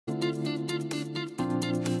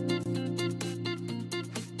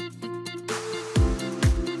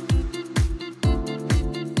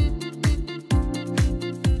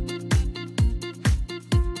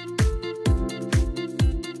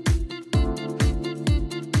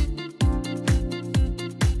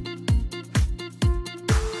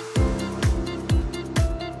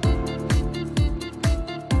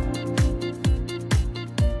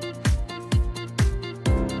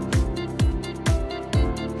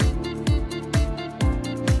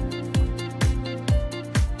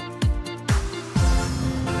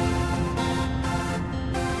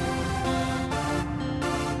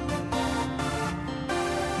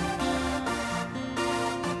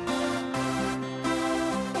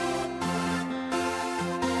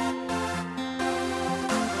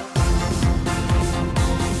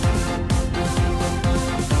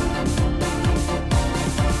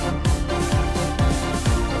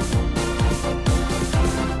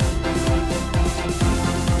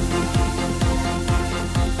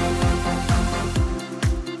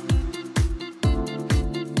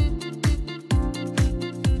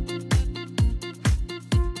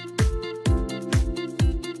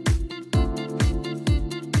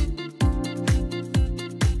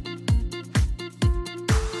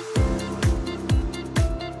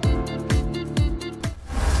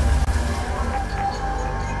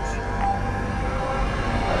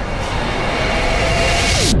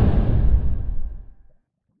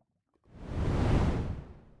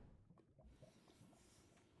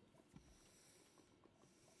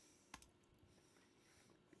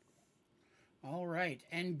right,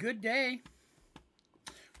 and good day.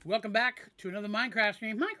 Welcome back to another Minecraft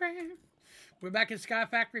stream. Minecraft! We're back in Sky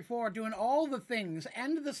Factory 4 doing all the things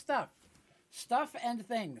and the stuff. Stuff and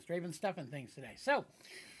things. Draven stuff and things today. So,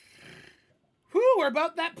 we're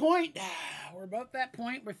about that point. We're about that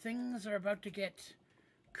point where things are about to get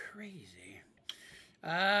crazy.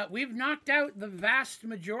 We've knocked out the vast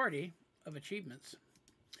majority of achievements.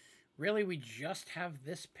 Really, we just have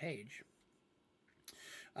this page.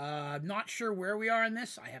 Not sure where we are in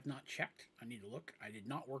this. I have not checked. I need to look. I did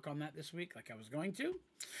not work on that this week like I was going to.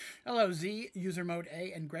 Hello, Z, User Mode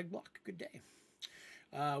A, and Greg Block. Good day.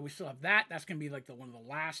 We still have that. That's going to be like one of the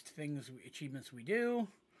last achievements we do.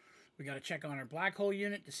 We got to check on our black hole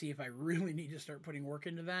unit to see if I really need to start putting work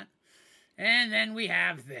into that. And then we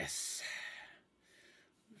have this.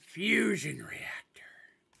 Fusion reactor.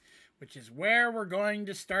 Which is where we're going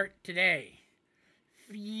to start today.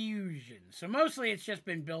 Fusion. So mostly it's just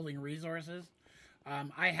been building resources.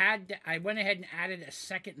 I went ahead and added a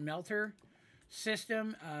second melter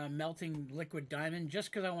system, melting liquid diamond,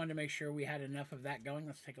 just because I wanted to make sure we had enough of that going.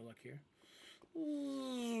 Let's take a look here.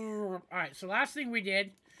 All right, so last thing we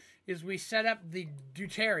did is we set up the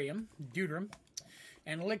deuterium,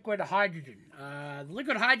 and liquid hydrogen. The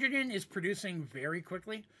liquid hydrogen is producing very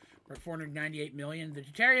quickly. We're at 498 million. The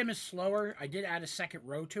deuterium is slower. I did add a second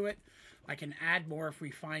row to it. I can add more if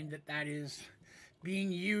we find that that is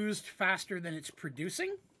being used faster than it's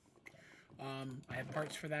producing. I have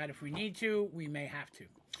parts for that if we need to. We may have to.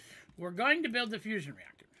 We're going to build the fusion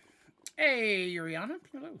reactor. Hey, Uriana.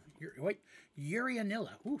 Hello.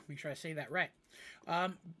 Urianilla. Ooh, make sure I say that right.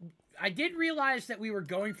 I did realize that we were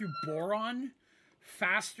going through boron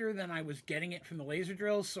faster than I was getting it from the laser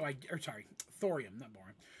drills. So thorium, not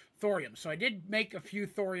boron. Thorium. So I did make a few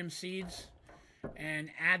thorium seeds and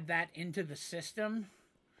add that into the system.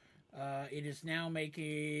 It is now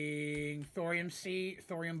making thorium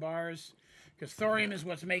bars, because thorium is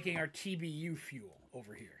what's making our TBU fuel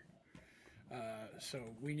over here. So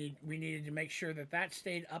we needed to make sure that that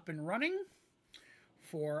stayed up and running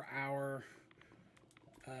for our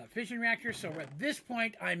fission reactor. So at this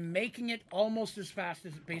point, I'm making it almost as fast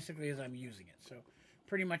as basically as I'm using it. So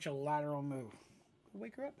pretty much a lateral move.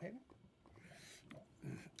 Wake her up, baby.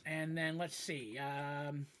 And then let's see.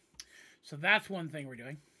 So that's one thing we're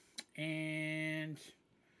doing. And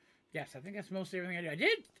yes, I think that's mostly everything I did. I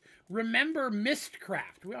did remember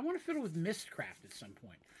Mistcraft. I want to fiddle with Mistcraft at some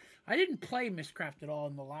point. I didn't play Mistcraft at all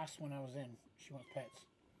in the last one I was in. She wants pets.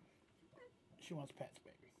 She wants pets,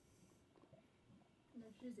 baby. No,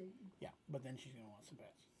 she's eating. Yeah, but then she's going to want some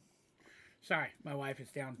pets. Sorry, my wife is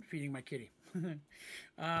down feeding my kitty.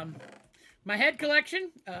 My head collection,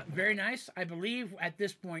 very nice. I believe at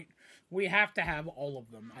this point we have to have all of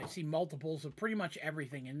them. I see multiples of pretty much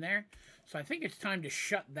everything in there. So I think it's time to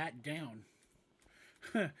shut that down.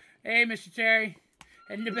 Hey, Mr. Terry.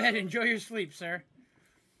 Heading to bed. Enjoy your sleep, sir.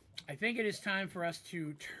 I think it is time for us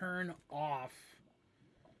to turn off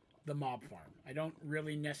the mob farm. I don't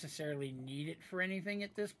really necessarily need it for anything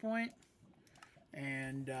at this point.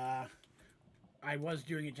 And I was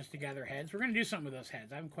doing it just to gather heads. We're going to do something with those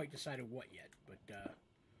heads. I haven't quite decided what yet, but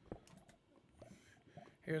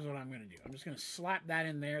here's what I'm going to do. I'm just going to slap that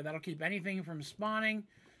in there. That'll keep anything from spawning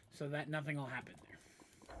so that nothing will happen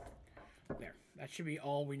there. There. That should be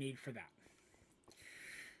all we need for that.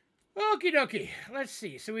 Okie dokie. Let's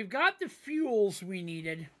see. So we've got the fuels we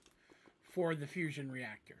needed for the fusion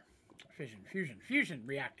reactor. Fusion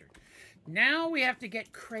reactor. Now we have to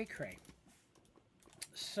get cray-cray.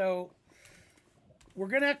 So we're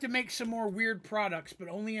going to have to make some more weird products, but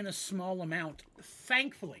only in a small amount.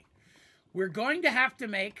 Thankfully, we're going to have to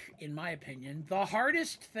make, in my opinion, the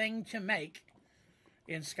hardest thing to make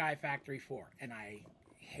in Sky Factory 4. And I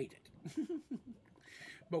hate it.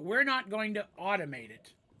 But we're not going to automate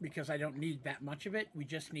it because I don't need that much of it. We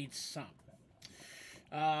just need some.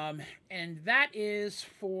 And that is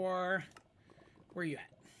for... Where are you at?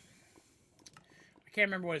 I can't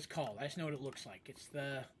remember what it's called. I just know what it looks like. It's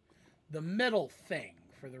the middle thing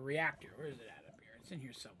for the reactor. Where is it at up here? It's in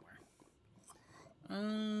here somewhere.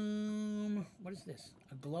 What is this?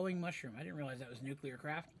 A glowing mushroom. I didn't realize that was nuclear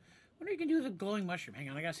craft. What do you can do with a glowing mushroom? Hang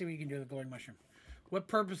on, I gotta see what you can do with a glowing mushroom. What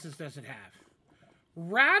purposes does it have?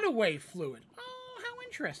 Radaway fluid. Oh, how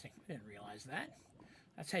interesting. I didn't realize that.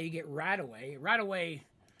 That's how you get radaway. Radaway,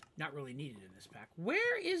 not really needed in this pack.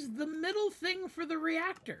 Where is the middle thing for the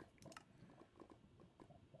reactor?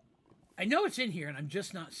 I know it's in here, and I'm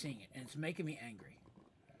just not seeing it, and it's making me angry.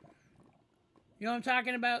 You know what I'm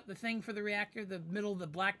talking about? The thing for the reactor? The middle, the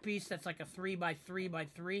black piece that's like a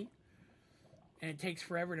 3x3x3. And it takes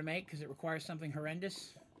forever to make because it requires something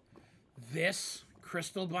horrendous. This.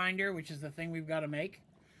 crystal binder, which is the thing we've got to make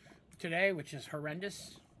today, which is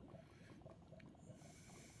horrendous.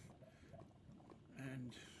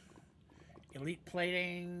 And elite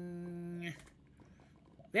plating.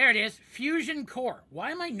 There it is. Fusion core.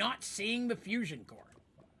 Why am I not seeing the fusion core?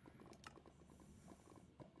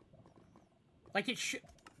 Like it should.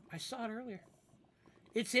 I saw it earlier.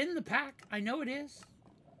 It's in the pack. I know it is.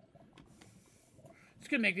 It's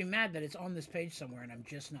going to make me mad that it's on this page somewhere and I'm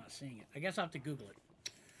just not seeing it. I guess I'll have to Google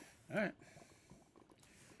it. All right.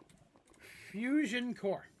 Fusion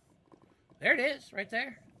core. There it is, right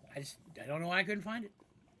there. I don't know why I couldn't find it.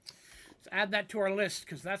 Let's add that to our list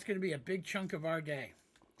because that's going to be a big chunk of our day.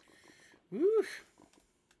 Woo.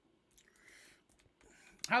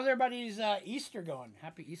 How's everybody's Easter going?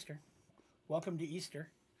 Happy Easter. Welcome to Easter.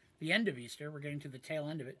 The end of Easter. We're getting to the tail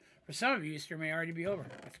end of it. For some of you, Easter may already be over.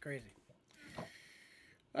 That's crazy.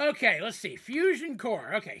 Okay, let's see. Fusion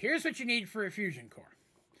core. Okay, here's what you need for a fusion core.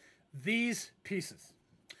 These pieces.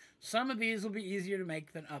 Some of these will be easier to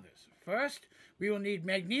make than others. First, we will need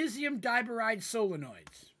magnesium diboride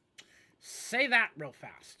solenoids. Say that real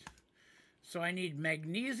fast. So I need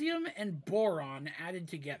magnesium and boron added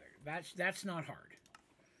together. That's not hard.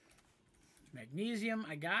 Magnesium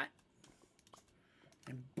I got.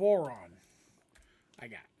 And boron I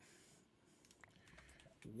got.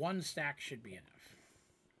 One stack should be enough.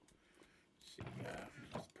 Let's see.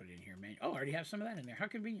 Let's put it in here. Oh, I already have some of that in there. How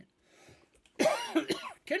convenient.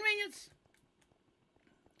 Convenience.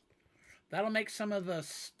 That'll make some of the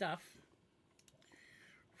stuff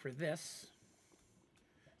for this.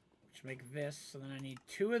 Which make this. So then I need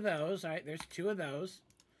 2 of those. All right, there's 2 of those.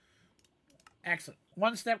 Excellent.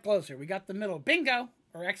 One step closer. We got the middle. Bingo!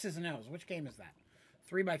 Or X's and O's. Which game is that?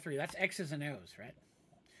 3x3. That's X's and O's, right?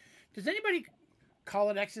 Does anybody call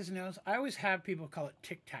it X's and O's? I always have people call it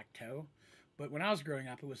tic-tac-toe. But when I was growing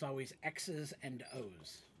up, it was always X's and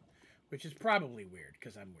O's. Which is probably weird,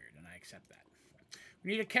 because I'm weird, and I accept that.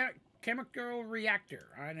 We need a chemical reactor.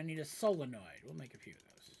 All right, I need a solenoid. We'll make a few of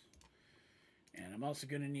those. And I'm also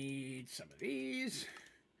going to need some of these.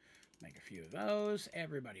 Make a few of those.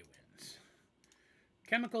 Everybody wins.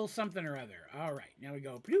 Chemical something or other. All right, now we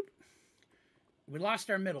go. Bloop. We lost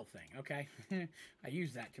our middle thing, okay? I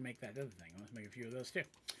used that to make that other thing. Let's make a few of those, too.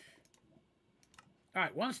 All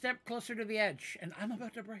right, one step closer to the edge, and I'm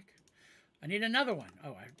about to break. I need another one.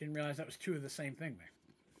 Oh, I didn't realize that was 2 of the same thing there.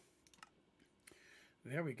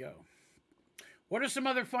 There we go. What are some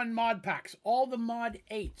other fun mod packs? All the Mod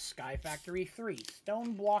 8, Sky Factory 3,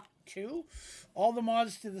 Stone Block 2, all the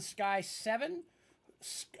mods to the Sky 7,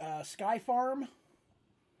 Sky Farm.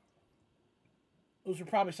 Those are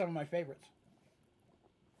probably some of my favorites.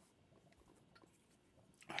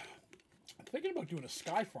 I'm thinking about doing a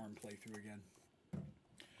Sky Farm playthrough again.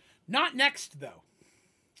 Not next, though.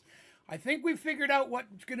 I think we've figured out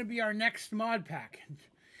what's going to be our next mod pack. I'm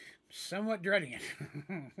somewhat dreading it.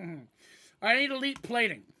 I need elite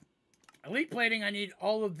plating. Elite plating, I need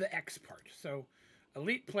all of the X part. So,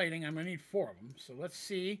 elite plating, I'm going to need 4 of them. So, let's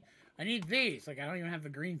see. I need these. Like, I don't even have the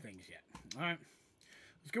green things yet. All right.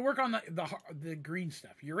 Let's go work on the green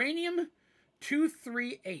stuff. Uranium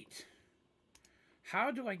 238.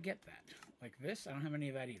 How do I get that? Like this? I don't have any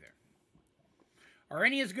of that either. Are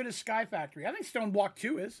any as good as Sky Factory? I think Stone Block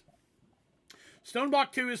 2 is. Stone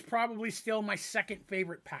Block 2 is probably still my second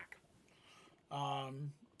favorite pack.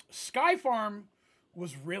 Sky Farm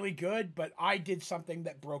was really good, but I did something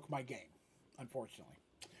that broke my game, unfortunately.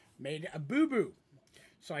 Made a boo-boo,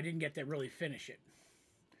 so I didn't get to really finish it.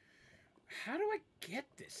 How do I get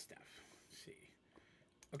this stuff? Let's see.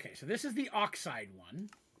 Okay, so this is the oxide one.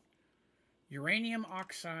 Uranium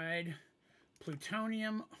oxide,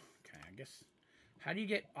 plutonium. Okay, I guess. How do you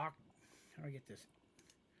get how do I get this?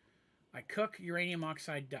 I cook uranium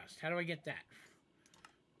oxide dust. How do I get that?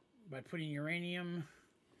 By putting uranium.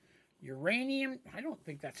 Uranium. I don't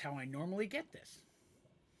think that's how I normally get this.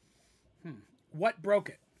 What broke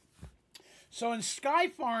it? So in Sky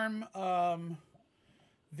Farm,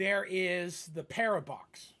 there is the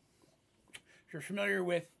Parabox. If you're familiar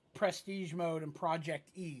with Prestige Mode and Project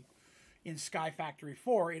E in Sky Factory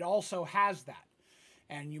 4, it also has that.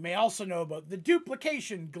 And you may also know about the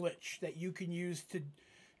duplication glitch that you can use to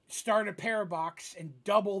start a Parabox and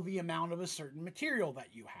double the amount of a certain material that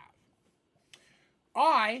you have.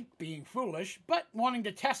 I, being foolish, but wanting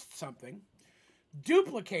to test something,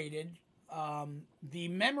 duplicated the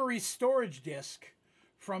memory storage disk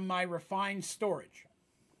from my refined storage.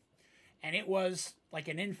 And it was like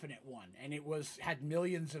an infinite one, and it had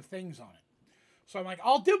millions of things on it. So I'm like,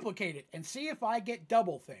 I'll duplicate it and see if I get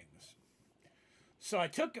double things. So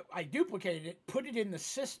I duplicated it, put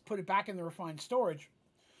it back in the refined storage,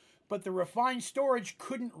 but the refined storage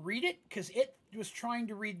couldn't read it because it was trying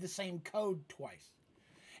to read the same code twice.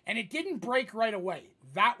 And it didn't break right away.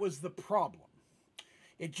 That was the problem.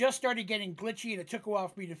 It just started getting glitchy, and it took a while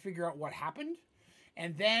for me to figure out what happened.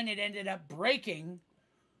 And then it ended up breaking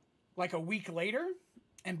like a week later.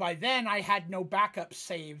 And by then, I had no backup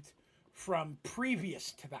saved from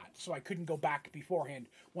previous to that. So I couldn't go back beforehand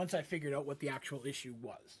once I figured out what the actual issue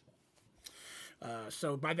was.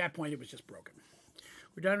 So by that point, it was just broken.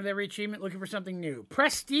 We're done with every achievement, looking for something new.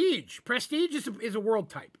 Prestige. Prestige is a world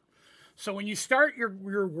type. So when you start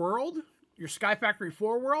your world, your Sky Factory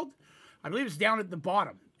 4 world, I believe it's down at the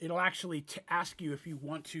bottom. It'll actually ask you if you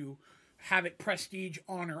want to have it prestige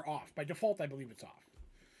on or off. By default, I believe it's off.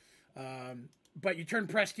 But you turn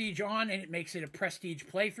prestige on, and it makes it a prestige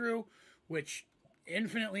playthrough, which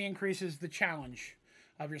infinitely increases the challenge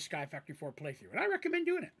of your Sky Factory 4 playthrough. And I recommend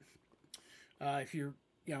doing it. If you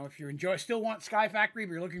still want Sky Factory,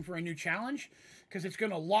 but you're looking for a new challenge, because it's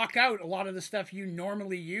going to lock out a lot of the stuff you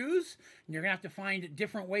normally use, and you're going to have to find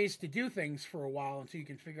different ways to do things for a while until you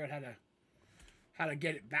can figure out how to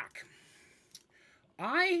get it back.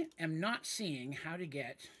 I am not seeing how to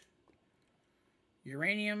get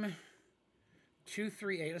uranium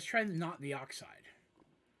 238. Let's try not the oxide.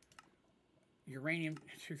 Uranium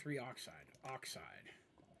 23 oxide. Oxide.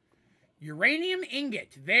 Uranium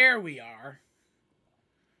ingot. There we are.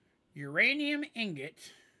 Uranium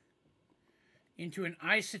ingot into an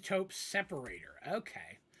isotope separator.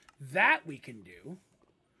 Okay. That we can do.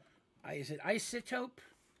 Is it isotope?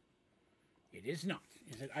 It is not.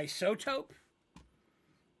 Is it isotope?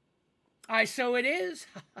 ISO it is.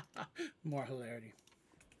 More hilarity.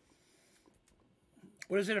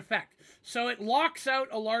 What does it affect? So it locks out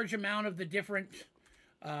a large amount of the different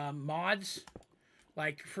mods.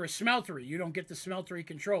 Like for a smeltery, you don't get the smeltery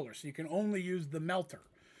controller, so you can only use the melter.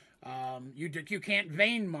 You can't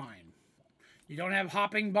vein mine. You don't have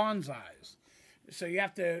hopping bonsais. So you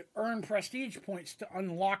have to earn prestige points to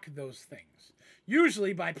unlock those things.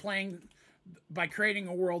 Usually by creating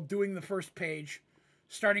a world, doing the first page,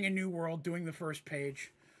 starting a new world, doing the first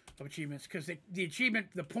page of achievements, because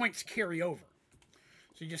the points carry over.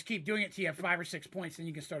 So you just keep doing it till you have 5 or 6 points, then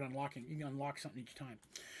you can start unlocking. You can unlock something each time.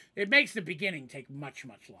 It makes the beginning take much,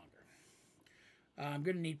 much longer. I'm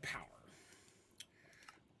going to need power.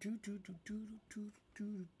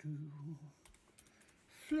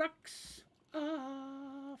 Flux.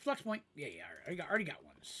 Flux point. Yeah, I already got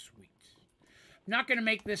one. Sweet. I'm not going to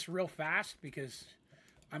make this real fast because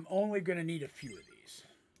I'm only going to need a few of these.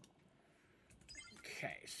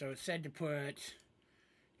 Okay, so it said to put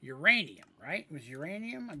uranium, right? It was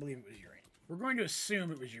uranium? I believe it was uranium. We're going to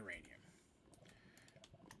assume it was uranium.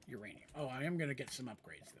 Uranium. Oh, I am going to get some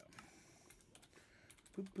upgrades,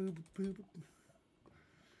 though. Boop, boop, boop, boop.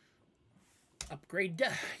 Upgrade.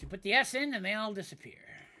 You put the S in, and they all disappear.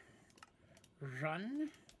 Run.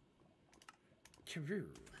 True.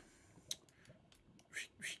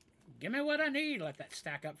 Give me what I need. Let that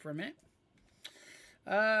stack up for a minute.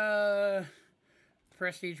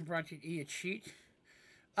 Prestige and Project E, a cheat.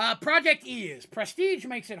 Project E is. Prestige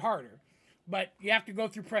makes it harder. But you have to go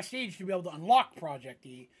through Prestige to be able to unlock Project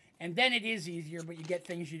E. And then it is easier, but you get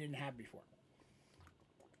things you didn't have before.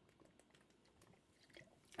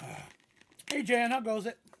 Hey, Jan, how goes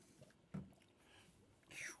it?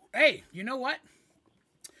 Hey, you know what?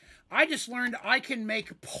 I just learned I can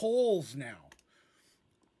make polls now.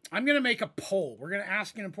 I'm going to make a poll. We're going to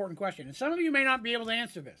ask an important question. And some of you may not be able to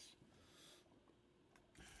answer this.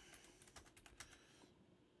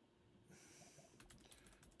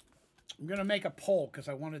 I'm going to make a poll because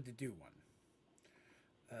I wanted to do one.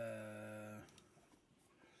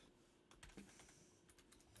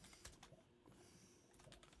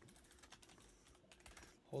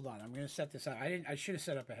 Hold on. I'm going to set this up. I should have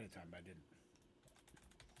set up ahead of time, but I didn't.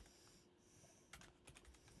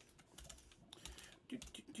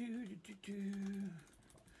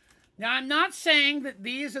 Now, I'm not saying that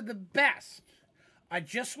these are the best. I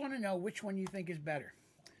just want to know which one you think is better.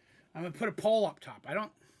 I'm going to put a poll up top.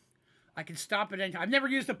 I can stop at any time. I've never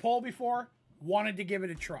used a poll before. Wanted to give it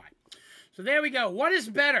a try. So there we go. What is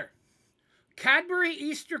better? Cadbury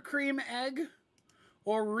Easter cream egg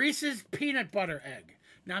or Reese's peanut butter egg?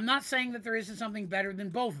 Now, I'm not saying that there isn't something better than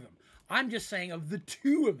both of them. I'm just saying of the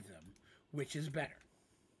two of them, which is better?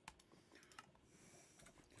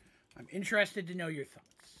 I'm interested to know your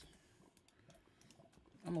thoughts.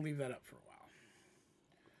 I'm going to leave that up for a while.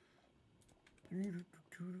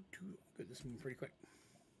 Good, this is moving pretty quick.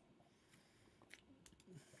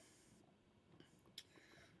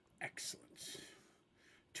 Excellent.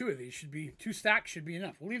 Two stacks should be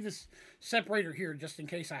enough. We'll leave this separator here just in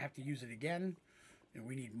case I have to use it again. And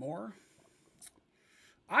we need more.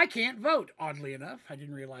 I can't vote, oddly enough. I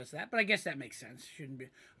didn't realize that, but I guess that makes sense.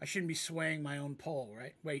 I shouldn't be swaying my own poll,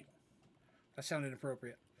 right? Wait. That sounded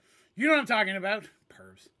inappropriate. You know what I'm talking about.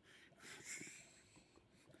 Pervs.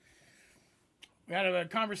 We had a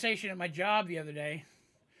conversation at my job the other day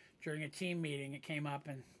during a team meeting. It came up,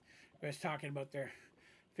 and we was talking about their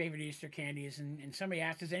favorite Easter candies, and somebody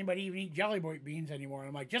asked, does anybody even eat jelly beans anymore? And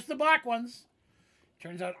I'm like, just the black ones.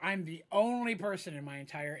 Turns out I'm the only person in my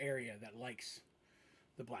entire area that likes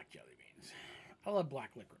the black jelly beans. I love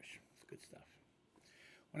black licorice. It's good stuff.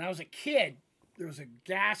 When I was a kid, there was a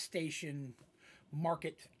gas station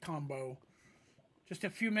market combo just a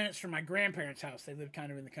few minutes from my grandparents' house. They lived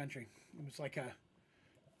kind of in the country. It was like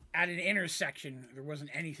at an intersection, there wasn't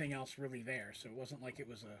anything else really there. So it wasn't like it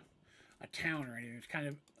was a town or anything. It was kind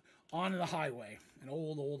of on the highway, an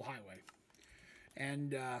old highway.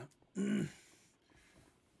 And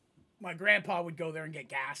my grandpa would go there and get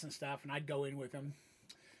gas and stuff, and I'd go in with him.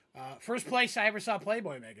 First place I ever saw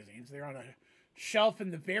Playboy magazines. They're on a shelf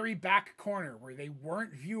in the very back corner where they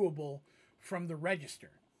weren't viewable from the register.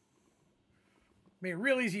 I mean,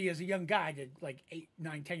 real easy as a young guy to, like, 8,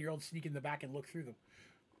 9, 10-year-olds sneak in the back and look through them.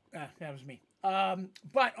 That was me.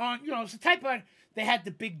 But on, it's the type of, they had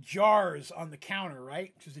the big jars on the counter,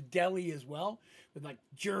 right? Which was a deli as well, with like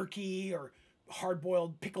jerky or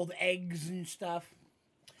hard-boiled pickled eggs and stuff.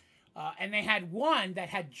 And they had one that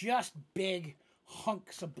had just big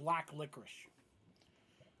hunks of black licorice.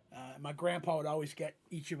 My grandpa would always get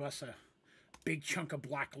each of us a big chunk of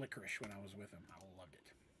black licorice when I was with him. I loved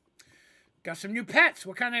it. Got some new pets.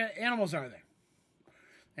 What kind of animals are they?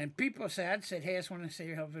 And people said, hey, I just want to say,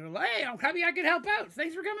 hey, I'm happy I could help out.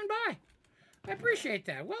 Thanks for coming by. I appreciate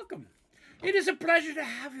that. Welcome. It is a pleasure to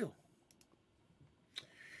have you.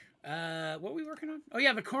 What are we working on? Oh,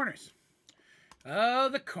 yeah, the corners. Oh,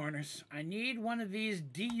 the corners. I need one of these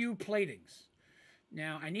DU platings.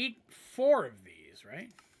 Now, I need 4 of these, right?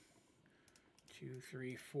 2,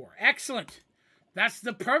 3, 4. Excellent. That's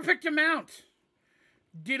the perfect amount.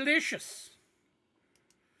 Delicious.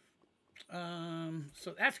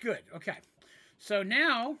 So that's good. Okay. So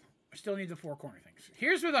now, I still need the 4 corner things.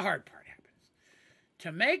 Here's where the hard part happens.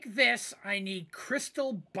 To make this, I need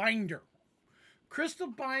crystal binder. Crystal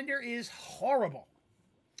binder is horrible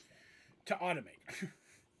to automate.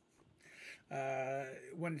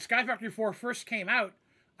 When Sky Factory 4 first came out,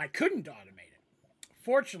 I couldn't automate it.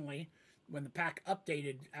 Fortunately, when the pack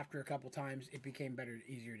updated after a couple times, it became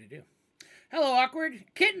easier to do. Hello, Awkward.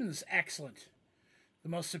 Kittens, excellent. The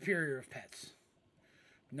most superior of pets.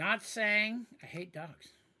 Not saying I hate dogs.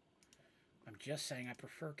 I'm just saying I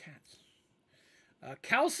prefer cats.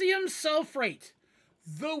 Calcium sulfate.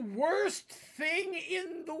 The worst thing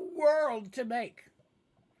in the world to make.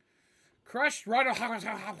 Crushed rata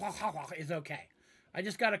is okay. I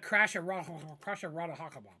just got to crush a rata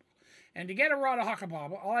hakababa. And to get a rata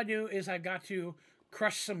hakababa, all I do is I've got to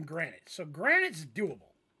crush some granite. So granite's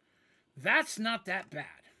doable. That's not that bad.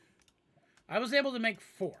 I was able to make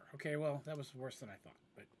 4. Okay, well, that was worse than I thought.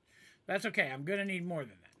 But that's okay. I'm going to need more than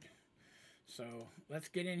that. So let's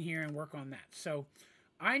get in here and work on that. So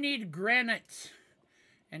I need granite.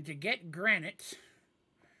 And to get granite,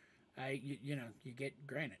 you get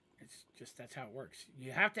granite. It's just, that's how it works.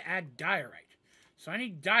 You have to add diorite. So I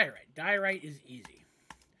need diorite. Diorite is easy.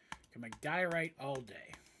 I can make diorite all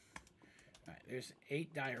day. All right, there's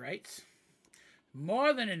 8 diorites.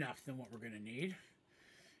 More than enough than what we're going to need.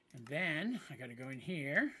 And then I got to go in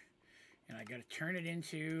here and I got to turn it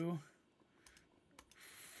into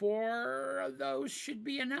 4 of those should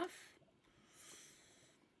be enough.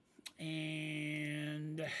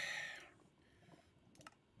 And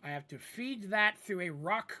I have to feed that through a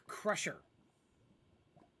rock crusher.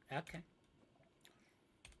 Okay.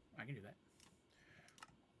 I can do that.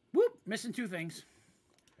 Whoop! Missing 2 things.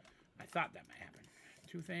 I thought that might happen.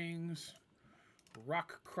 2 things.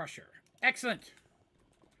 Rock crusher. Excellent.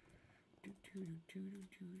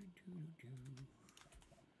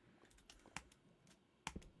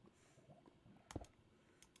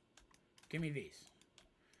 Give me these.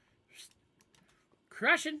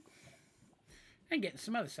 Crushing. And getting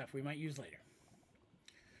some other stuff we might use later.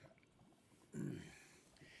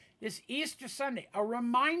 This Easter Sunday, a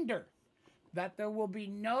reminder that there will be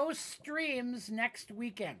no streams next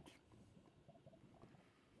weekend.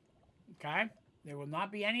 Okay? There will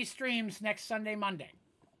not be any streams next Sunday, Monday.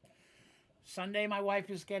 Sunday, my wife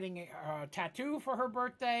is getting a tattoo for her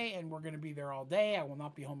birthday, and we're going to be there all day. I will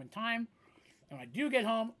not be home in time. And when I do get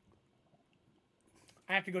home,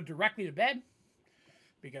 I have to go directly to bed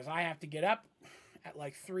because I have to get up at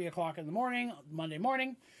like 3 o'clock in the morning, Monday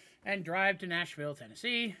morning, and drive to Nashville,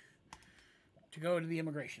 Tennessee to go to the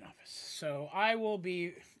immigration office. So I will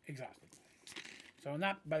be exhausted. So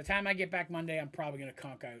by the time I get back Monday, I'm probably going to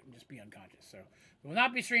conk out and just be unconscious. So it will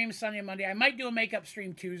not be streamed Sunday and Monday. I might do a makeup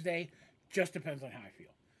stream Tuesday. Just depends on how I feel.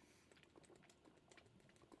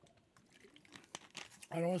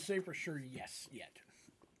 I don't want to say for sure yes yet.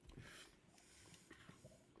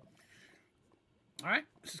 All right,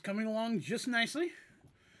 this is coming along just nicely.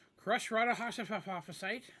 Crushed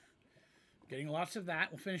rhodophyosite. Getting lots of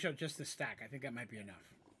that. We'll finish out just this stack. I think that might be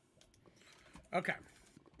enough. Okay.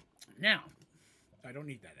 Now, I don't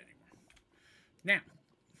need that anymore. Now,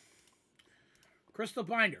 crystal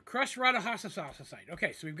binder. Crushed rhodophyosite.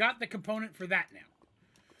 Okay, so we've got the component for that now.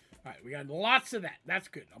 All right, we got lots of that. That's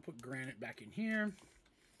good. I'll put granite back in here.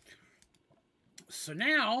 So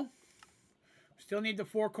now, still need the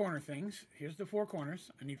 4 corner things. Here's the 4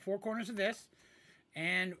 corners. I need 4 corners of this.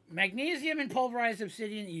 And magnesium and pulverized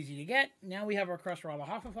obsidian, easy to get. Now we have our crushed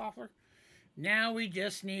rhodophyosite. Now we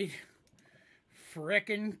just need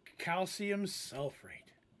frickin' calcium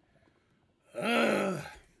sulfate. Ugh.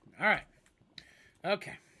 All right.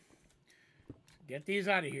 Okay. Get these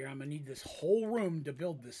out of here. I'm going to need this whole room to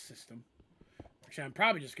build this system. Actually, I'm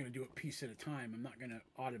probably just going to do it piece at a time. I'm not going to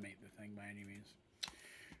automate the thing by any means.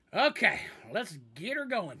 Okay, let's get her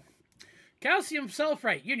going. Calcium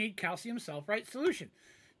sulfite. You need calcium sulfite solution.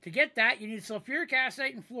 To get that, you need sulfuric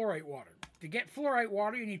acid and fluorite water. To get fluorite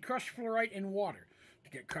water, you need crushed fluorite and water. To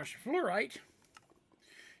get crushed fluorite,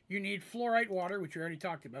 you need fluorite water, which we already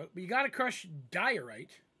talked about. But you got to crush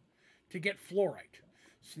diorite to get fluorite.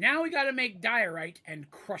 So now we got to make diorite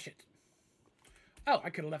and crush it. Oh, I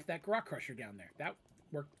could have left that rock crusher down there. That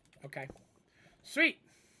worked. Okay. Sweet.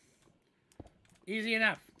 Easy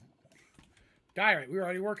enough. Diorite. We were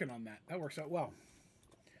already working on that. That works out well.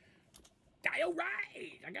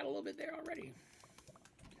 Diorite. I got a little bit there already.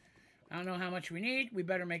 I don't know how much we need. We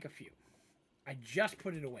better make a few. I just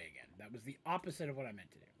put it away again. That was the opposite of what I meant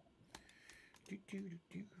to do.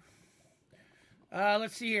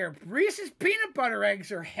 Let's see here. Reese's peanut butter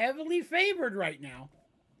eggs are heavily favored right now.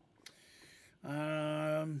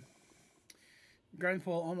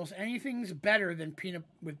 Grandful, almost anything's better than peanut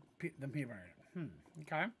butter.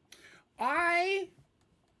 Okay. I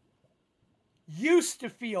used to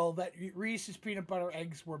feel that Reese's peanut butter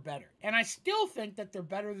eggs were better. And I still think that they're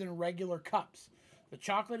better than regular cups. The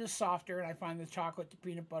chocolate is softer, and I find the chocolate to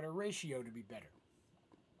peanut butter ratio to be better.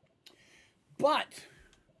 But,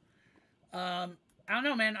 I don't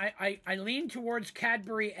know, man. I lean towards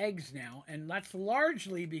Cadbury eggs now, and that's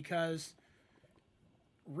largely because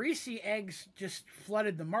Reese eggs just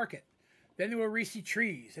flooded the market. Then there were Reese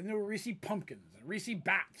trees, and there were Reese pumpkins, and Reese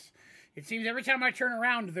bats. It seems every time I turn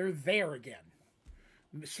around, they're there again.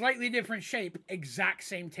 Slightly different shape, exact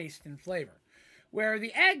same taste and flavor. Where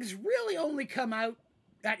the eggs really only come out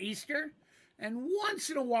at Easter, and once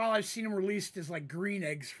in a while I've seen them released as like green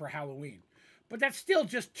eggs for Halloween. But that's still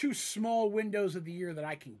just 2 small windows of the year that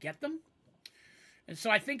I can get them. And so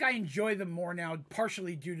I think I enjoy them more now,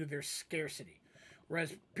 partially due to their scarcity.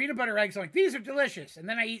 Whereas peanut butter eggs, I'm like, these are delicious. And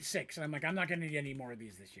then I eat 6, and I'm like, I'm not going to eat any more of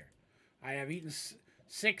these this year. I have eaten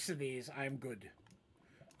 6 of these. I'm good.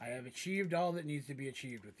 I have achieved all that needs to be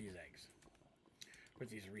achieved with these eggs. With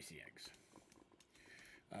these Reese eggs.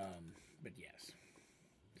 But yes.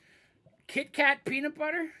 Kit Kat peanut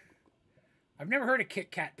butter? I've never heard of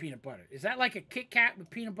Kit Kat peanut butter. Is that like a Kit Kat with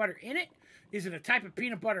peanut butter in it? Is it a type of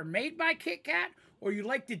peanut butter made by Kit Kat? Or you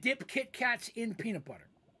like to dip Kit Kats in peanut butter?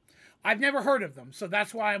 I've never heard of them, so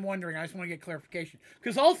that's why I'm wondering. I just want to get clarification.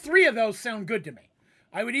 Because all 3 of those sound good to me.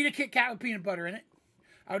 I would eat a Kit Kat with peanut butter in it.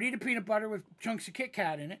 I would eat a peanut butter with chunks of Kit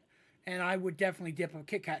Kat in it. And I would definitely dip a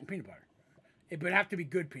Kit Kat in peanut butter. It would have to be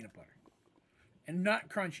good peanut butter. And not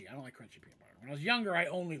crunchy. I don't like crunchy peanut butter. When I was younger, I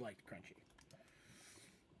only liked crunchy.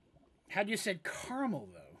 Had you said caramel,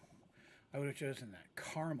 though, I would have chosen that.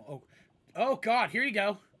 Caramel. Oh, God, here you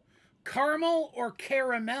go. Caramel or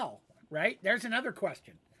caramel, right? There's another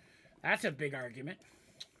question. That's a big argument.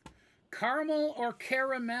 Caramel or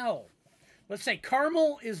caramel? Let's say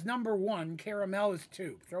caramel is number 1, caramel is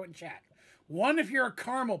 2. Throw it in chat. 1 if you're a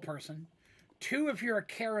caramel person. 2 if you're a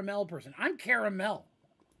caramel person. I'm caramel.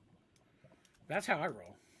 That's how I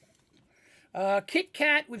roll. Kit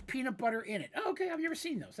Kat with peanut butter in it. Oh, okay, I've never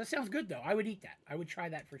seen those. That sounds good, though. I would eat that. I would try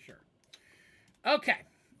that for sure. Okay,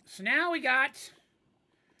 so now we got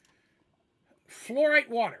fluorite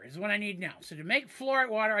water is what I need now. So to make fluorite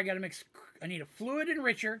water, I need a fluid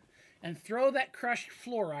enricher and throw that crushed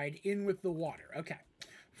fluoride in with the water. Okay,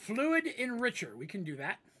 fluid enricher. We can do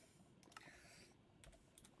that.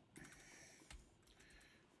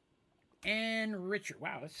 Enricher.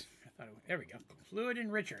 Wow, there we go. Fluid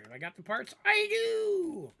enricher. Have I got the parts? I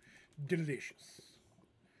do! delicious.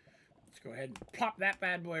 Let's go ahead and plop that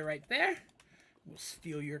bad boy right there. We'll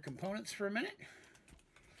steal your components for a minute.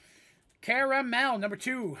 Caramel, number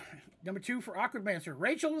 2. Number 2 for Awkwardmancer.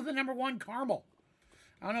 Rachel with the number 1, caramel.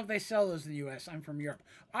 I don't know if they sell those in the U.S. I'm from Europe.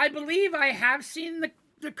 I believe I have seen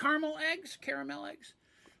the caramel eggs, caramel eggs.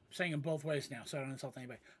 I'm saying them both ways now, so I don't insult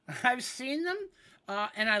anybody. I've seen them,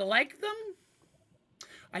 and I like them.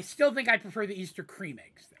 I still think I prefer the Easter cream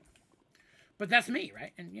eggs, though. But that's me,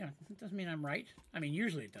 right? And, you know, it doesn't mean I'm right. I mean,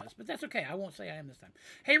 usually it does, but that's okay. I won't say I am this time.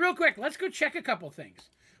 Hey, real quick, let's go check a couple things.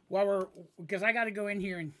 Because I got to go in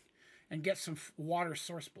here and get some water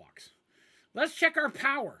source blocks. Let's check our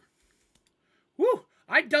power. Woo!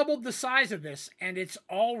 I doubled the size of this, and it's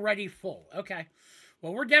already full. Okay.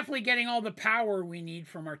 Well, we're definitely getting all the power we need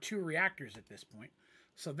from our 2 reactors at this point.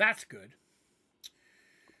 So that's good.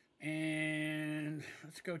 And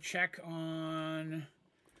let's go check on...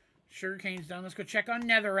 Sugarcane's done. Let's go check on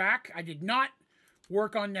Netherrack. I did not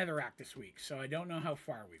work on Netherrack this week, so I don't know how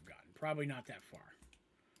far we've gotten. Probably not that far.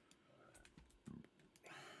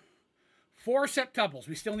 4 septuples.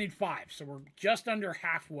 We still need 5, so we're just under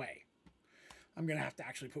halfway. I'm going to have to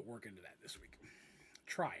actually put work into that this week.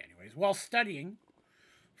 Try, anyways, while studying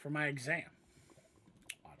for my exam.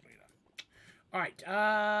 Oddly enough. All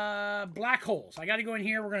right, black holes. I got to go in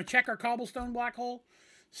here. We're going to check our cobblestone black hole,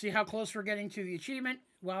 see how close we're getting to the achievement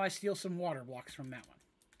while I steal some water blocks from that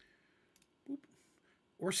one. Boop.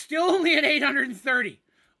 We're still only at 830.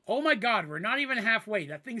 Oh my God, we're not even halfway.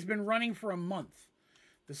 That thing's been running for a month.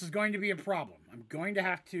 This is going to be a problem. I'm going to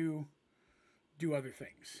have to do other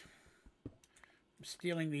things. I'm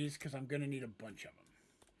stealing these because I'm going to need a bunch of them.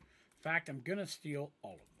 In fact, I'm going to steal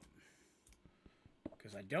all of them.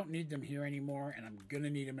 Because I don't need them here anymore, and I'm going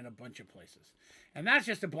to need them in a bunch of places. And that's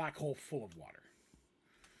just a black hole full of water.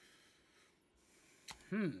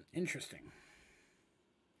 Interesting.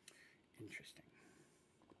 Interesting.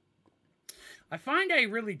 I find I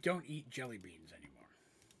really don't eat jelly beans anymore.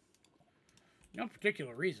 No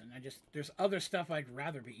particular reason. There's other stuff I'd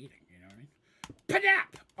rather be eating, you know what I mean?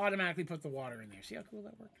 Padap! Automatically put the water in there. See how cool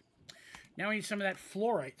that worked? Now we need some of that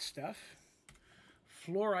fluorite stuff.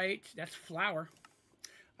 Fluorite, that's flour.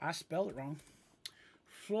 I spelled it wrong.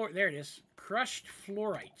 There it is. Crushed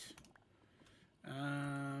fluorite.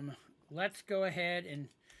 Let's go ahead and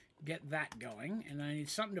get that going. And I need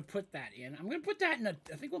something to put that in. I'm going to put that in I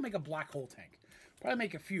think we'll make a black hole tank. Probably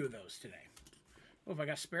make a few of those today. Oh, if I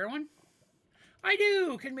got a spare one? I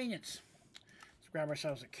do! Convenience. Let's grab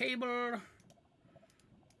ourselves a cable. We're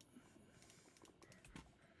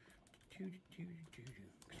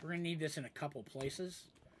going to need this in a couple places.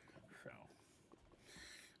 So.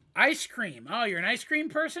 Ice cream. Oh, you're an ice cream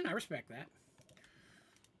person? I respect that.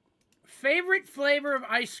 Favorite flavor of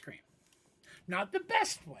ice cream? Not the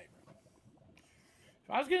best flavor.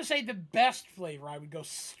 If I was going to say the best flavor, I would go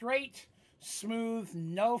straight, smooth,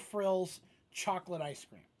 no frills, chocolate ice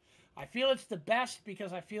cream. I feel it's the best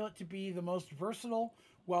because I feel it to be the most versatile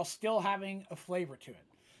while still having a flavor to it.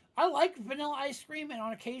 I like vanilla ice cream, and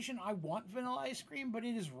on occasion I want vanilla ice cream, but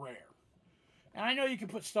it is rare. And I know you can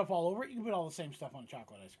put stuff all over it. You can put all the same stuff on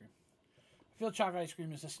chocolate ice cream. I feel chocolate ice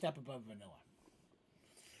cream is a step above vanilla.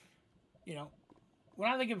 You know, when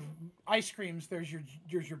I think of ice creams, there's your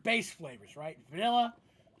base flavors, right? Vanilla,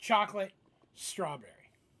 chocolate, strawberry.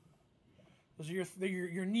 Those are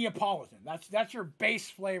your Neapolitan. That's your base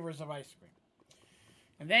flavors of ice cream.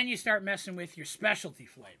 And then you start messing with your specialty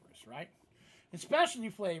flavors, right? And specialty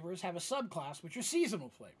flavors have a subclass, which are seasonal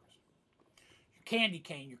flavors. Your candy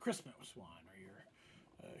cane, your Christmas one, or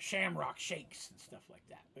your shamrock shakes and stuff like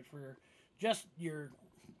that. But for just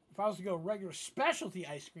if I was to go regular specialty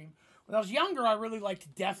ice cream, when I was younger, I really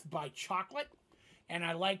liked Death by Chocolate, and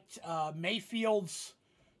I liked Mayfield's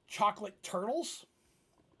chocolate turtles.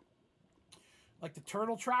 Like the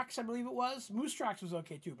Turtle Tracks, I believe it was. Moose Tracks was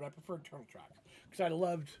okay too, but I preferred Turtle Tracks because I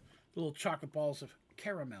loved the little chocolate balls of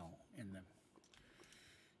caramel in them.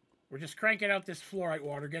 We're just cranking out this fluorite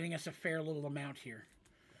water, getting us a fair little amount here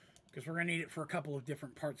because we're going to need it for a couple of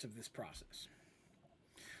different parts of this process.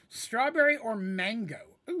 Strawberry or mango?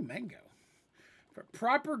 Ooh, mango. For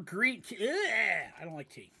proper green tea. I don't like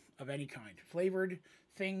tea of any kind. Flavored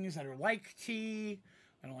things that are like tea.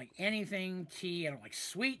 I don't like anything tea. I don't like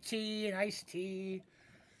sweet tea and iced tea.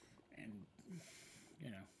 And,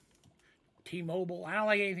 you know, T-Mobile. I don't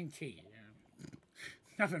like anything tea. You know.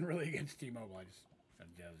 Nothing really against T-Mobile.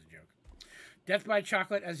 That was a joke. Death by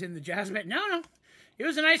Chocolate as in the jasmine. No. It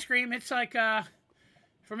was an ice cream. It's like, if I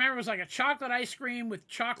remember, it was like a chocolate ice cream with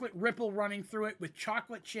chocolate ripple running through it with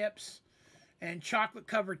chocolate chips and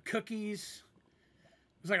chocolate-covered cookies.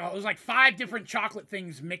 It was like 5 different chocolate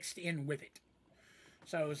things mixed in with it.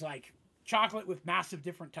 So it was like chocolate with massive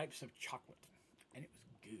different types of chocolate. And it was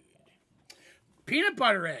good. Peanut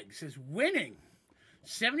butter eggs is winning.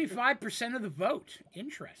 75% of the vote.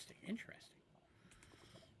 Interesting. Interesting.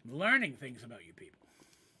 I'm learning things about you people.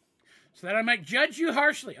 So that I might judge you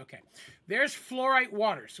harshly. Okay. There's fluorite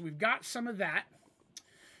water. So we've got some of that.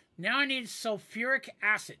 Now I need sulfuric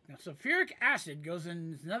acid. Now sulfuric acid goes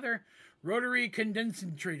in another rotary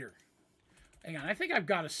condensator. Hang on. I think I've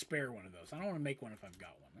got a spare one of those. I don't want to make one if I've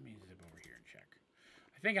got one. Let me zip over here and check.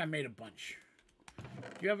 I think I made a bunch. Do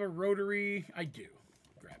you have a rotary? I do.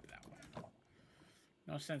 Grab that one.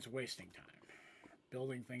 No sense wasting time.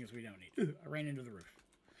 Building things we don't need. Ooh, I ran into the roof.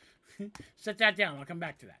 Set that down. I'll come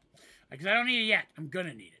back to that. Because I don't need it yet. I'm going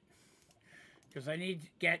to need it. Because I need to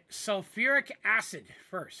get sulfuric acid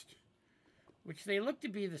first. Which they look to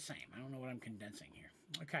be the same. I don't know what I'm condensing here.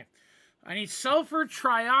 Okay. I need sulfur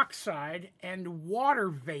trioxide and water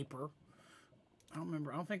vapor. I don't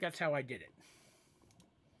remember. I don't think that's how I did it.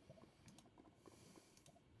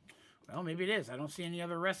 Well, maybe it is. I don't see any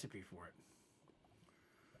other recipe for it.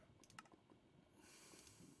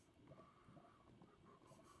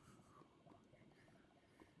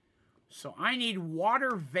 So I need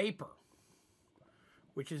water vapor,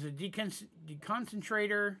 which is a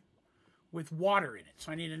deconcentrator with water in it.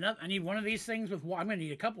 So I need another. I need one of these things with water. I'm going to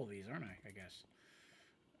need a couple of these, aren't I? I guess.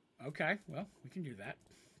 Okay. Well, we can do that.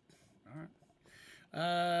 All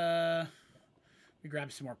right. We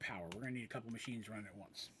grab some more power. We're going to need a couple machines running at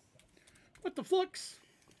once. What the flux?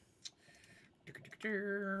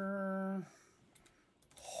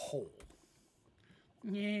 Hole.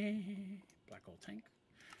 Yeah. Black hole tank.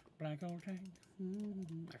 Black hole tank.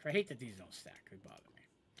 I hate that these don't stack. They bother me.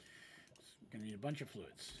 I'm going to need a bunch of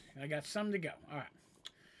fluids. I got some to go. All right.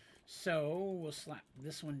 So we'll slap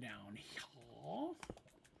this one down here. And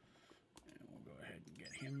we'll go ahead and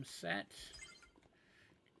get him set.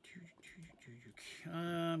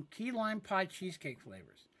 Key lime pie cheesecake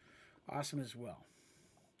flavors. Awesome as well.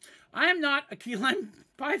 I am not a key lime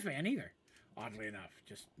pie fan either. Oddly enough.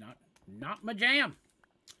 Just not my jam.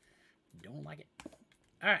 Don't like it.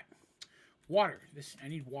 All right. Water. I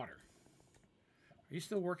need water. Are you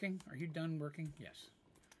still working? Are you done working? Yes.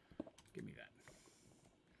 Give me that.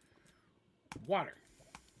 Water.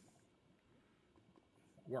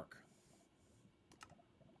 Work.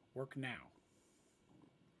 Work now.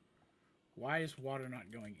 Why is water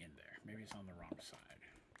not going in there? Maybe it's on the wrong side.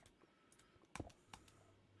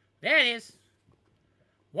 There it is.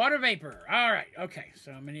 Water vapor. All right. Okay.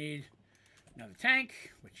 So I'm going to need another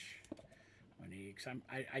tank, which I need.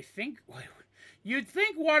 I think you'd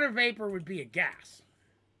think water vapor would be a gas.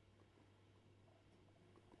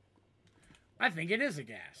 I think it is a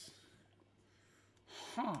gas.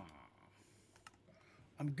 Huh.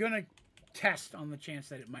 I'm going to test on the chance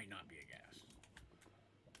that it might not be a gas.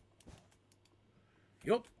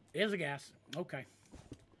 Yup. It is a gas. Okay.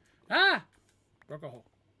 Ah! Broke a hole.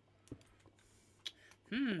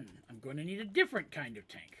 I'm going to need a different kind of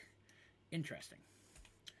tank. Interesting.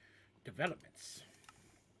 Developments.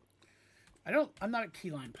 I'm not a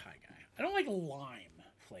key lime pie guy. I don't like lime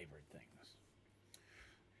flavored things.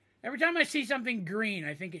 Every time I see something green,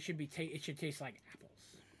 I think it should taste like apples.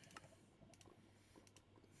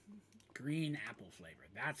 Green apple flavor.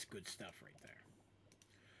 That's good stuff right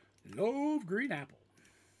there. Love green apple.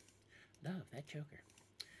 Love that choker.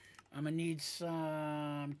 I'm going to need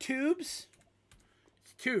some tubes.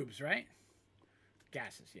 It's tubes, right?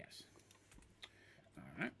 Gases, yes. All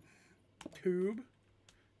right. Tube.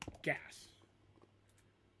 Gas.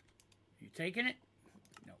 You taking it?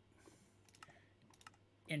 Nope.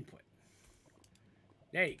 Input.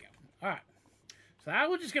 There you go. All right. So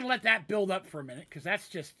we're just going to let that build up for a minute because that's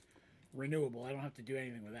just renewable. I don't have to do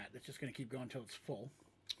anything with that. That's just going to keep going until it's full.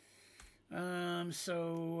 Oh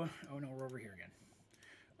no, we're over here again.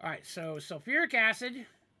 All right, so sulfuric acid.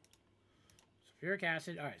 Sulfuric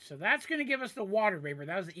acid. All right, so that's going to give us the water vapor.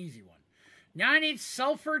 That was the easy one. Now I need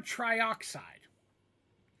sulfur trioxide.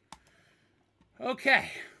 Okay.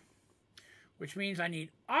 Which means I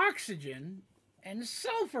need oxygen and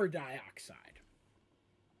sulfur dioxide.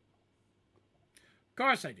 Of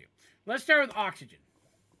course I do. Let's start with oxygen.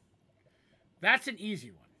 That's an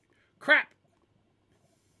easy one. Crap.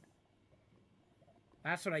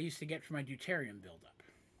 That's what I used to get for my deuterium buildup.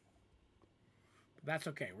 But that's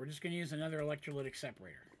okay. We're just going to use another electrolytic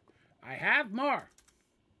separator. I have more.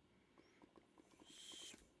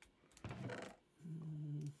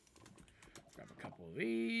 Grab a couple of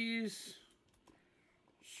these.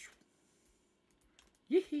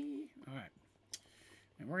 Yee-hee. All right.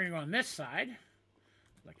 And we're going to go on this side.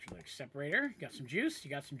 Electrolytic separator. Got some juice? You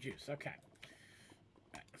got some juice. Okay.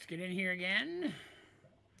 All right, let's get in here again.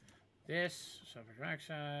 This, sulfur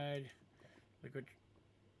trioxide, liquid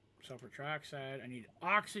sulfur trioxide. I need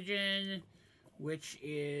oxygen, which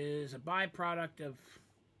is a byproduct of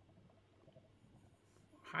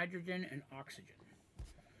hydrogen and oxygen.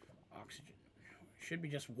 Oxygen. Should be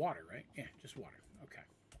just water, right? Yeah, just water. Okay.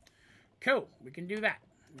 Cool. We can do that.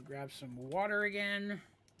 We'll grab some water again.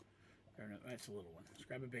 That's a little one. Let's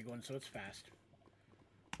grab a big one so it's fast.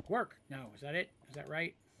 Work. No, is that it? Is that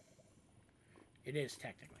right? It is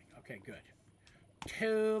technically. Okay, good.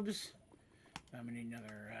 Tubes. I'm going to need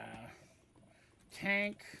another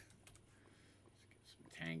tank. Let's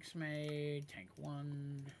get some tanks made. Tank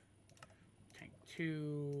 1. Tank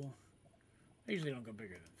 2. I usually don't go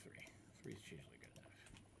bigger than 3. 3 is usually good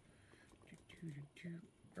enough.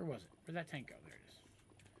 Where was it? Where'd that tank go? There it is.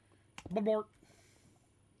 Blort.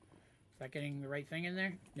 Is that getting the right thing in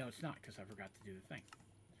there? No, it's not, because I forgot to do the thing.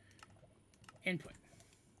 Input.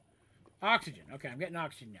 Oxygen. Okay, I'm getting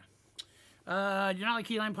oxygen now. Do not like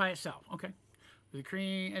key lime pie itself. Okay. The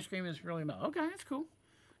cream ice cream is really mellow. Okay, that's cool.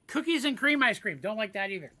 Cookies and cream ice cream. Don't like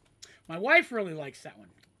that either. My wife really likes that one.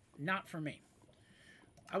 Not for me.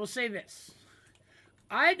 I will say this.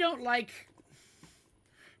 I don't like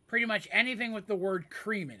pretty much anything with the word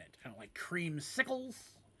cream in it. I don't like creamsicles.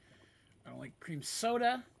 I don't like cream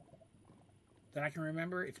soda. That I can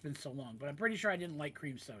remember. It's been so long. But I'm pretty sure I didn't like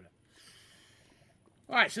cream soda.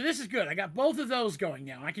 Alright, so this is good. I got both of those going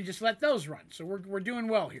now. I can just let those run. So we're doing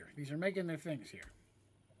well here. These are making their things here.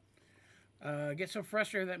 Get so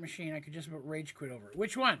frustrated with that machine, I could just about rage quit over it.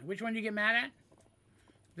 Which one? Which one do you get mad at?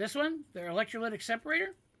 This one? Their electrolytic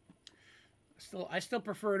separator? I still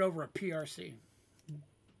prefer it over a PRC.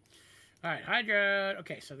 Alright, hydro.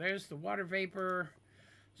 Okay, so there's the water vapor.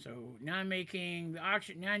 So now I'm making the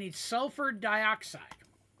oxygen. Now I need sulfur dioxide,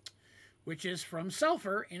 which is from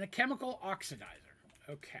sulfur in a chemical oxidizer.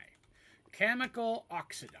 Okay. Chemical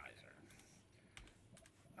oxidizer.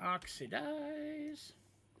 Oxidize.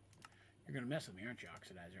 You're going to mess with me, aren't you,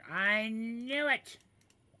 oxidizer? I knew it!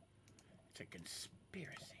 It's a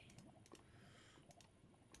conspiracy.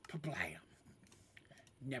 Pablam.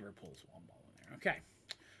 Never pulls one ball in there. Okay.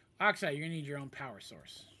 Oxide, you're going to need your own power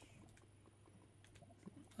source.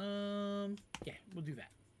 Yeah, we'll do that.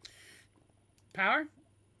 Power?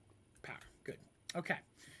 Power. Good. Okay.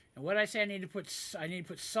 And what I say, I need to put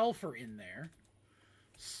sulfur in there.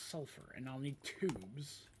 Sulfur. And I'll need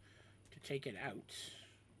tubes to take it out.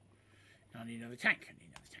 And I'll need another tank. I need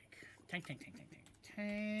another tank.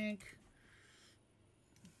 Tank.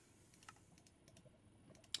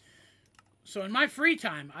 So in my free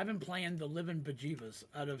time, I've been playing the living bejeebas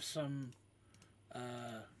out of some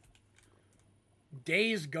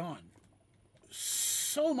Days Gone.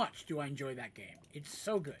 So much do I enjoy that game. It's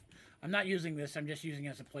so good. I'm not using this. I'm just using it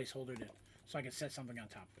as a placeholder so I can set something on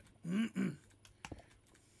top of it.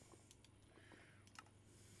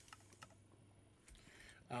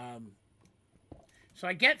 So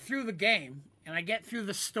I get through the game, and I get through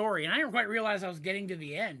the story, and I didn't quite realize I was getting to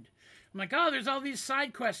the end. I'm like, oh, there's all these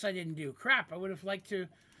side quests I didn't do. Crap, I would have liked to,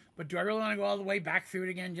 but do I really want to go all the way back through it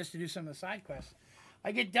again just to do some of the side quests?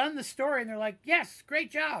 I get done the story, and they're like, yes, great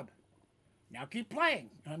job. Now keep playing.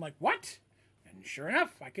 And I'm like, what? And sure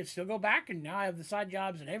enough, I could still go back, and now I have the side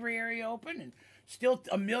jobs in every area open, and still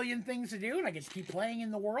a million things to do, and I get to keep playing in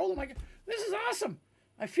the world. I'm like, this is awesome.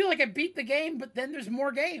 I feel like I beat the game, but then there's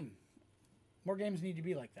more game. More games need to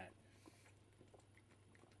be like that.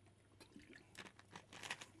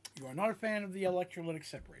 You are not a fan of the electrolytic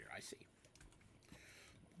separator, I see.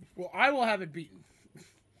 Well, I will have it beaten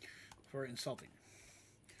for insulting.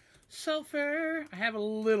 Sulfur. I have a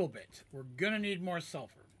little bit. We're going to need more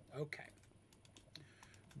sulfur. Okay.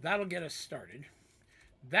 That'll get us started.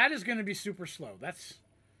 That is going to be super slow.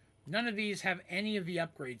 None of these have any of the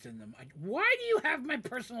upgrades in them. Why do you have my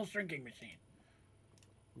personal shrinking machine?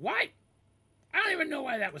 Why? I don't even know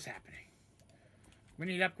why that was happening. We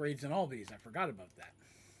need upgrades in all these. I forgot about that.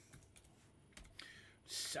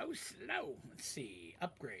 So slow. Let's see.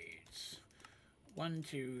 Upgrades. 1,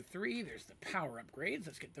 2, 3. There's the power upgrades.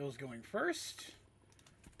 Let's get those going first.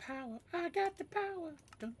 Power. I got the power.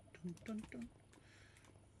 Dun, dun, dun, dun.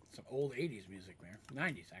 Some old 80s music there.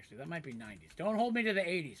 90s, actually. That might be 90s. Don't hold me to the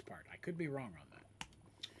 80s part. I could be wrong on that.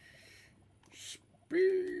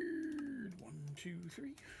 Speed. 1, 2,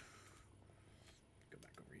 3. Go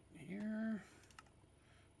back over here.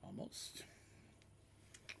 Almost.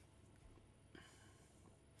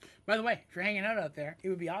 By the way, if you're hanging out there, it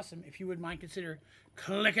would be awesome if you would mind consider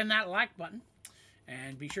clicking that like button.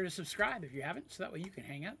 And be sure to subscribe if you haven't, so that way you can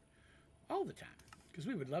hang out all the time. Because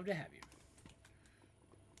we would love to have you.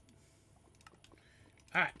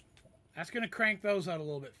 Alright, that's going to crank those out a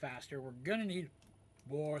little bit faster. We're going to need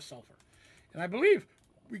more sulfur. And I believe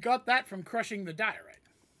we got that from crushing the diorite.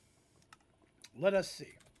 Let us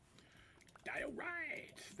see.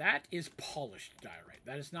 Diorite. That is polished diorite.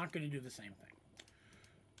 That is not going to do the same thing.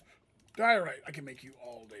 Diorite. I can make you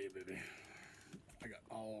all day, baby. I got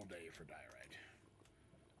all day for diorite.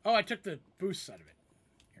 Oh, I took the boosts out of it.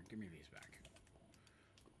 Here, give me these back.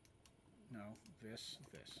 No, this.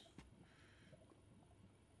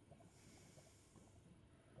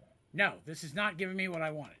 No, this is not giving me what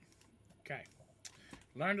I wanted. Okay.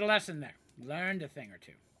 Learned a lesson there. Learned a thing or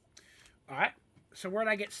two. Alright. So where'd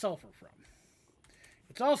I get sulfur from?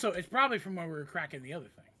 It's probably from when we were cracking the other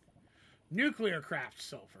thing. Nuclear craft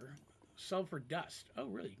sulfur. Sulfur dust. Oh,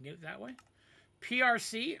 really? You can get it that way?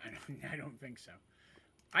 PRC? I don't think so.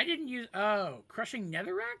 I didn't use... Oh, crushing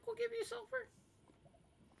netherrack will give you sulfur?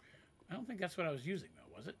 I don't think that's what I was using,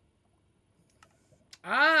 though, was it?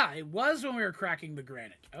 Ah, it was when we were cracking the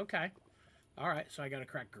granite. Okay. Alright, so I gotta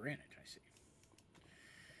crack granite, I see.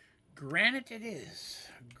 Granite it is.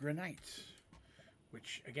 Granite.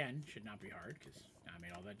 Which, again, should not be hard, because I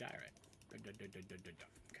made all that diorite.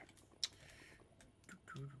 Okay.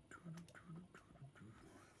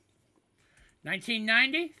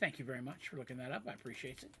 1990. Thank you very much for looking that up. I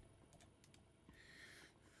appreciate it.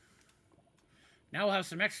 Now we'll have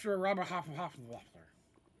some extra rubber Hoffenwaffler.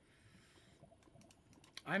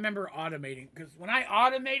 I remember automating, because when I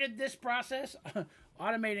automated this process,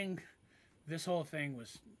 automating this whole thing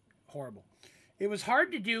was horrible. It was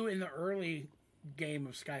hard to do in the early game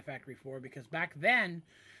of Sky Factory 4 because back then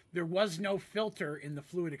there was no filter in the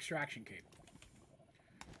fluid extraction cable.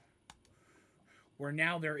 Where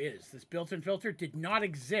now there is. This built-in filter did not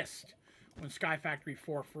exist when Sky Factory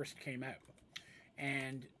 4 first came out.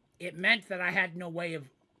 And it meant that I had no way of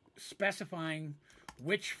specifying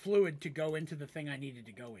which fluid to go into the thing I needed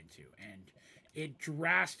to go into. And it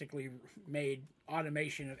drastically made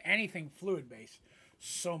automation of anything fluid-based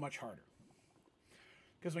so much harder.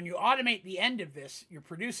 Because when you automate the end of this, you're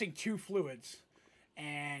producing two fluids,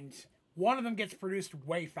 and one of them gets produced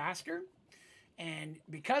way faster. And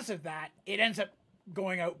because of that, it ends up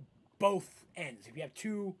going out both ends. If you have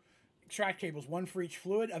two extract cables, one for each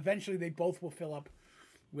fluid, eventually they both will fill up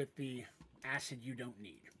with the acid you don't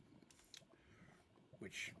need.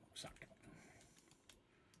 Which sucked.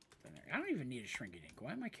 I don't even need a shrinky dink.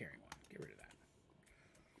 Why am I carrying one? Get rid of that.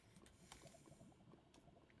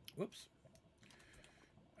 Whoops.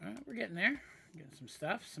 We're getting there. Getting some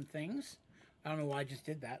stuff, some things. I don't know why I just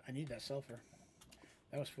did that. I need that sulfur.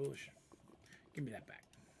 That was foolish. Give me that back.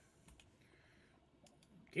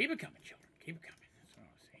 Keep it coming, children. Keep it coming. That's what I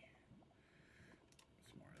want to see.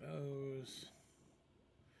 Some more of those.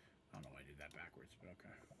 I don't know why I did that backwards, but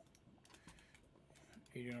okay.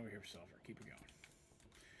 What are you doing over here for sulfur? Keep it going.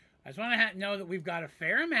 I just want to know that we've got a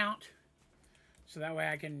fair amount, so that way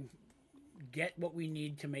I can get what we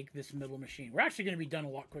need to make this middle machine. We're actually going to be done a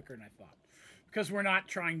lot quicker than I thought, because we're not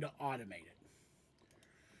trying to automate it.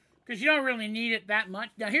 Because you don't really need it that much.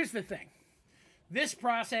 Now, here's the thing. This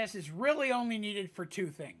process is really only needed for two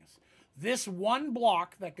things. This one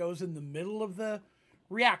block that goes in the middle of the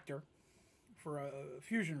reactor, for a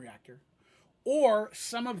fusion reactor, or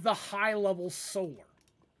some of the high-level solar.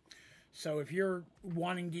 So if you're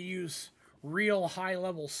wanting to use real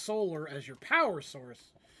high-level solar as your power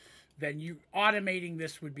source, then automating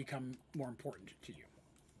this would become more important to you.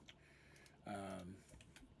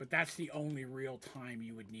 But that's the only real time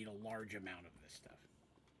you would need a large amount of this stuff.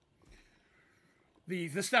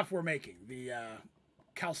 The stuff we're making, the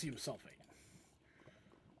calcium sulfate.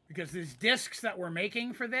 Because these discs that we're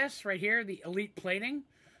making for this, right here, the elite plating,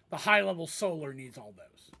 the high-level solar needs all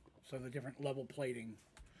those. So the different level plating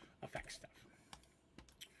affects stuff.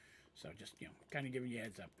 So just, kind of giving you a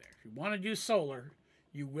heads up there. If you want to do solar,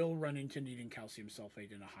 you will run into needing calcium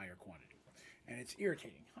sulfate in a higher quantity. And it's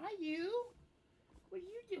irritating. Hi, you. What are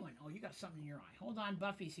you doing? Oh, you got something in your eye. Hold on,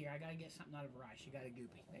 Buffy's here. I got to get something out of her eye. She got a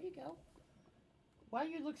goopy. There you go. Why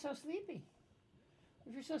do you look so sleepy?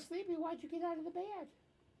 If you're so sleepy, why'd you get out of the bed?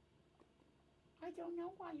 I don't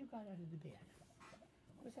know why you got out of the bed.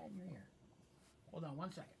 What's that in your ear? Hold on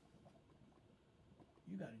 1 second.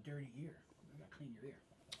 You got a dirty ear. I got to clean your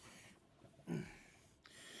ear.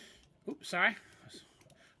 Oops, sorry. I was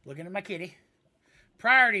looking at my kitty.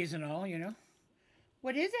 Priorities and all,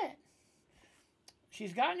 What is it?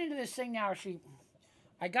 She's gotten into this thing now.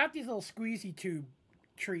 I got these little squeezy tube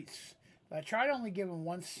treats. I try to only give them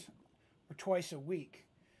once or twice a week.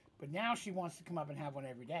 But now she wants to come up and have one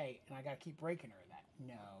every day. And I got to keep breaking her of that.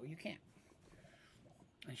 No, you can't.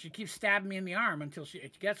 And she keeps stabbing me in the arm until she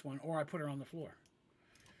gets one. Or I put her on the floor.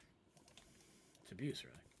 It's abuse,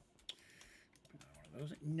 really. One of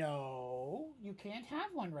those... No, you can't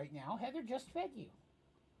have one right now. Heather just fed you.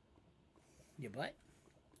 You butt?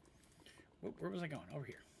 Where was I going? Over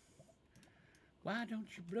here. Why don't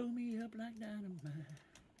you blow me up like dynamite?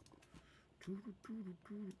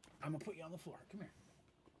 I'm going to put you on the floor. Come here.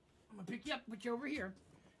 I'm going to pick you up, put you over here.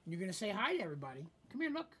 And you're going to say hi to everybody. Come here,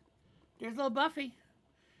 look. There's little Buffy.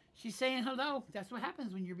 She's saying hello. That's what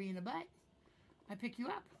happens when you're being a butt. I pick you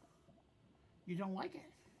up. You don't like it.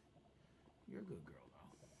 You're a good girl,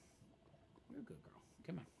 though. You're a good girl.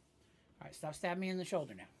 Come on. All right, stop stabbing me in the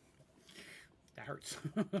shoulder now. That hurts.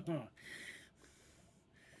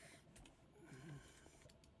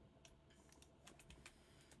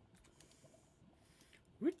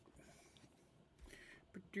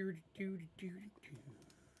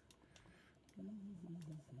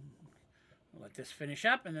 Let this finish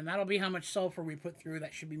up, and then that'll be how much sulfur we put through.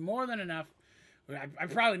 That should be more than enough. I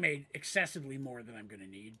probably made excessively more than I'm going to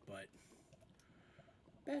need, but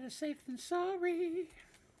better safe than sorry. You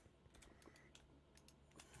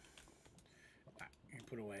can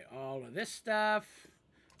put away all of this stuff.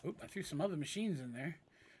 Oop, I threw some other machines in there.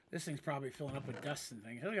 This thing's probably filling up with dust and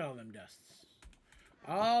things. Look at all them dusts.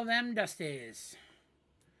 All them dusties.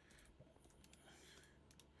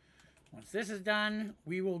 Once this is done,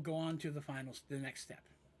 we will go on to the next step.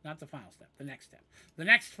 Not the final step, the next step. The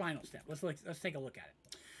next final step. Let's take a look at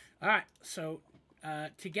it. All right, so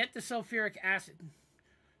to get the sulfuric acid,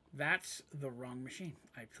 that's the wrong machine.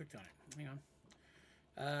 I clicked on it. Hang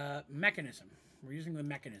on. Mechanism. We're using the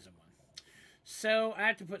mechanism one. So I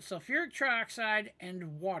have to put sulfuric trioxide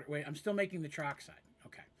and water. Wait, I'm still making the trioxide.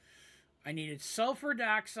 Okay. I needed sulfur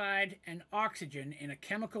dioxide and oxygen in a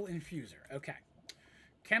chemical infuser. Okay.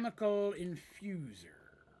 Chemical infuser.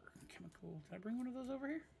 Chemical. Did I bring one of those over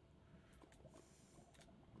here?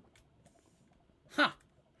 Huh.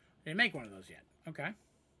 I didn't make one of those yet. Okay.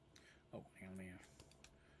 Oh, hang on. Let me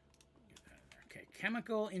get that in there. Okay.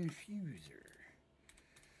 Chemical infuser.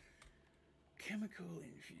 Chemical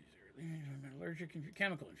infuser. Allergic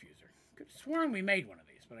chemical infuser. Could have sworn we made one of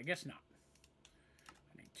these, but I guess not.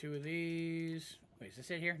 I need 2 of these. Wait, is this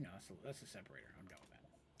it here? No, that's a separator. I'm done with that.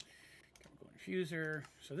 Chemical infuser.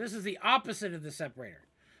 So this is the opposite of the separator.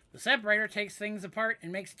 The separator takes things apart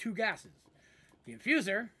and makes 2 gases. The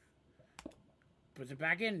infuser puts it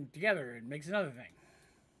back in together and makes another thing.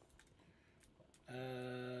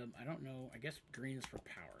 I don't know. I guess green's for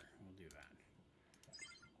power. We'll do that.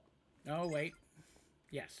 No, wait.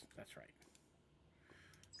 Yes, that's right.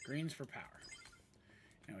 Green's for power.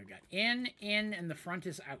 And we've got in, and the front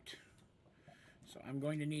is out. So I'm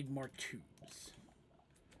going to need more tubes.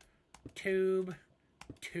 Tube,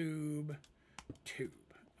 tube, tube.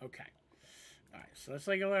 Okay. All right, so let's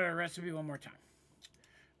take a look at our recipe one more time.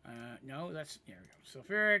 No, that's... There we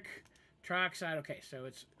go. Sulfuric, trioxide. Okay, so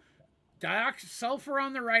it's sulfur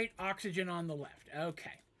on the right, oxygen on the left.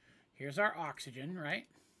 Okay. Here's our oxygen, right?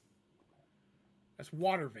 That's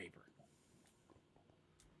water vapor.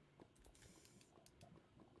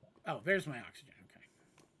 Oh, there's my oxygen.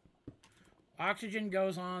 Okay. Oxygen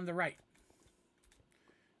goes on the right.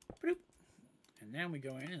 Bloop. And then we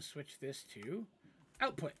go in and switch this to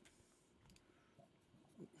output.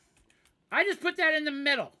 I just put that in the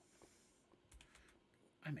middle.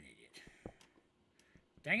 I'm an idiot.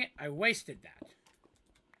 Dang it, I wasted that.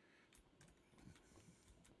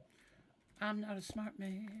 I'm not a smart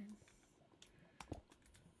man.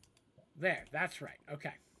 There, that's right.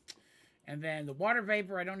 Okay. And then the water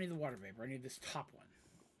vapor, I don't need the water vapor. I need this top one.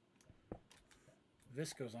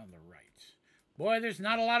 This goes on the right. Boy, there's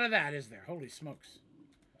not a lot of that, is there? Holy smokes.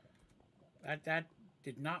 That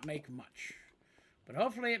did not make much. But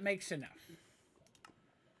hopefully it makes enough.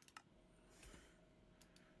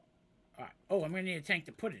 All right. Oh, I'm going to need a tank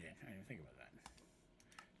to put it in. I didn't think about that.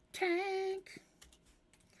 Tank!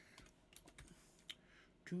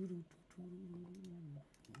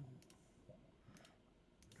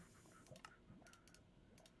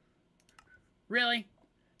 Really?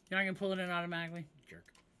 You're not going to pull it in automatically?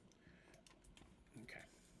 Jerk. Okay.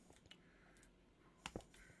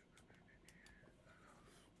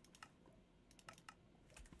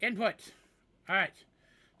 Input. All right.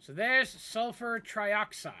 So there's sulfur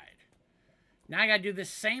trioxide. Now I got to do the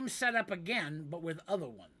same setup again, but with other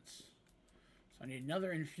ones. So I need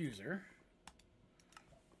another infuser.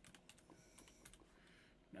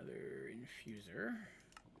 Another infuser.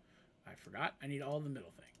 I forgot. I need all the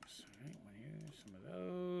middle things. All right, want to use some of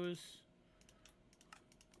those.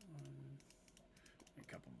 A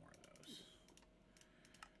couple more of those.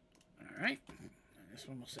 All right. And this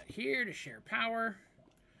one will set here to share power.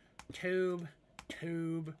 Tube,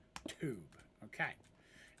 tube, tube. Okay.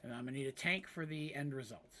 And I'm going to need a tank for the end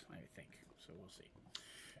result, I think. So we'll see.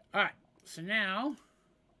 All right, so now,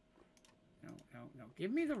 no,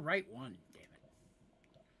 give me the right one, damn it.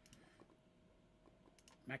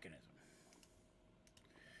 Mechanism.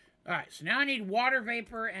 All right, so now I need water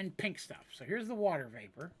vapor and pink stuff. So here's the water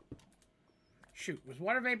vapor. Shoot, was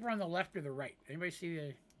water vapor on the left or the right? Anybody see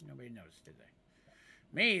the... Nobody noticed, did they?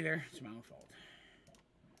 Me either. It's my own fault.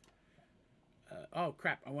 Oh,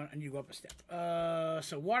 crap. I need to go up a step.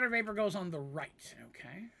 So water vapor goes on the right.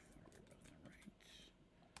 Okay.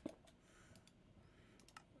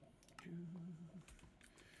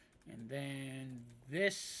 And then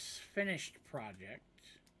this finished project.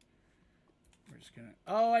 We're just going to...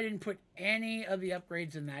 Oh, I didn't put any of the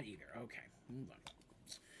upgrades in that either. Okay. Hold on.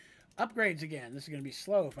 Upgrades again. This is going to be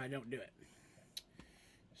slow if I don't do it.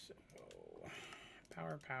 So,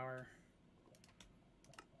 power.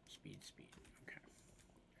 Speed. Okay.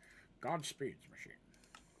 Godspeed's machine.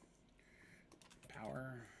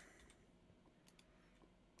 Power.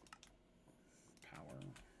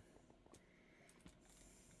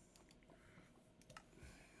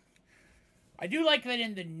 I do like that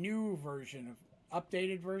in the new version of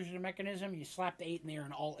updated version of Mechanism, you slap the 8 in there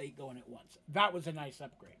and all 8 go in at once. That was a nice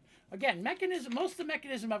upgrade. Again, Mechanism, most of the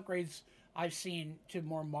Mechanism upgrades I've seen to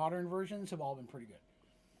more modern versions have all been pretty good.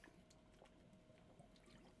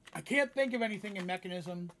 I can't think of anything in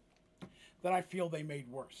Mechanism that I feel they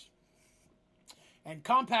made worse. And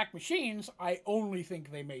Compact Machines, I only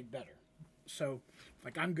think they made better. So,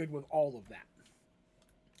 like, I'm good with all of that.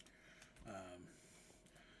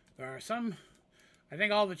 There are some... I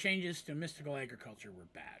think all the changes to Mystical Agriculture were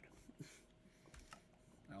bad.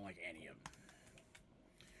 I don't like any of them.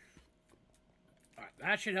 Alright,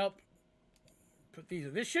 that should help put these...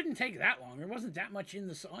 This shouldn't take that long. There wasn't that much in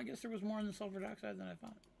the... I guess there was more in the sulfur dioxide than I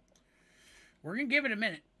thought. We're going to give it a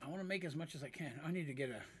minute. I want to make as much as I can. I need to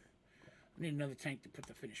get a... I need another tank to put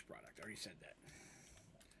the finished product. I already said that.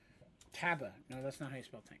 Taba. No, that's not how you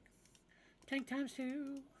spell tank. Tank times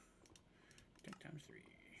 2. Tank times 3.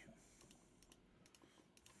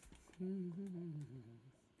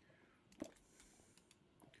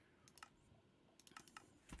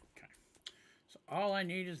 Okay. So all I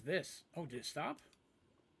need is this. Oh, did it stop?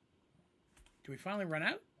 Did we finally run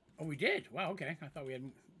out? Oh, we did. Wow, okay. I thought we had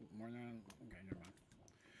more than... Okay, never mind.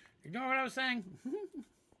 Ignore what I was saying.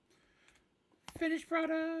 Finished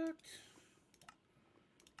product.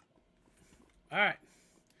 All right.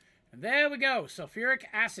 And there we go. Sulfuric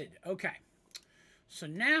acid. Okay. So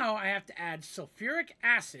now I have to add sulfuric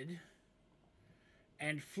acid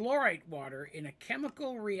and fluorite water in a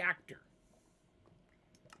chemical reactor.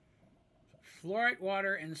 Fluorite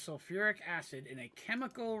water and sulfuric acid in a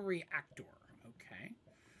chemical reactor. Okay.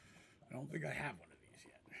 I don't think I have one of these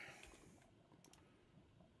yet.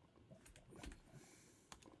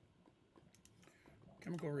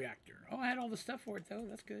 Chemical reactor. Oh, I had all the stuff for it, though.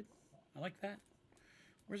 That's good. I like that.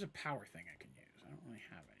 Where's a power thing I can use? I don't really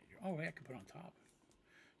have any. Oh, wait, I can put on top.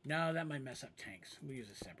 No, that might mess up tanks. We'll use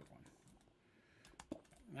a separate one.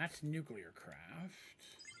 That's nuclear craft.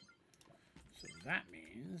 So that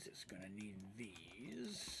means it's going to need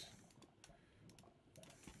these.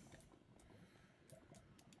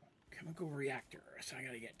 Chemical reactor. So I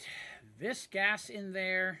got to get this gas in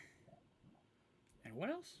there. And what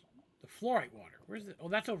else? The fluorite water. Where's the... Oh,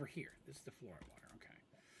 that's over here. This is the fluorite water. Okay.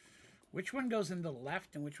 Which one goes in the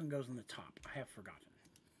left and which one goes in the top? I have forgotten.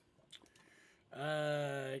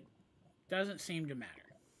 Doesn't seem to matter.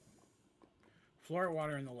 Fluorite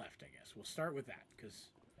water in the left, I guess. We'll start with that, because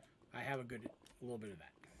I have a little bit of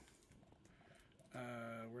that.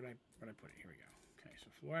 Where'd I put it? Here we go. Okay, so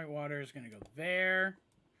fluorite water is going to go there.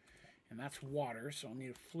 And that's water, so I'll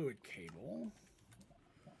need a fluid cable.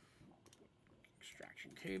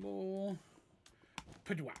 Extraction cable.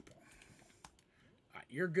 Padwap. Alright,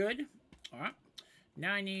 you're good. Alright.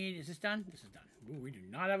 Now I need... Is this done? This is done. Ooh, we do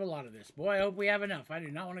not have a lot of this. Boy, I hope we have enough. I do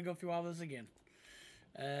not want to go through all this again.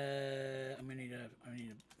 I'm gonna need a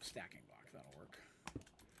stacking block. That'll work.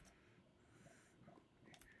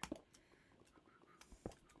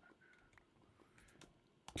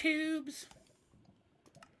 Tubes.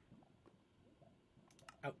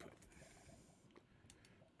 Output.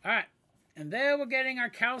 All right, and there we're getting our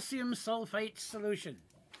calcium sulfate solution,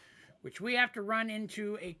 which we have to run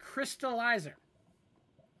into a crystallizer.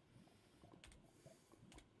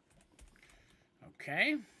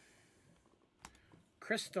 Okay.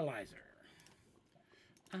 Crystallizer.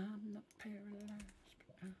 I'm not paralyzed,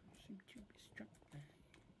 but I seem to be struck by.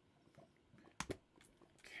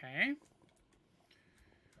 Okay.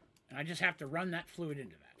 And I just have to run that fluid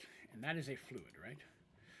into that. And that is a fluid, right?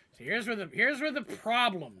 So here's where the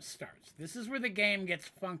problem starts. This is where the game gets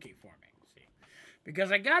funky for me. See?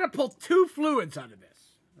 Because I gotta pull 2 fluids out of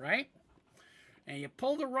this, right? And you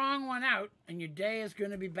pull the wrong one out, and your day is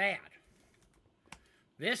going to be bad.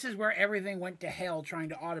 This is where everything went to hell trying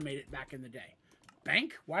to automate it back in the day.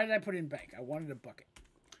 Bank? Why did I put in bank? I wanted a bucket.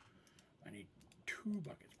 I need 2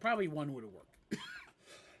 buckets. Probably one would have worked.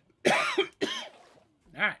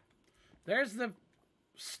 All right. There's the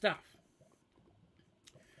stuff.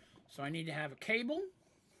 So I need to have a cable.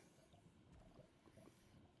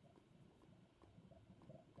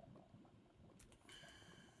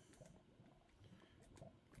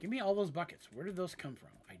 Give me all those buckets. Where did those come from?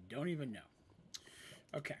 I don't even know.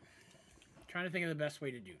 Okay. I'm trying to think of the best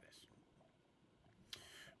way to do this.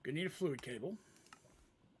 Gonna need a fluid cable.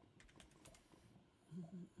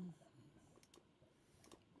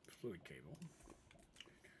 Fluid cable.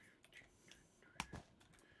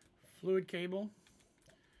 Fluid cable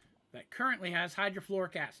that currently has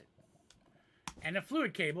hydrofluoric acid. And a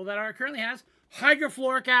fluid cable that currently has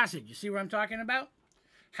hydrofluoric acid. You see what I'm talking about?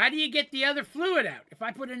 How do you get the other fluid out? If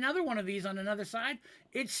I put another one of these on another side,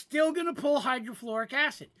 it's still going to pull hydrofluoric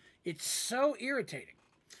acid. It's so irritating.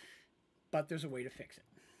 But there's a way to fix it.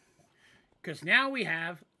 Because now we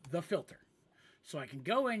have the filter. So I can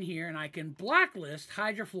go in here and I can blacklist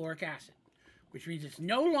hydrofluoric acid. Which means it's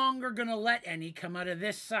no longer going to let any come out of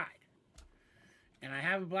this side. And I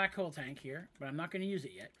have a black hole tank here, but I'm not going to use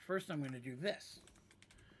it yet. First I'm going to do this.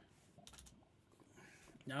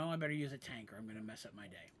 No, I better use a tank or I'm going to mess up my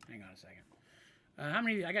day. Hang on a second. How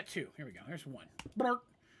many? I got 2. Here we go. Here's 1. All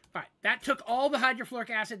right. That took all the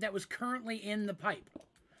hydrofluoric acid that was currently in the pipe.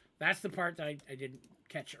 That's the part that I didn't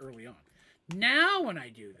catch early on. Now when I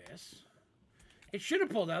do this, it should have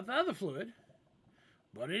pulled out the other fluid,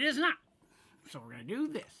 but it is not. So we're going to do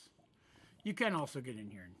this. You can also get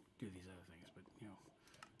in here and do these other things, but, you know,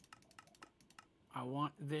 I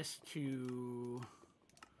want this to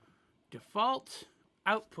default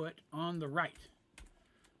output on the right.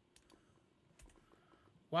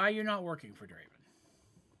 Why are you not working for Draven?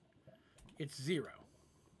 It's 0.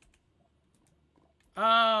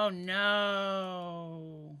 Oh,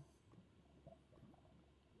 no.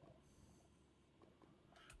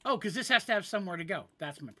 Oh, because this has to have somewhere to go.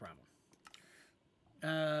 That's my problem.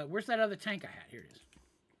 Where's that other tank I had? Here it is.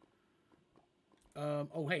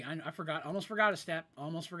 Oh, hey, I forgot. Almost forgot a step.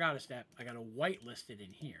 Almost forgot a step. I got a whitelisted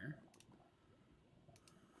in here.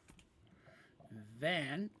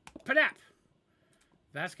 Then, padap.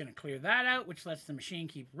 That's going to clear that out, which lets the machine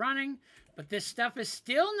keep running. But this stuff is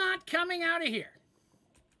still not coming out of here.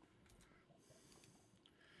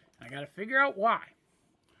 I got to figure out why.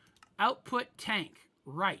 Output tank,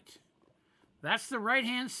 right. That's the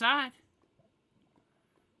right-hand side.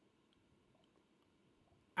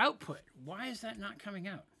 Output. Why is that not coming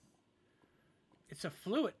out? It's a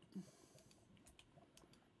fluid.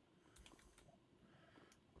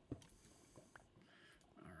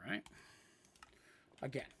 All right.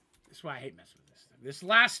 Again, this is why I hate messing with this stuff. This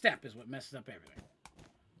last step is what messes up everything.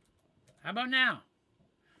 How about now?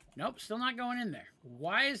 Nope, still not going in there.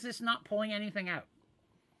 Why is this not pulling anything out?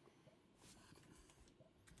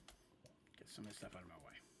 Get some of this stuff out of my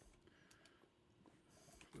way.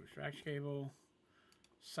 Fluid extraction cable.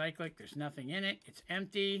 Cyclic, there's nothing in it. It's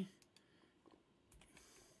empty.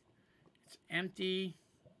 It's empty,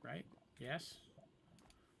 right? Yes.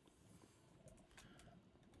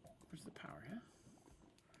 Where's the power, huh?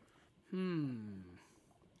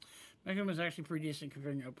 Mechanism is actually pretty decent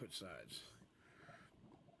configuring output sides.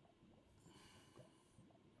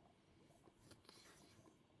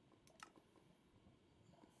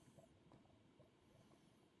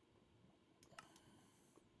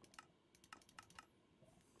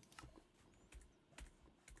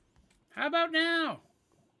 How about now?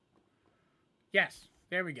 Yes,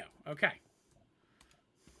 there we go. Okay.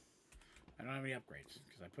 I don't have any upgrades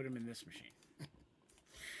because I put them in this machine.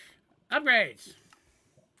 Upgrades.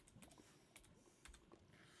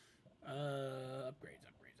 Upgrades.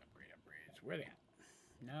 Where are they at?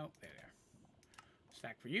 No, there they are.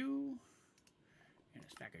 Stack for you. And a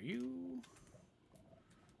stack of you.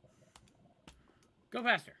 Go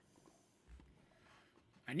faster.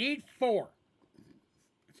 I need 4.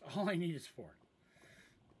 That's all I need is 4.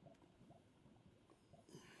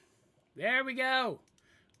 There we go.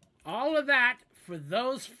 All of that for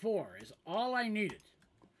those 4 is all I needed.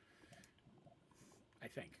 I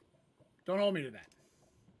think. Don't hold me to that.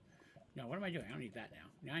 No, what am I doing? I don't need that now.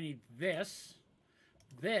 Now I need this.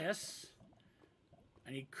 This.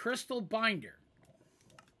 I need crystal binder.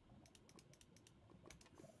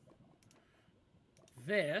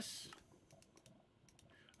 This.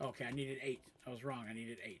 Okay, I needed 8. I was wrong. I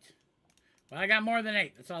needed 8. Well, I got more than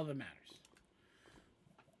 8. That's all that matters.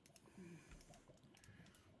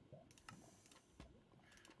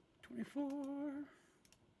 24. 1,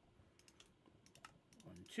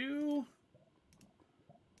 2.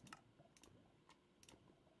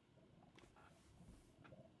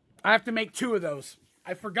 I have to make 2 of those.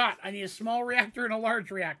 I forgot. I need a small reactor and a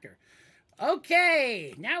large reactor.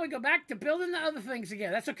 Okay, now we go back to building the other things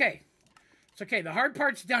again. That's okay. It's okay. The hard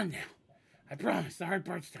part's done now. I promise the hard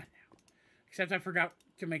part's done now. Except I forgot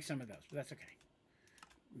to make some of those, but that's okay.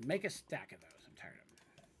 Make a stack of those. I'm tired of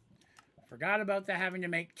them. Forgot about having to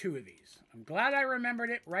make 2 of these. I'm glad I remembered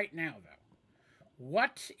it right now, though.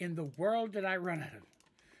 What in the world did I run out of?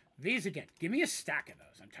 These again. Give me a stack of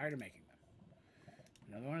those. I'm tired of making them.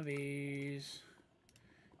 Another one of these.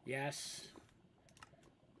 Yes.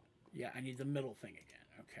 Yeah, I need the middle thing again.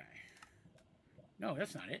 Okay. No,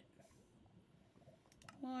 that's not it.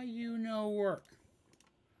 Why, you no work.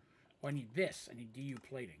 Oh, I need this. I need DU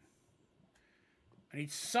plating. I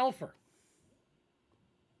need sulfur.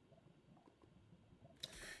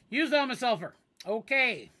 Used all my sulfur.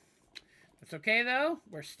 Okay. That's okay, though.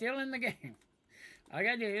 We're still in the game. All I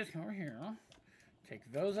gotta do is come over here. Take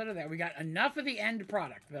those out of there. We got enough of the end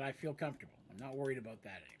product that I feel comfortable. I'm not worried about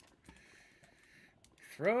that anymore.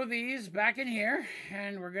 Throw these back in here,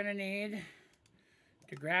 and we're going to need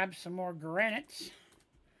to grab some more granite.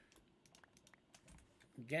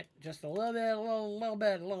 Get just a little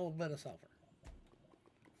bit of sulfur.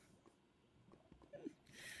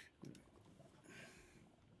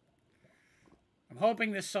 I'm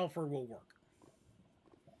hoping this sulfur will work.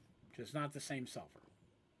 Just not the same sulfur.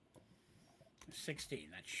 16,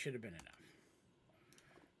 that should have been enough.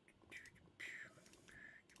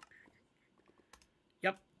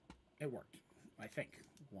 Yep, it worked. I think.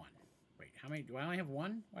 1. Wait, how many? Do I only have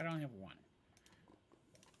 1? Why don't I have 1?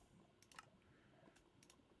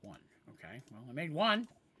 1. Okay, well, I made 1.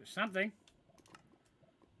 There's something.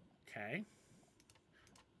 Okay.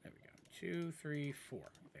 There we go. 2, 3, 4.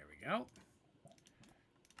 There we go.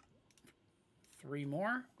 3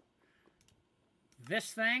 more.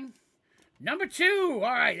 This thing. Number 2.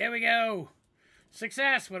 All right, there we go.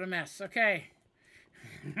 Success. What a mess. Okay.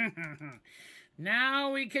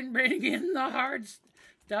 Now we can bring in the hard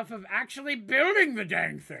stuff of actually building the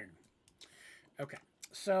dang thing. Okay,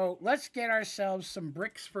 so let's get ourselves some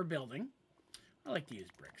bricks for building. I like to use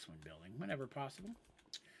bricks when building, whenever possible.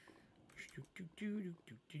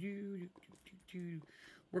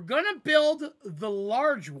 We're going to build the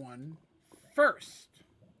large one first,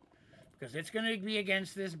 because it's going to be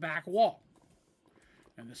against this back wall.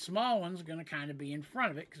 And the small one's going to kind of be in front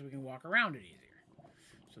of it, because we can walk around it easier.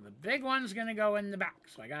 So the big one's going to go in the back.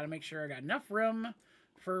 So I got to make sure I got enough room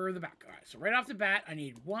for the back. All right, so right off the bat, I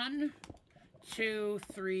need 1, 2,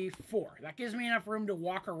 3, 4. That gives me enough room to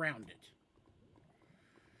walk around it.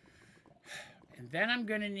 And then I'm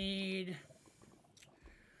going to need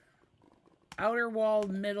outer wall,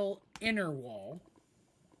 middle, inner wall.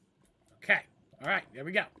 Okay, all right, there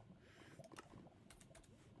we go.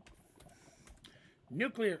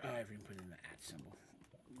 Nuclear, oh, I haven't put in the @ symbol.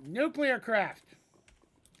 Nuclear craft.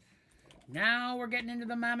 Now we're getting into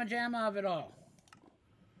the mama jamma of it all.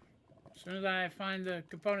 As soon as I find the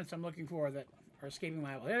components I'm looking for that are escaping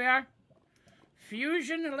my eyeball. Here they are.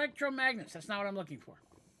 Fusion electromagnets. That's not what I'm looking for.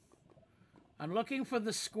 I'm looking for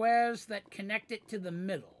the squares that connect it to the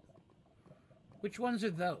middle. Which ones are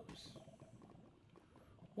those?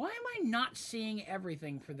 Why am I not seeing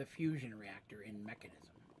everything for the fusion reactor in mechanism?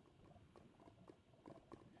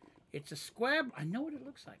 It's a square. I know what it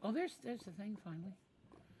looks like. Oh, there's the thing finally.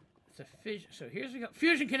 It's a fission. So here's we go.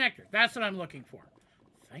 Fusion connector. That's what I'm looking for.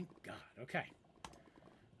 Thank God. Okay.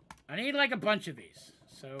 I need like a bunch of these.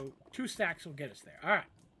 So 2 stacks will get us there. All right.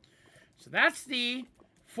 So that's the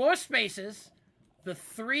 4 spaces, the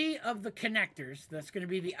 3 of the connectors. That's going to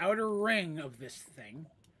be the outer ring of this thing.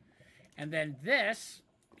 And then this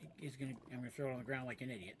is going to, I'm going to throw it on the ground like an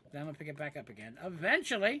idiot. Then I'm going to pick it back up again.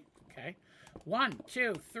 Eventually. Okay. 1,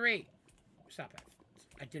 2, 3. Stop it.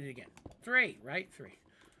 I did it again. 3, right? 3.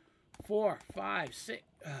 4, 5, 6.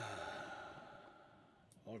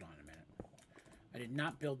 Hold on a minute. I did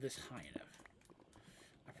not build this high enough.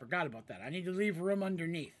 I forgot about that. I need to leave room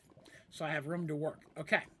underneath so I have room to work.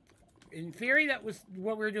 Okay. In theory, that was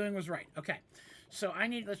what we were doing was right. Okay. So I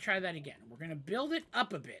need, let's try that again. We're going to build it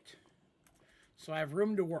up a bit so I have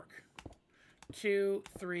room to work. 2,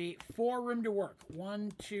 3, 4 room to work.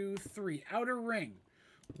 1, 2, 3. Outer ring.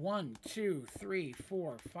 1, 2, 3,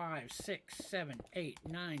 4, 5, 6, 7, 8,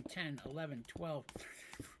 9, 10, 11, 12,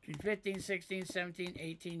 15, 16, 17,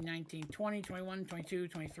 18, 19, 20, 21, 22,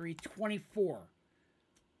 23, 24.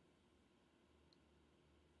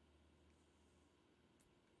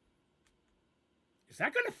 Is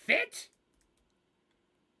that going to fit?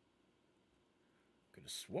 Could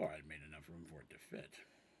have swore I'd made enough room for it to fit.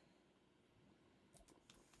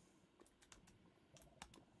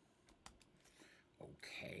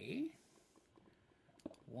 Okay.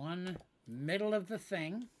 One middle of the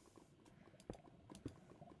thing.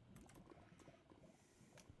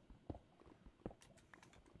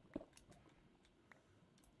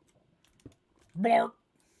 Blark.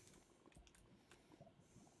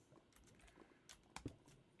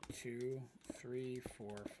 2, 3, 4,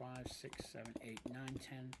 5, 6, 7, 8, 9,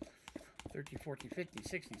 10, 13, 14, 15,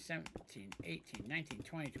 16, 17, 18, 19,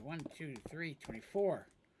 20, 21, 2, 3, 24.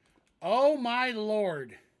 Oh my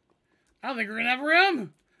lord. I don't think we're going to have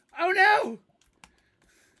room. Oh no.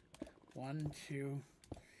 1, 2,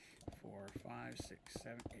 4, 5, 6,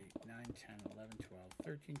 7, 8, 9, 10, 11, 12,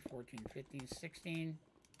 13, 14, 15, 16,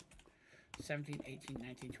 17, 18,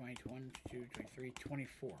 19, 20, 21, 22, 23,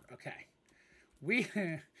 24. Okay. We...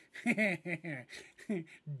 Damn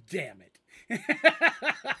it.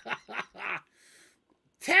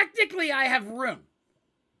 Technically, I have room.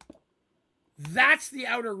 That's the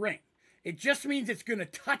outer ring. It just means it's going to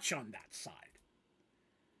touch on that side.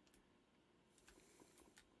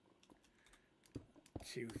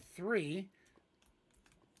 2, 3.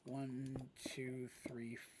 1, 2,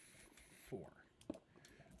 3, 4.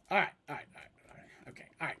 All right. Okay.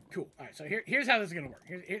 All right. Cool. All right. So here's how this is going to work.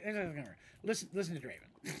 Here's how this is going to work. Listen to Draven.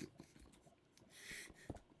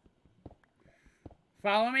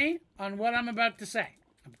 Follow me on what I'm about to say.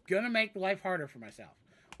 I'm going to make life harder for myself.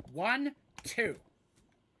 1, 2.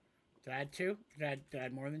 Did I add 2? Did I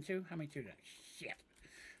add more than 2? How many 2 did I? Shit.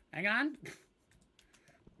 Hang on.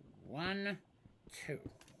 1, 2.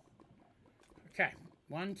 Okay.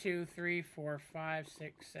 1, 2, 3, 4, 5,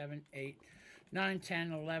 6, 7, 8, 9,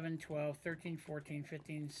 10, 11, 12, 13, 14,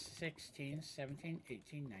 15, 16, 17,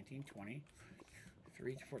 18, 19, 20,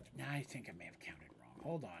 3 to 14. Now I think I may have counted wrong.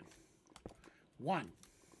 Hold on. 1,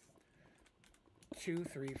 2,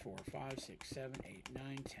 3, 4, 5, 6, 7, 8,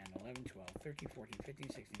 9, 10, 11, 12, 13, 14, 15,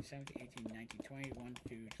 16, 17, 18, 19, 20, 1,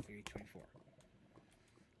 2, 3, 24.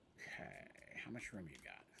 Okay. How much room you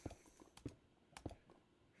got?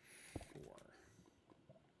 4.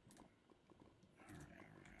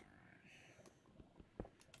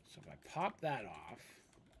 So if I pop that off,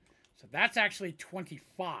 so that's actually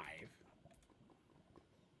 25.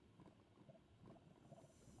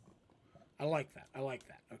 I like that. I like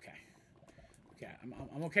that. Okay. Okay,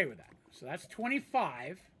 I'm okay with that. So that's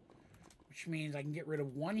 25, which means I can get rid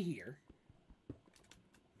of 1 here.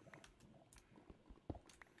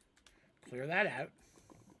 Clear that out.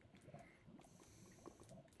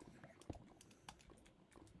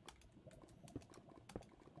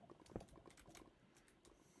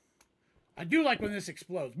 I do like when this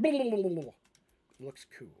explodes. It looks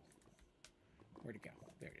cool. Where'd it go?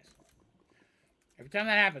 There it is. Every time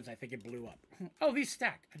that happens, I think it blew up. Oh, these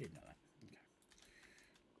stacked. I didn't know that.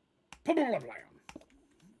 Okay.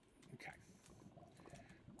 Okay.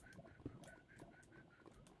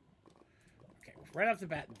 Okay, right off the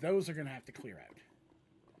bat, those are going to have to clear out.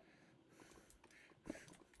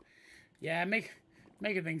 Yeah,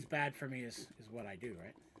 making things bad for me is what I do,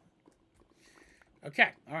 right? Okay,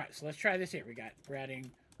 all right, so let's try this here. We're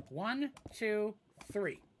adding 1, 2,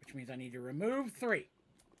 3, which means I need to remove 3.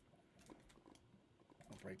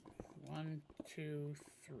 I'll break 1, 2,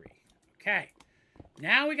 3. Okay,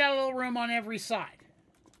 now we got a little room on every side.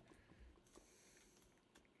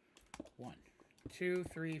 1, 2,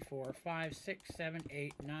 3, 4, 5, 6, 7,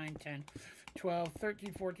 8, 9, 10, 12,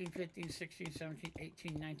 13, 14, 15, 16, 17,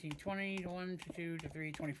 18, 19, 20, 1, 2,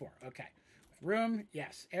 3, 24. Okay, room,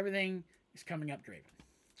 yes, everything is coming up Draven.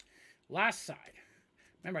 Last side.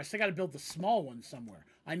 Remember, I still got to build the small one somewhere.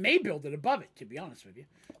 I may build it above it, to be honest with you.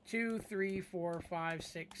 2, 3, 4, 5,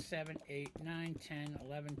 6, 7, 8, 9, 10,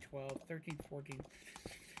 11, 12, 13, 14,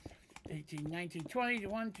 18, 19, 20,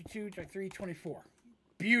 1, 2, 3, 24.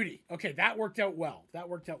 Beauty. Okay, that worked out well. That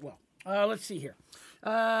worked out well. Let's see here.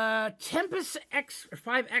 Tempest X, or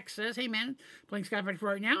 5X says, hey man, playing Sky Factory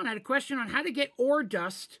right now, and I had a question on how to get ore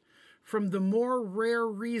dust from the more rare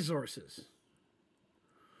resources.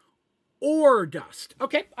 Ore dust.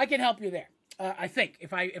 Okay, I can help you there. I think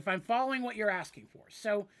if I'm following what you're asking for.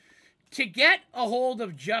 So to get a hold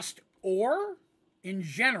of just ore in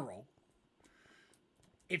general,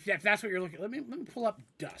 if that's what you're looking at, let me pull up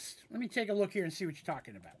dust. Let me take a look here and see what you're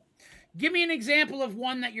talking about. Give me an example of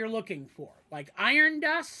one that you're looking for, like iron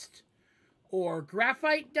dust or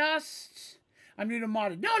graphite dust. I'm new to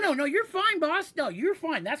modded. No, you're fine, boss. No, you're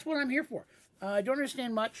fine. That's what I'm here for. I don't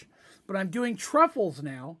understand much, but I'm doing truffles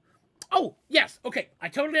now. Oh, yes. Okay. I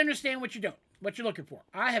totally understand what you're doing, what you're looking for.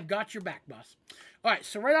 I have got your back, boss. All right.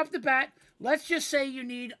 So right off the bat, let's just say you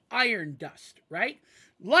need iron dust, right?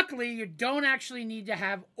 Luckily, you don't actually need to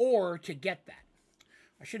have ore to get that.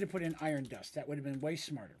 I should have put in iron dust. That would have been way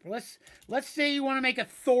smarter. But let's say you want to make a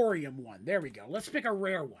thorium one. There we go. Let's pick a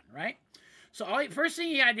rare one, right? So first thing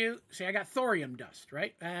you gotta do, say I got thorium dust,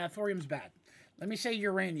 right? Thorium's bad. Let me say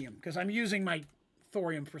uranium, because I'm using my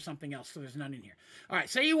thorium for something else, so there's none in here. All right,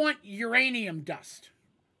 say you want uranium dust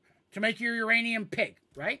to make your uranium pig,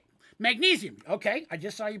 right? Magnesium. Okay, I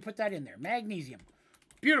just saw you put that in there. Magnesium.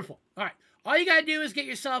 Beautiful. All right, all you gotta do is get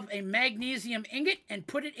yourself a magnesium ingot and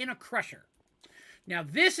put it in a crusher. Now,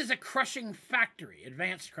 this is a crushing factory,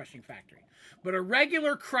 advanced crushing factory. But a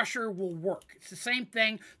regular crusher will work. It's the same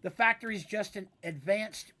thing. The factory is just an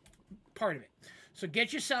advanced part of it. So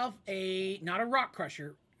get yourself not a rock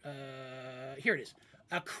crusher. Here it is.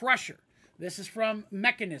 A crusher. This is from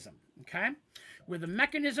Mechanism, okay? With a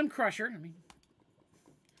Mechanism crusher,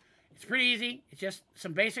 it's pretty easy. It's just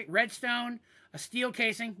some basic redstone, a steel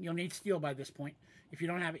casing. You'll need steel by this point. If you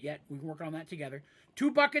don't have it yet, we can work on that together.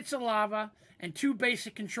 2 buckets of lava and 2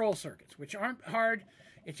 basic control circuits, which aren't hard.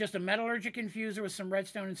 It's just a metallurgic infuser with some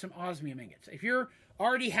redstone and some osmium ingots. If you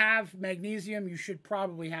already have magnesium, you should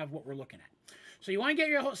probably have what we're looking at. So you want to get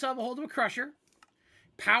yourself a hold of a crusher,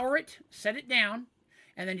 power it, set it down,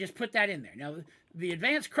 and then just put that in there. Now, the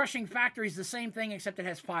advanced crushing factory is the same thing, except it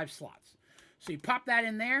has 5 slots. So you pop that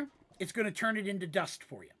in there, it's going to turn it into dust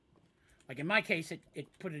for you. Like in my case, it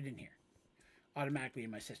put it in here automatically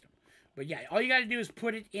in my system. But yeah, all you got to do is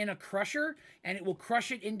put it in a crusher, and it will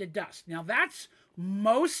crush it into dust. Now, that's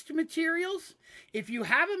most materials. If you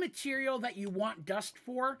have a material that you want dust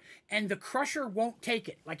for, and the crusher won't take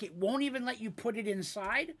it, like it won't even let you put it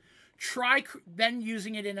inside, try then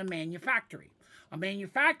using it in a manufactory. A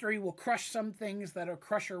manufactory will crush some things that a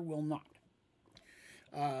crusher will not.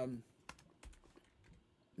 And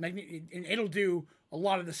it'll do a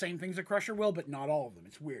lot of the same things a crusher will, but not all of them.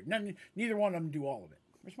 It's weird. Neither one of them do all of it.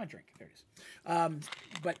 Where's my drink? There it is.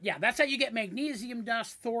 But yeah, that's how you get magnesium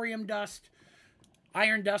dust, thorium dust,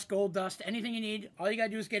 iron dust, gold dust, anything you need. All you got to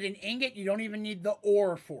do is get an ingot. You don't even need the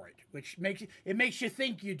ore for it, which makes you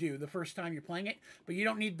think you do the first time you're playing it, but you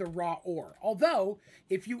don't need the raw ore. Although,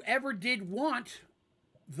 if you ever did want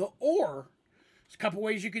the ore, there's a couple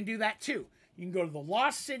ways you can do that too. You can go to the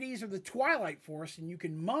Lost Cities or the Twilight Forest, and you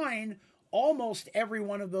can mine almost every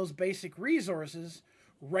one of those basic resources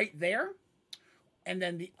right there. And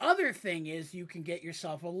then the other thing is you can get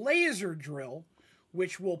yourself a laser drill,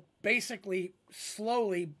 which will basically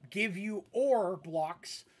slowly give you ore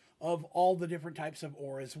blocks of all the different types of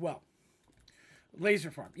ore as well.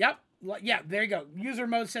 Laser farm. Yep. Yeah, there you go. User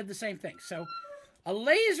mode said the same thing. So a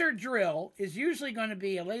laser drill is usually going to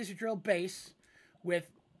be a laser drill base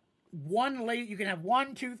with one laser. You can have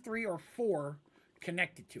 1, 2, 3, or 4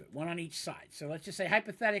 connected to it, one on each side. So let's just say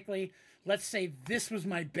hypothetically, let's say this was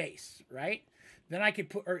my base, right? Then I could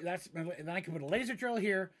put, then I could put a laser drill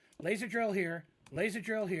here, laser drill here, laser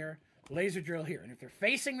drill here, laser drill here. And if they're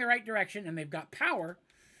facing the right direction and they've got power,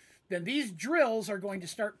 then these drills are going to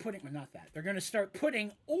start putting, well, not that, they're going to start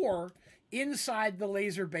putting ore inside the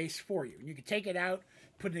laser base for you. And you can take it out,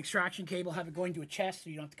 put an extraction cable, have it going to a chest so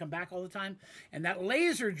you don't have to come back all the time. And that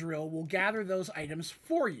laser drill will gather those items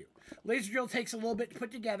for you. Laser drill takes a little bit to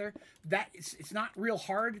put together. It's not real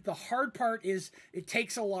hard. The hard part is it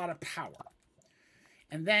takes a lot of power.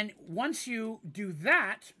 And then once you do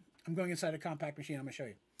that, I'm going inside a compact machine. I'm going to show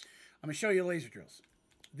you. I'm going to show you laser drills.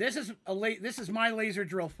 This is my laser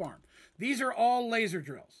drill farm. These are all laser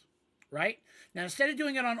drills, right? Now, instead of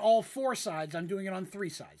doing it on all 4 sides, I'm doing it on 3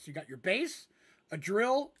 sides. You got your base, a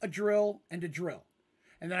drill, and a drill.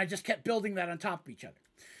 And then I just kept building that on top of each other.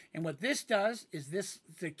 And what this does is this,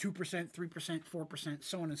 it's like 2%, 3%, 4%,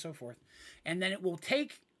 so on and so forth. And then it'll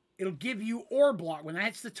give you ore block. When that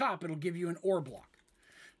hits the top, it'll give you an ore block.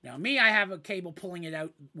 Now, I have a cable pulling it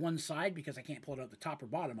out one side because I can't pull it out the top or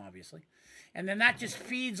bottom, obviously. And then that just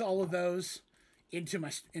feeds all of those into my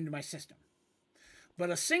system. But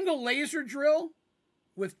a single laser drill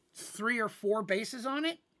with 3 or 4 bases on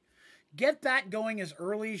it, get that going as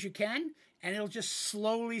early as you can, and it'll just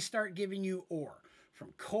slowly start giving you ore.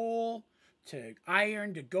 From coal to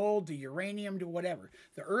iron to gold to uranium to whatever.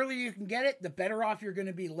 The earlier you can get it, the better off you're going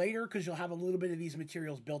to be later because you'll have a little bit of these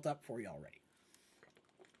materials built up for you already.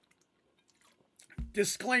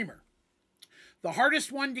 Disclaimer. The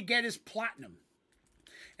hardest one to get is platinum.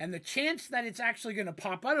 And the chance that it's actually going to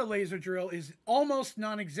pop out a laser drill is almost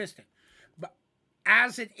non-existent. But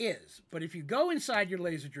as it is. But if you go inside your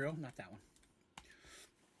laser drill, not that one,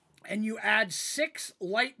 and you add 6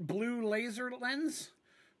 light blue laser lens,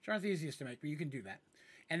 which aren't the easiest to make, but you can do that,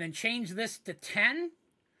 and then change this to 10,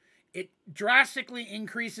 it drastically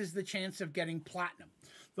increases the chance of getting platinum.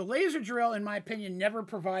 The laser drill, in my opinion, never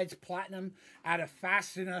provides platinum at a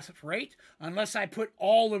fast enough rate unless I put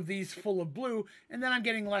all of these full of blue, and then I'm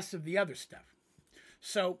getting less of the other stuff.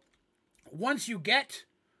 So once you get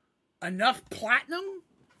enough platinum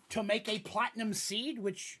to make a platinum seed,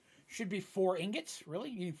 which should be 4 ingots, really,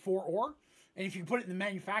 you need 4 ore, and if you put it in the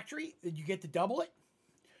manufactory, then you get to double it.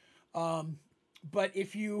 But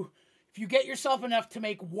if you get yourself enough to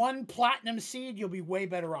make 1 platinum seed, you'll be way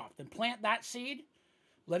better off. Then plant that seed,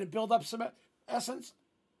 let it build up some essence,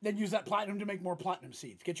 then use that platinum to make more platinum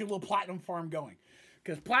seeds. Get your little platinum farm going.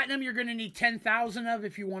 Because platinum you're going to need 10,000 of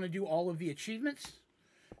if you want to do all of the achievements.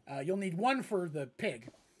 You'll need 1 for the pig,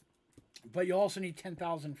 but you'll also need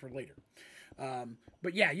 10,000 for later.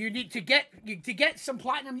 But yeah, you need to get some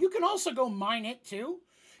platinum. You can also go mine it too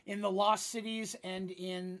in the Lost Cities and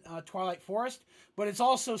in Twilight Forest, but it's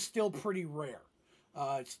also still pretty rare.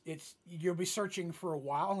 You'll be searching for a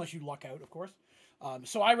while unless you luck out, of course.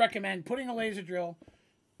 So I recommend putting a laser drill,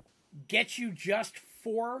 get you just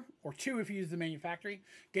 4 or 2 if you use the manufactory.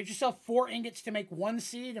 Get yourself 4 ingots to make 1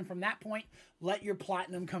 seed, and from that point, let your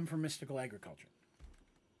platinum come from mystical agriculture.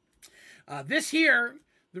 This here,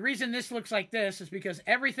 the reason this looks like this is because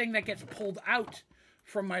everything that gets pulled out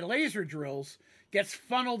from my laser drills gets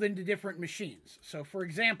funneled into different machines. So for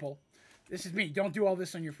example, this is me. Don't do all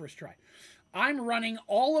this on your first try. I'm running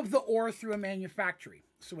all of the ore through a manufactory.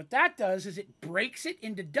 So what that does is it breaks it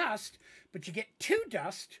into dust, but you get 2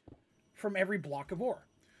 dust from every block of ore.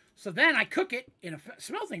 So then I cook it in a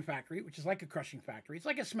smelting factory, which is like a crushing factory. It's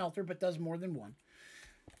like a smelter, but does more than one.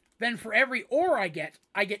 Then for every ore I get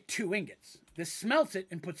 2 ingots. This smelts it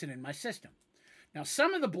and puts it in my system. Now,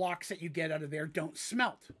 some of the blocks that you get out of there don't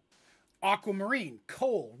smelt. Aquamarine,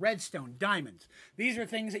 coal, redstone, diamonds. These are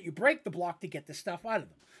things that you break the block to get the stuff out of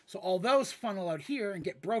them. So all those funnel out here and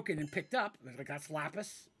get broken and picked up. Like that's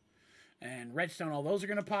lapis and redstone. All those are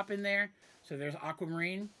going to pop in there. So there's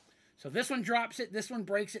aquamarine. So this one drops it, this one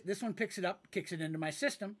breaks it, this one picks it up, kicks it into my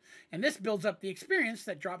system. And this builds up the experience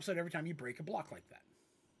that drops out every time you break a block like that.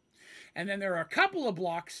 And then there are a couple of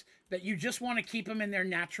blocks that you just want to keep them in their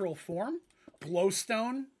natural form.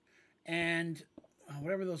 Glowstone and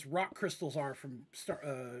whatever those rock crystals are from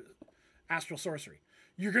Astral Sorcery.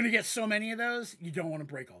 You're going to get so many of those, you don't want to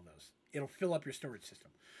break all those. It'll fill up your storage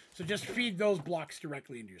system. So just feed those blocks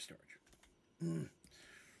directly into your storage.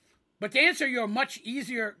 But to answer your much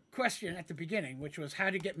easier question at the beginning, which was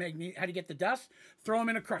how to get the dust, throw them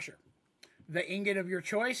in a crusher. The ingot of your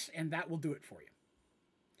choice, and that will do it for you.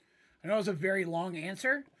 I know it was a very long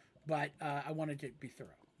answer, but I wanted to be thorough.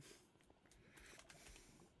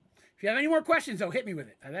 If you have any more questions, though, hit me with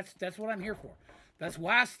it. That's what I'm here for. That's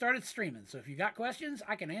why I started streaming. So if you got questions,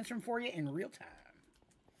 I can answer them for you in real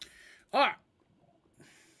time. All right.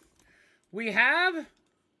 We have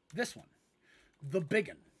this one, the big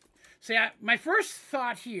one. See, my first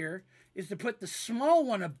thought here is to put the small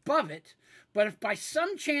one above it, but if by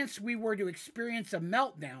some chance we were to experience a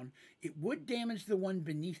meltdown, it would damage the one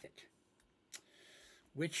beneath it,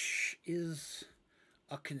 which is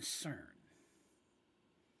a concern.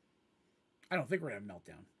 I don't think we're going to have a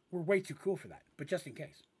meltdown. We're way too cool for that, but just in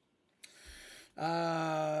case.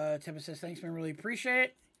 Tempest says, thanks, man. Really appreciate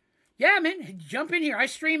it. Yeah, man, jump in here. I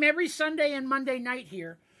stream every Sunday and Monday night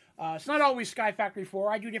here. It's not always Sky Factory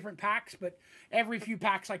 4. I do different packs, but every few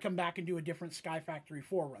packs I come back and do a different Sky Factory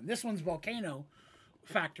 4 run. This one's Volcano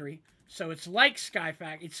Factory, so it's like Sky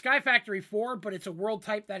Factory. It's Sky Factory 4, but it's a world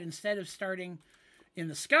type that instead of starting in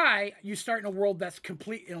the sky, you start in a world that's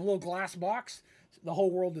complete in a little glass box. The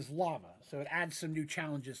whole world is lava, so it adds some new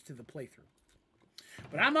challenges to the playthrough.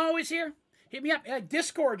 But I'm always here. Hit me up.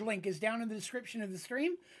 Discord link is down in the description of the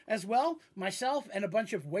stream as well. Myself and a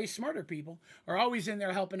bunch of way smarter people are always in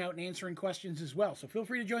there helping out and answering questions as well. So feel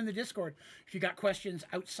free to join the Discord if you got questions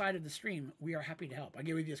outside of the stream. We are happy to help. I'll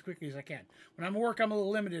get with you as quickly as I can. When I'm at work, I'm a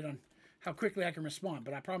little limited on how quickly I can respond,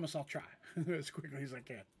 but I promise I'll try as quickly as I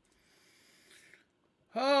can.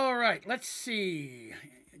 All right, let's see.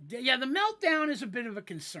 Yeah, the meltdown is a bit of a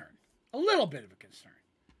concern. A little bit of a concern.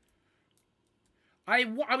 I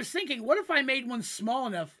was thinking, what if I made one small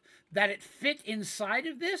enough that it fit inside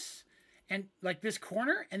of this, and like this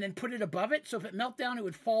corner, and then put it above it, so if it melt down, it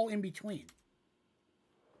would fall in between.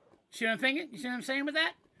 See what I'm thinking? You see what I'm saying with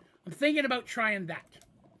that? I'm thinking about trying that.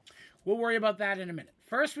 We'll worry about that in a minute.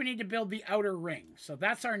 First, we need to build the outer ring, so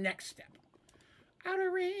that's our next step. Outer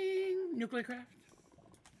ring, nuclear craft.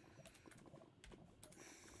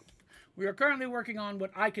 We are currently working on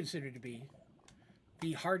what I consider to be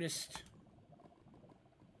the hardest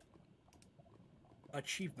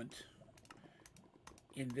achievement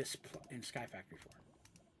in Sky Factory 4.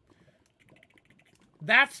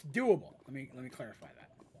 That's doable. Let me clarify that.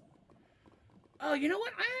 Oh, you know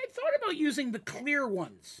what? I thought about using the clear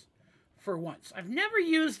ones for once. I've never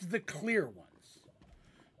used the clear ones.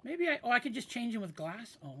 Maybe I could just change them with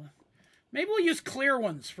glass? Oh, maybe we'll use clear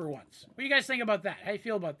ones for once. What do you guys think about that? How do you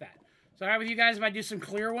feel about that? So, all right with you guys if I do some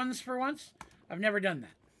clear ones for once? I've never done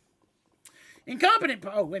that. Incompetent.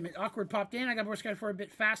 Oh, wait a minute. Awkward popped in. I got Borsky for a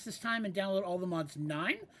bit fast this time and download all the mods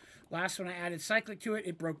 9. Last one I added cyclic to it,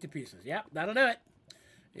 it broke to pieces. Yep, that'll do it.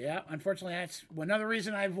 Yeah, unfortunately, that's another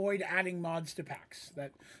reason I avoid adding mods to packs.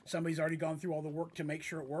 That somebody's already gone through all the work to make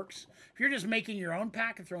sure it works. If you're just making your own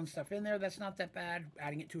pack and throwing stuff in there, that's not that bad,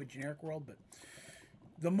 adding it to a generic world. But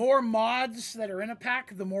the more mods that are in a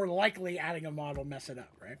pack, the more likely adding a mod will mess it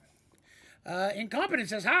up, right? Incompetent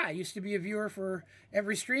says, hi, I used to be a viewer for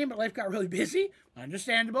every stream, but life got really busy.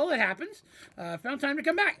 Understandable, it happens. Found time to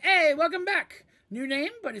come back. Hey, welcome back. New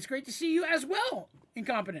name, but it's great to see you as well,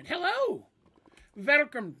 Incompetent. Hello.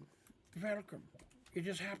 Welcome. Welcome. You're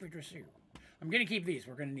just happy to see you. I'm going to keep these.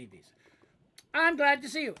 We're going to need these. I'm glad to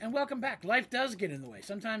see you, and welcome back. Life does get in the way.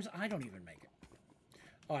 Sometimes I don't even make it.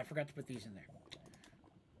 Oh, I forgot to put these in there.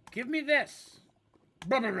 Give me this.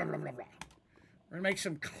 Blah, blah, blah, blah, blah, blah. We're going to make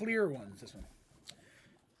some clear ones, this one.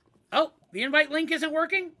 Oh, the invite link isn't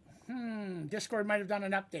working? Discord might have done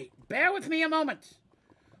an update. Bear with me a moment.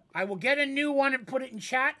 I will get a new one and put it in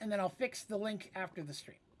chat, and then I'll fix the link after the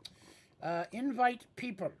stream. Invite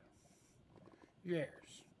people. Yes.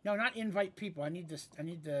 No, not invite people. I need this. I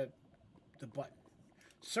need the button.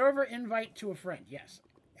 Server invite to a friend. Yes.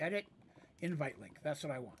 Edit invite link. That's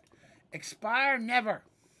what I want. Expire never.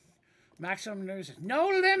 Maximum news. No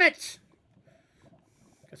limits.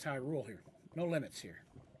 That's how I rule here. No limits here.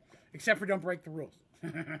 Except for don't break the rules.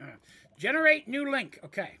 Generate new link.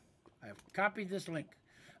 Okay. I've copied this link.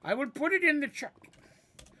 I would put it in the chat.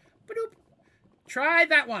 Ba-doop. Try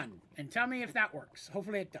that one and tell me if that works.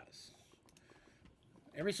 Hopefully it does.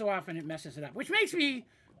 Every so often it messes it up, which makes me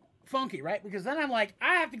funky, right? Because then I'm like,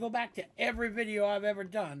 I have to go back to every video I've ever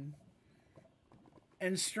done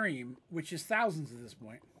and stream, which is thousands at this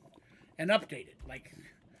point, and update it like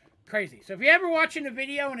crazy. So if you're ever watching a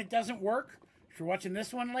video and it doesn't work, if you're watching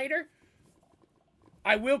this one later,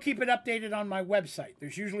 I will keep it updated on my website.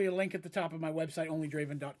 There's usually a link at the top of my website,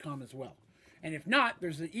 onlydraven.com as well. And if not,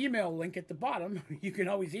 there's the email link at the bottom. You can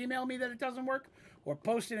always email me that it doesn't work or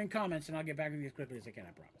post it in comments, and I'll get back with you as quickly as I can,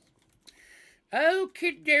 I promise.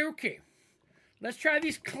 Okie dokie. Let's try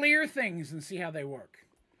these clear things and see how they work.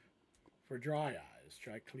 For dry eyes,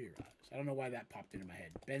 try clear eyes. I don't know why that popped into my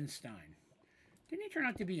head. Ben Stein. Didn't he turn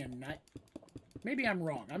out to be a nut? Maybe I'm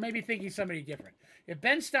wrong. I may be thinking somebody different. If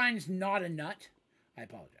Ben Stein's not a nut, I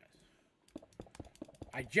apologize.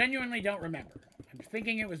 I genuinely don't remember. I'm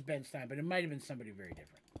thinking it was Ben Stein, but it might have been somebody very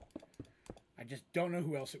different. I just don't know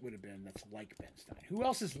who else it would have been that's like Ben Stein. Who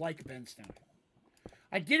else is like Ben Stein?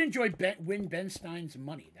 I did enjoy Win Ben Stein's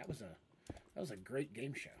Money. That was a great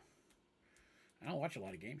game show. I don't watch a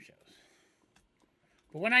lot of game shows.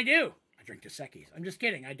 But when I do, I drink Dos Equis. I'm just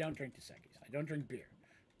kidding. I don't drink Dos Equis. I don't drink beer.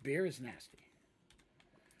 Beer is nasty.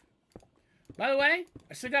 By the way,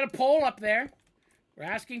 I still got a poll up there. We're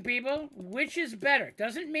asking people, which is better?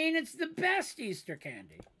 Doesn't mean it's the best Easter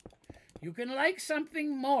candy. You can like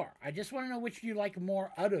something more. I just want to know which you like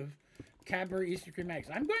more out of Cadbury Easter Cream Eggs.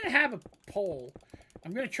 I'm going to have a poll.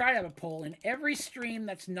 I'm going to try to have a poll in every stream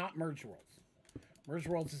that's not Merge Worlds. Merge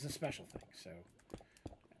Worlds is a special thing, so.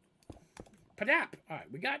 Padap. All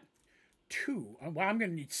right, we got 2. Well, I'm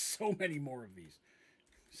going to need so many more of these.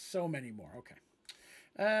 So many more. Okay.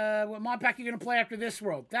 What mod pack are you going to play after this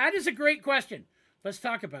world? That is a great question. Let's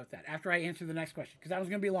talk about that after I answer the next question, because that was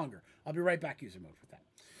going to be longer. I'll be right back, user mode, with that.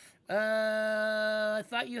 I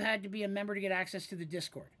thought you had to be a member to get access to the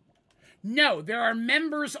Discord. No, there are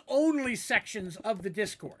members-only sections of the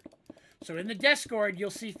Discord. So in the Discord,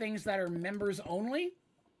 you'll see things that are members-only,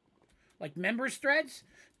 like members threads.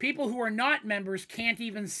 People who are not members can't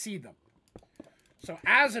even see them. So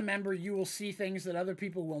as a member, you will see things that other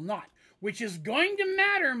people will not, which is going to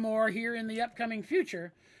matter more here in the upcoming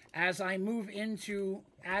future as I move into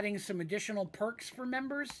adding some additional perks for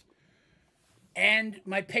members and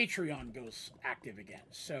my Patreon goes active again.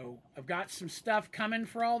 So I've got some stuff coming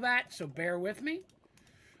for all that, so bear with me.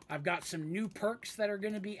 I've got some new perks that are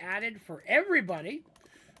going to be added for everybody.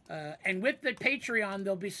 And with the Patreon,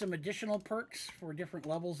 there'll be some additional perks for different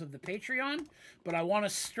levels of the Patreon. But I want to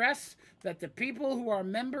stress that the people who are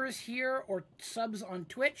members here or subs on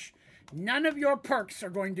Twitch, none of your perks are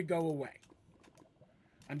going to go away.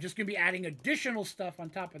 I'm just going to be adding additional stuff on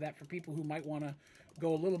top of that for people who might want to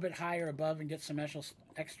go a little bit higher above and get some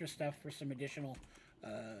extra stuff for some additional,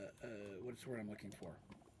 what's the word I'm looking for?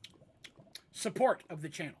 support of the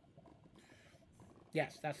channel.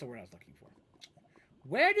 Yes, that's the word I was looking for.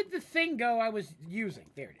 Where did the thing go I was using?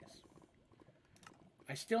 There it is.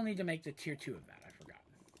 I still need to make the tier 2 of that. I forgot.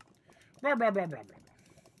 Blah, blah, blah, blah, blah,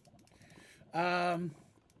 blah.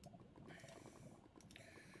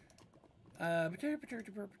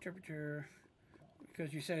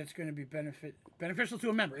 Because you said it's going to be beneficial to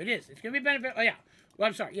a member. It is. It's going to be beneficial. Oh, yeah. Well,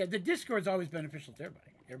 I'm sorry. Yeah, the Discord's always beneficial to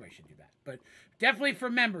everybody. Everybody should do that. But definitely for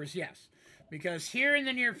members, yes. Because here in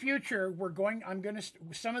the near future,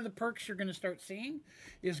 some of the perks you're going to start seeing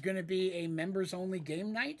is going to be a members-only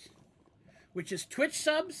game night, which is Twitch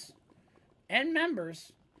subs and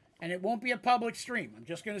members, and it won't be a public stream. I'm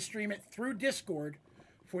just going to stream it through Discord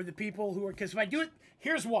for the people who are... Because if I do it...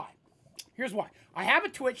 Here's why. Here's why. I have a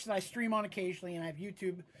Twitch that I stream on occasionally, and I have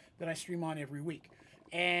YouTube that I stream on every week.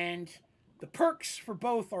 And the perks for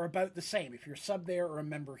both are about the same if you're a sub there or a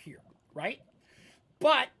member here, right?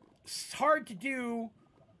 But it's hard to do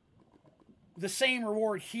the same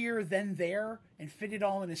reward here than there and fit it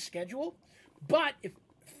all in a schedule. But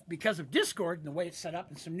because of Discord and the way it's set up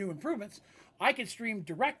and some new improvements, I can stream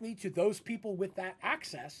directly to those people with that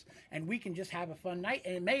access, and we can just have a fun night.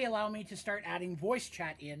 And it may allow me to start adding voice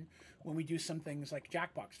chat in when we do some things like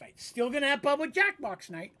Jackbox Night. Still going to have public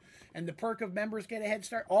Jackbox Night, and the perk of members get a head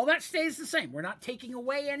start. All that stays the same. We're not taking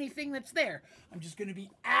away anything that's there. I'm just going to be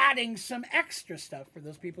adding some extra stuff for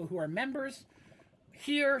those people who are members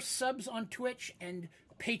here, subs on Twitch, and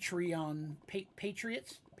Patreon.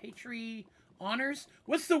 Patreoners?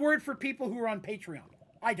 What's the word for people who are on Patreon?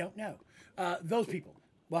 I don't know. Those people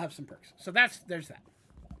will have some perks. So there's that.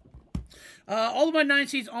 All of my 9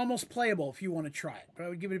 seeds almost playable if you want to try it. But I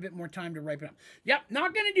would give it a bit more time to ripen up. Yep,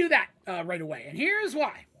 not going to do that right away. And here's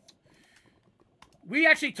why. We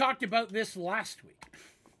actually talked about this last week.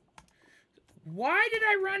 Why did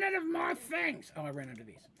I run out of more things? Oh, I ran out of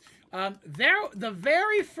these. The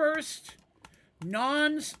very first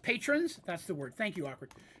non-patrons, that's the word. Thank you,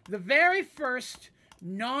 Awkward. The very first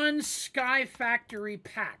non-Sky Factory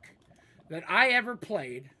pack that I ever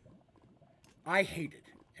played, I hated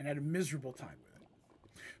and had a miserable time with it.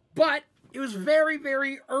 But it was very,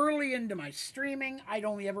 very early into my streaming. I'd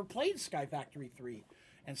only ever played Sky Factory 3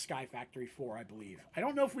 and Sky Factory 4, I believe. I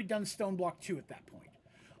don't know if we'd done Stone Block 2 at that point.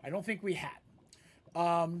 I don't think we had.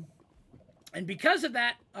 And because of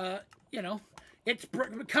that, you know, it's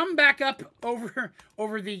come back up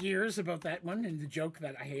over the years about that one and the joke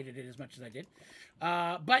that I hated it as much as I did.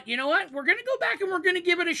 But you know what? We're going to go back and we're going to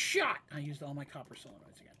give it a shot. I used all my copper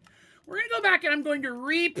solenoids again. We're going to go back and I'm going to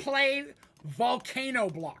replay Volcano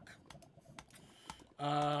Block.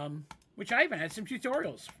 Which I even had some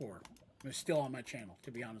tutorials for. It's still on my channel,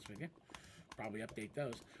 to be honest with you. Probably update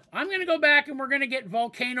those. I'm going to go back and we're going to get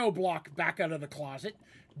Volcano Block back out of the closet.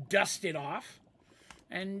 Dust it off.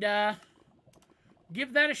 And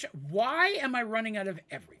give that a shot. Why am I running out of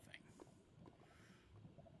everything?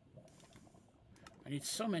 I need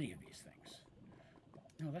so many of these things.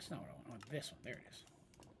 No, that's not what I want. I want this one. There it is.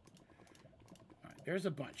 All right, there's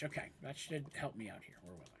a bunch. Okay, that should help me out here.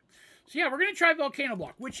 Where was I? So yeah, we're going to try Volcano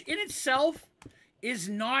Block, which in itself is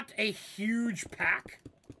not a huge pack.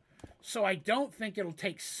 So I don't think it'll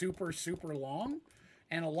take super, super long.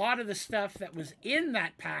 And a lot of the stuff that was in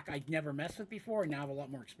that pack I'd never messed with before and now have a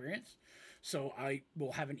lot more experience. So I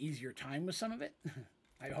will have an easier time with some of it.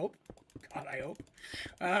 I hope. God, I hope.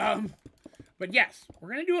 But yes,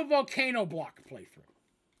 we're going to do a Volcano Block playthrough.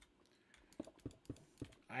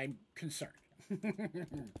 I'm concerned.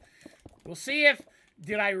 We'll see if...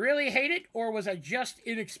 Did I really hate it, or was I just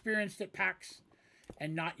inexperienced at packs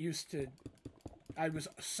and not used to... I was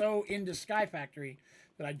so into Sky Factory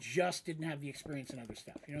that I just didn't have the experience in other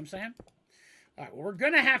stuff. You know what I'm saying? All right, well, we're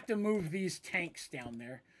going to have to move these tanks down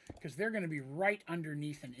there because they're going to be right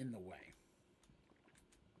underneath and in the way.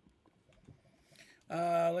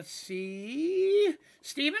 Let's see.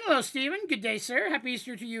 Steven. Hello, Steven. Good day, sir. Happy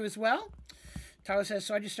Easter to you as well. Tyler says,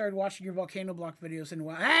 so I just started watching your Volcano Block videos and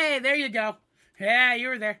hey, there you go. Yeah, you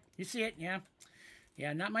were there. You see it, yeah.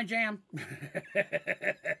 Yeah, not my jam.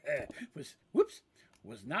 Was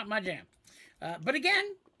not my jam. But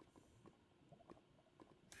again,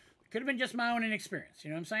 could have been just my own inexperience.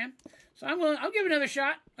 You know what I'm saying? So I'll give it another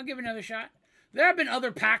shot. I'll give it another shot. There have been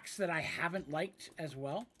other packs that I haven't liked as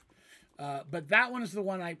well. But that one is the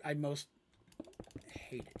one I most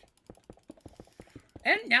hated.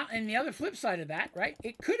 And now, and the other flip side of that, right?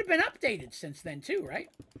 It could have been updated since then too, right?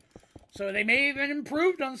 So they may have even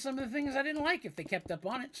improved on some of the things I didn't like if they kept up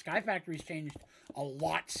on it. Sky Factory's changed a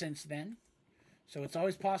lot since then. So it's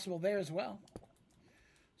always possible there as well.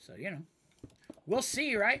 So, you know. We'll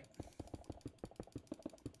see, right?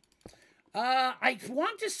 I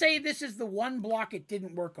want to say this is the one block it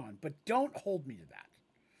didn't work on, but don't hold me to that.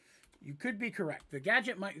 You could be correct. The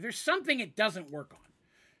gadget might... There's something it doesn't work on.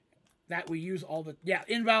 That we use all the... Yeah,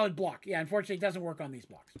 invalid block. Yeah, unfortunately, it doesn't work on these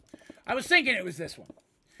blocks. I was thinking it was this one.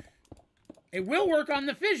 It will work on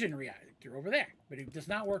the fission reactor over there, but it does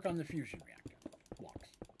not work on the fusion reactor blocks.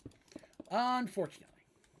 Unfortunately.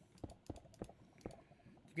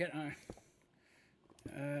 Get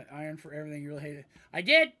iron for everything you really hated. I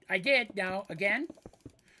did. Now, again,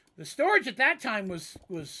 the storage at that time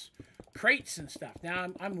was crates and stuff.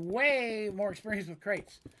 Now, I'm way more experienced with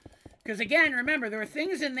crates. Because, again, remember, there were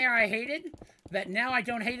things in there I hated that now I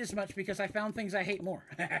don't hate as much because I found things I hate more.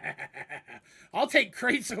 I'll take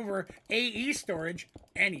crates over AE storage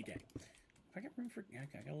any day. If I got room for... Okay, I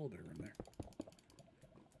got a little bit of room there.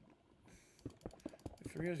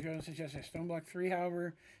 3 years ago, suggested Stone Block 3,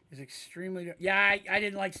 however, is extremely... Yeah, I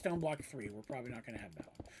didn't like Stone Block 3. We're probably not going to have that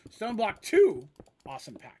one. Stone Block 2,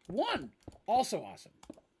 awesome pack. 1, also awesome.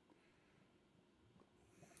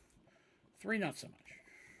 3, not so much.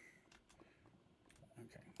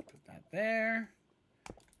 Okay, put that there.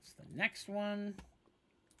 It's the next one.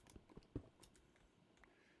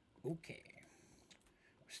 Okay.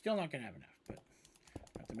 We're still not going to have enough, but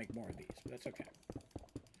I have to make more of these, but that's okay.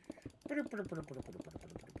 I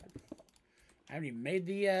haven't even made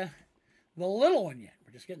the little one yet.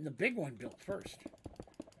 We're just getting the big one built first.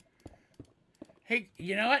 Hey,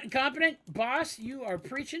 you know what, Incompetent? Boss, you are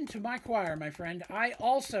preaching to my choir, my friend. I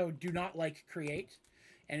also do not like Create,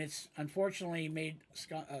 and it's unfortunately made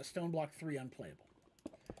Stone Block 3 unplayable.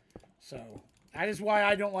 So, that is why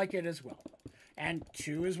I don't like it as well. And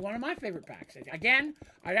 2 is one of my favorite packs. Again,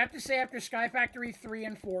 I'd have to say after Sky Factory 3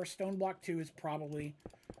 and 4, Stone Block 2 is probably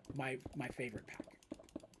my favorite pack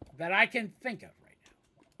that I can think of right now.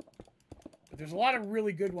 But there's a lot of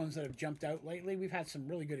really good ones that have jumped out lately. We've had some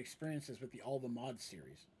really good experiences with all the mods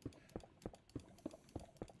series.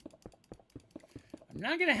 I'm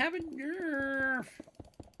not going to have a nerf.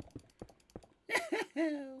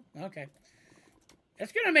 Okay.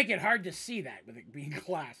 It's going to make it hard to see that with it being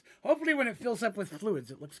glass. Hopefully when it fills up with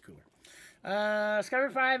fluids, it looks cooler.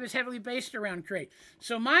 Skyward 5 is heavily based around Crate.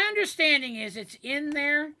 So my understanding is it's in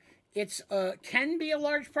there. It's can be a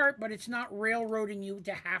large part, but it's not railroading you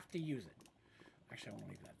to have to use it. Actually, I won't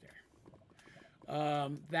leave that there.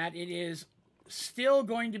 That it is still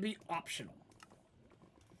going to be optional.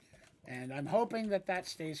 And I'm hoping that that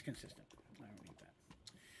stays consistent. I don't need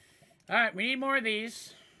that. All right, we need more of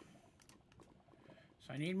these.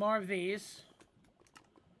 So I need more of these.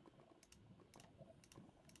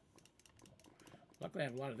 Luckily, I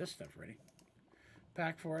have a lot of this stuff ready.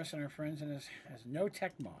 Pack for us and our friends, and has no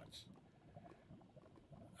tech mods.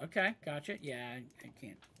 Okay, gotcha. Yeah, I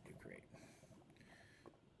can't do great.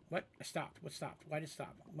 What? I stopped. What stopped? Why did it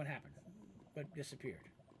stop? What happened? What disappeared?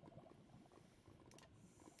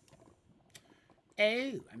 Oh,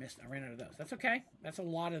 I ran out of those. That's okay. That's a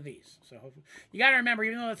lot of these. So hopefully, you got to remember,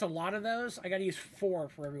 even though that's a lot of those, I got to use 4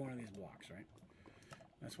 for every one of these blocks, right?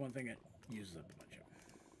 That's one thing that uses up a bunch of.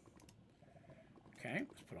 Okay,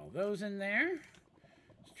 let's put all those in there.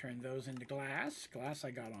 Let's turn those into glass. Glass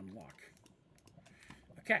I got on lock.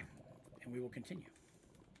 Okay, and we will continue.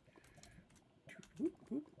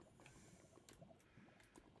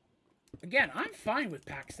 Again, I'm fine with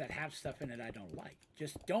packs that have stuff in it I don't like.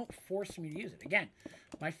 Just don't force me to use it. Again,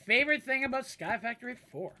 my favorite thing about Sky Factory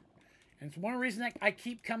 4, and it's one reason that I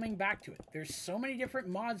keep coming back to it. There's so many different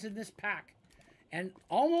mods in this pack, and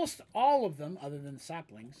almost all of them, other than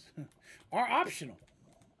saplings, are optional.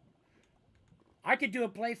 I could do a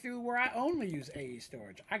playthrough where I only use AE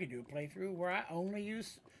storage. I could do a playthrough where I only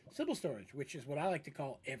use Sybil storage, which is what I like to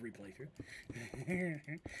call every playthrough.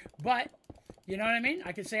 But, you know what I mean?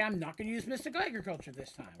 I could say I'm not going to use Mystical Agriculture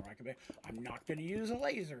this time. Or I could be, I'm not going to use a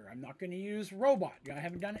laser. I'm not going to use robot. You know, I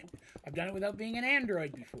haven't done it. I've done it without being an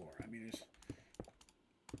android before. I mean, it's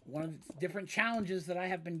one of the different challenges that I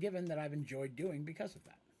have been given that I've enjoyed doing because of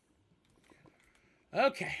that.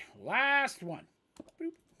 Okay, last one. Boop.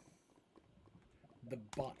 The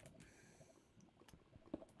bottom.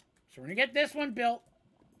 So we're going to get this one built.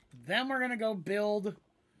 Then we're going to go build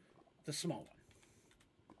the small one.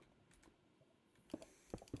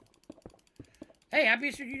 Hey, happy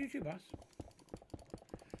Easter to you too, boss.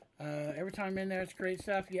 Every time I'm in there, it's great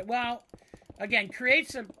stuff. Yeah, well, again,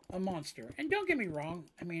 Create's a monster. And don't get me wrong.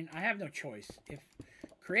 I mean, I have no choice. If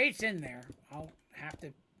Create's in there, I'll have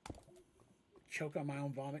to choke on my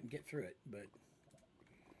own vomit and get through it. But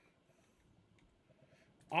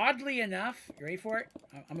oddly enough, you ready for it?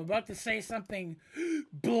 I'm about to say something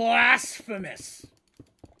blasphemous.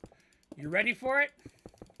 You ready for it?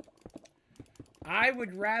 I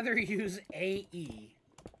would rather use AE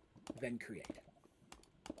than create.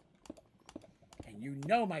 And you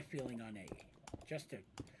know my feeling on AE. Just to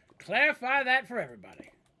clarify that for everybody.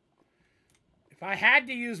 If I had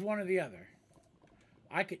to use one or the other,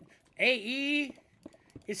 I could... AE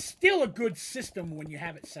is still a good system when you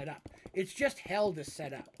have it set up. It's just hell to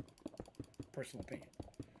set up. Personal opinion.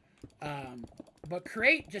 But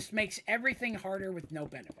create just makes everything harder with no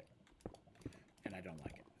benefit. And I don't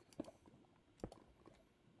like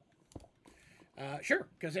it. Sure,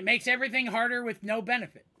 because it makes everything harder with no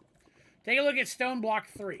benefit. Take a look at Stone Block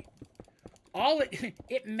 3.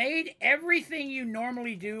 It made everything you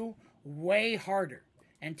normally do way harder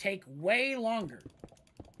and take way longer.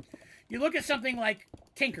 You look at something like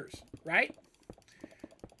Tinkers, right?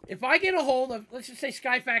 If I get a hold of, let's just say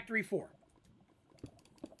Sky Factory 4,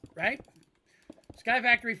 right? Sky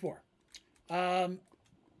Factory 4. I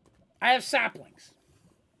have saplings,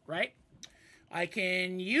 right? I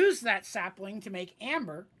can use that sapling to make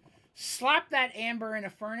amber, slap that amber in a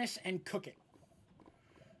furnace and cook it.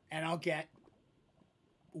 And I'll get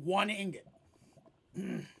 1 ingot.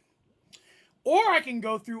 Or I can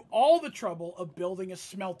go through all the trouble of building a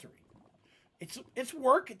smeltery. It's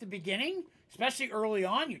work at the beginning, especially early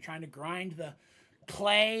on. You're trying to grind the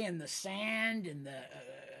clay and the sand and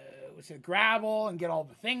the gravel and get all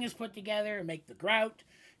the things put together and make the grout,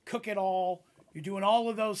 cook it all. You're doing all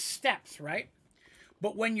of those steps, right?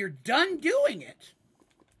 But when you're done doing it,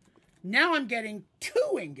 now I'm getting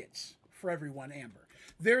 2 ingots for every 1 amber.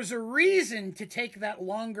 There's a reason to take that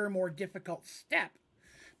longer, more difficult step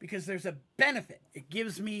because there's a benefit. It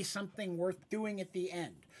gives me something worth doing at the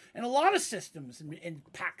end. And a lot of systems and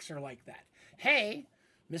packs are like that. Hey,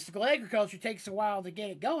 mystical agriculture takes a while to get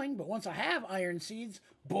it going, but once I have iron seeds,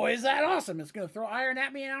 boy, is that awesome. It's going to throw iron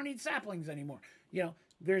at me and I don't need saplings anymore. You know,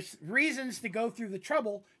 there's reasons to go through the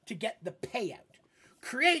trouble to get the payout.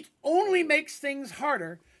 Create only makes things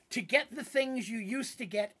harder to get the things you used to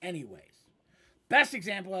get anyways. Best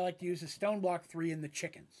example I like to use is Stone Block 3 and the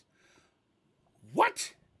chickens.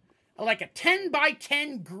 What? Like a 10 by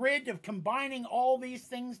 10 grid of combining all these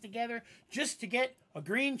things together just to get a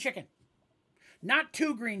green chicken. Not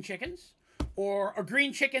 2 green chickens, or a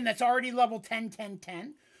green chicken that's already level 10, 10,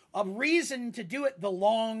 10. A reason to do it the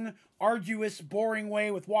long, arduous, boring way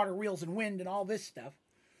with water wheels and wind and all this stuff.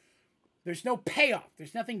 There's no payoff.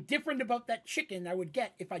 There's nothing different about that chicken I would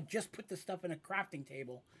get if I just put the stuff in a crafting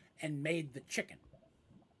table and made the chicken.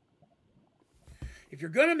 If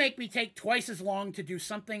you're going to make me take twice as long to do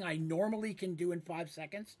something I normally can do in 5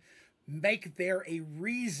 seconds, make there a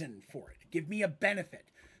reason for it. Give me a benefit.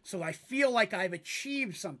 So I feel like I've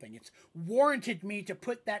achieved something. It's warranted me to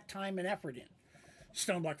put that time and effort in.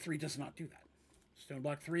 Stone Block 3 does not do that. Stone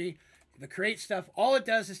Block 3, the create stuff, all it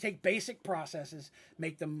does is take basic processes,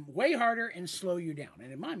 make them way harder, and slow you down.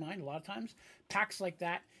 And in my mind, a lot of times, packs like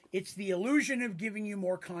that, it's the illusion of giving you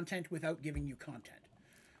more content without giving you content.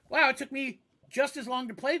 Wow, it took me just as long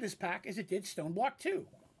to play this pack as it did Stone Block 2.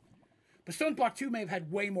 But Stone Block 2 may have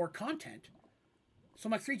had way more content.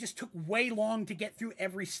 Stone Block 3 just took way long to get through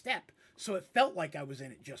every step, so it felt like I was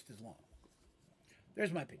in it just as long.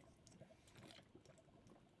 There's my opinion.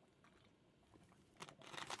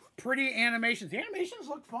 Pretty animations. The animations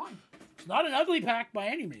look fun. It's not an ugly pack by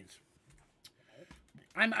any means.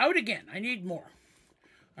 I'm out again. I need more.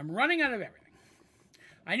 I'm running out of everything.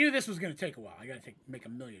 I knew this was going to take a while. I got to make a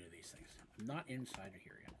million of these things. I'm not inside of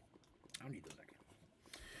here yet. I don't need those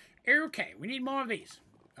again. Okay, we need more of these.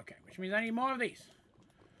 Okay, which means I need more of these.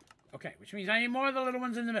 Okay, which means I need more of the little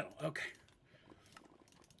ones in the middle. Okay.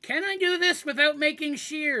 Can I do this without making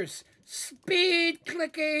shears? Speed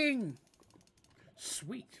clicking.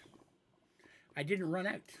 Sweet. I didn't run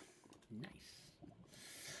out. Nice.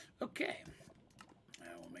 Okay.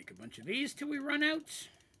 I will make a bunch of these till we run out.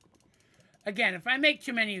 Again, if I make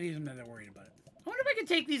too many of these, I'm not worried about it. I wonder if I can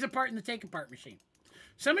take these apart in the take-apart machine.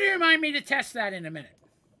 Somebody remind me to test that in a minute.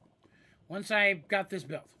 Once I got this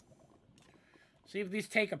built. See if these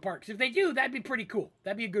take apart. Because if they do, that'd be pretty cool.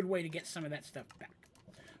 That'd be a good way to get some of that stuff back.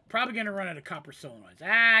 Probably going to run out of copper solenoids.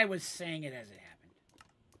 I was saying it as it happened.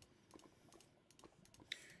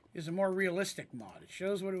 Here's a more realistic mod. It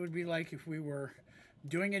shows what it would be like if we were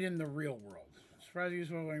doing it in the real world. Surprise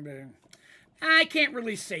useful. I can't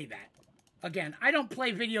really say that. Again, I don't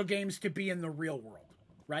play video games to be in the real world,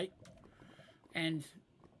 right? And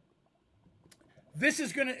this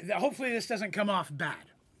is going to, hopefully this doesn't come off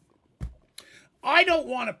bad. I don't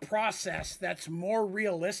want a process that's more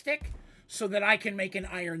realistic so that I can make an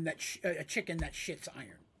iron that a chicken that shits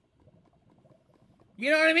iron. You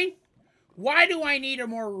know what I mean? Why do I need a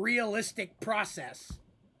more realistic process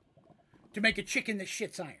to make a chicken that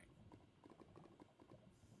shits iron?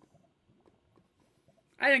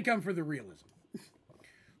 I didn't come for the realism.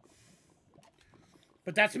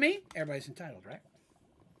 But that's me. Everybody's entitled, right?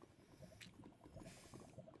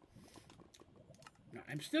 No,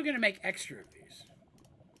 I'm still going to make extra of these.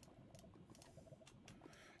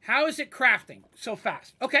 How is it crafting so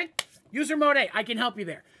fast? Okay, user mode A, I can help you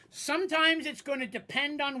there. Sometimes it's going to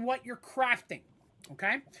depend on what you're crafting,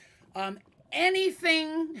 okay?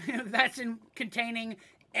 Anything that's containing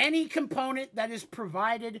any component that is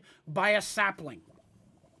provided by a sapling.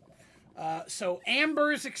 So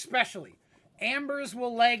ambers especially. Ambers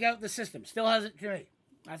will lag out the system. Still has it to me.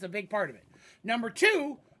 That's a big part of it. Number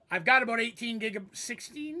two, I've got about 16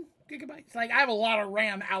 gigabytes. Like, I have a lot of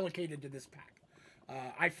RAM allocated to this pack.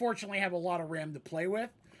 I fortunately have a lot of RAM to play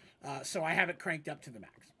with, so I have it cranked up to the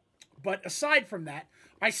max. But aside from that,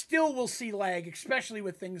 I still will see lag, especially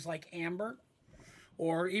with things like amber,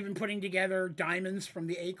 or even putting together diamonds from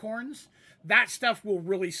the acorns. That stuff will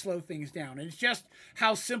really slow things down. And it's just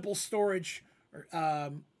how simple storage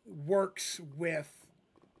works with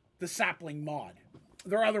the sapling mod.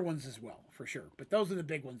 There are other ones as well, for sure. But those are the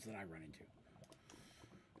big ones that I run into.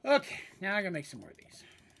 Okay, now I'm going to make some more of these.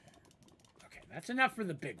 Okay, that's enough for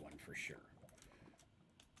the big one, for sure.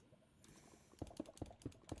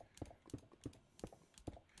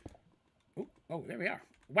 Oh, there we are.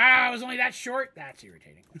 Wow, it was only that short? That's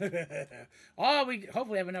irritating. Oh, we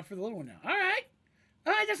hopefully have enough for the little one now. All right.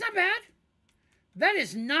 All right, that's not bad. That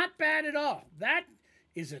is not bad at all. That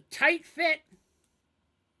is a tight fit.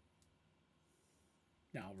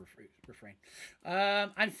 No, I'll refrain.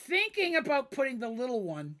 I'm thinking about putting the little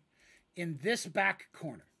one in this back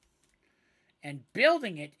corner and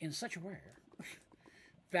building it in such a way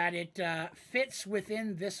that it fits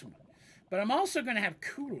within this one. But I'm also going to have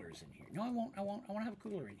coolers in here. No, I won't. I want to have a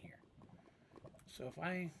cooler in here. So if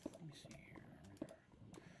let me see here.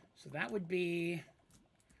 So that would be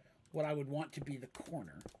what I would want to be the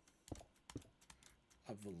corner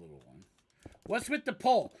of the little one. What's with the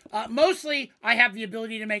pole? Mostly, I have the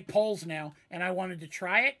ability to make poles now, and I wanted to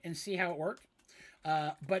try it and see how it worked.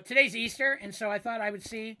 But today's Easter, and so I thought I would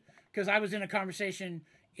see, because I was in a conversation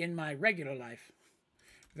in my regular life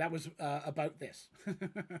that was about this.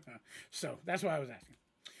 So that's why I was asking.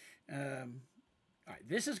 All right,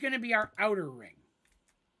 this is going to be our outer ring.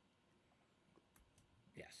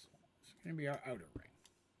 Yes, it's going to be our outer ring.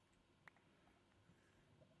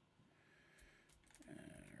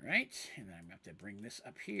 All right, and then I'm going to have to bring this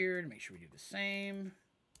up here to make sure we do the same.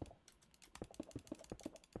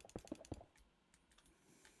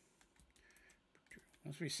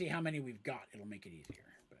 Once we see how many we've got, it'll make it easier.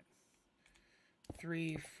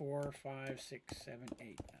 3, 4, 5, 6, 7, 8,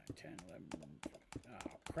 9, 10, 11.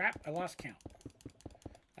 Oh, crap. I lost count.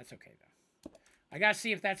 That's okay, though. I got to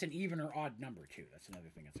see if that's an even or odd number, too. That's another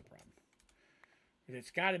thing that's a problem.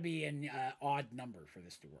 It's got to be an odd number for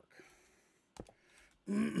this to work.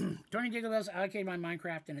 20 gigabytes allocated my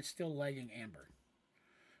Minecraft, and it's still lagging amber.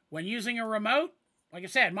 When using a remote, like I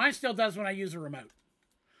said, mine still does when I use a remote.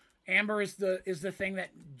 Amber is the thing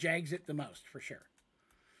that jags it the most, for sure.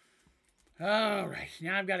 All right,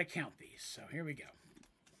 now I've got to count these. So here we go.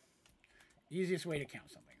 Easiest way to count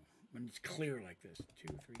something when it's clear like this. 2,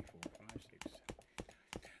 3, 4, 5, 6,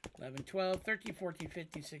 7, 11, 12, 13, 14,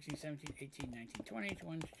 15, 16, 17, 18, 19, 20,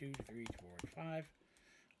 1, 2, 3, 4, 5.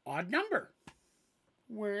 Odd number.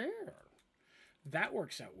 Where? That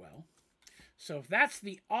works out well. So if that's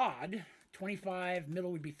the odd, 25,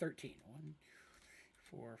 middle would be 13. 1,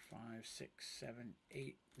 4, 5, 6, 7,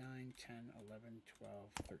 8, 9, 10, 11, 12,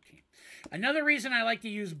 13. Another reason I like to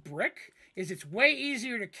use brick is it's way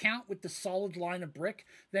easier to count with the solid line of brick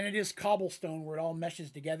than it is cobblestone where it all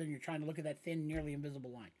meshes together and you're trying to look at that thin, nearly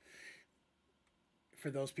invisible line. For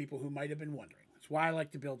those people who might have been wondering. That's why I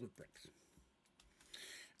like to build with bricks.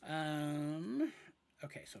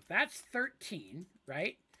 Okay, so if that's 13,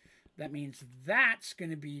 right? That means that's going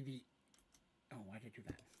to be the... Oh, why did I do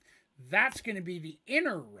that? That's going to be the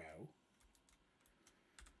inner row,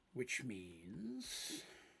 which means...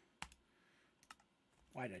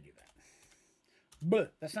 Why did I do that? Bleh,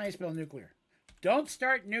 that's not how you spell nuclear. Don't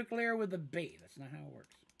start nuclear with a B. That's not how it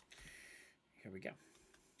works. Here we go.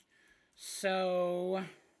 So,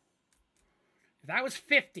 if that was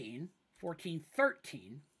 15, 14,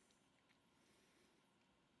 13.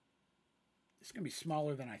 It's going to be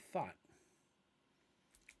smaller than I thought.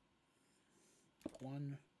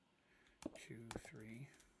 1, 2, 3.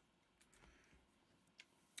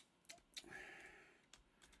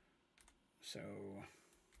 So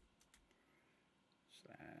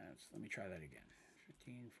that's, let me try that again.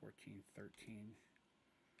 15, 14, 13.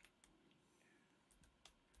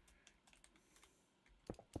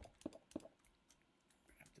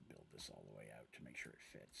 I have to build this all the way out. to make sure it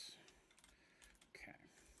fits. Okay.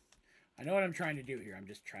 I know what I'm trying to do here. I'm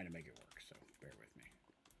just trying to make it work, so bear with me.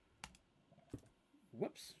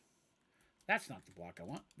 Whoops. That's not the block I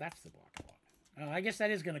want. That's the block I want. I guess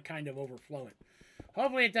that is going to kind of overflow it.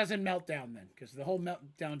 Hopefully it doesn't melt down then, because the whole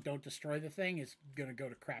meltdown don't destroy the thing is going to go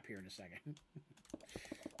to crap here in a second.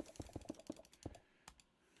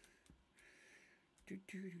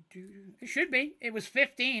 It should be. It was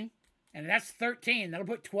 15, and that's 13. That'll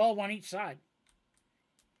put 12 on each side.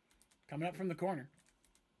 Coming up from the corner.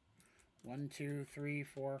 1, 2, 3,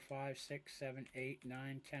 4, 5, 6, 7, 8,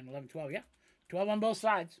 9, 10, 11, 12. Yeah, 12 on both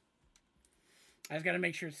sides. I just got to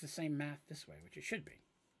make sure it's the same math this way, which it should be,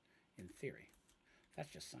 in theory. That's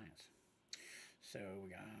just science. So we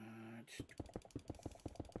got...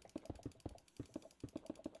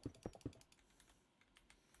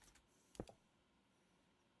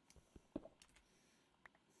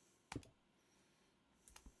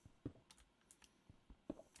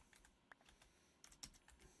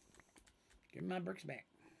 Give me my bricks back.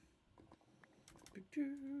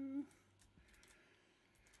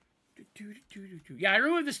 Yeah, I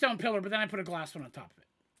removed the stone pillar, but then I put a glass one on top of it.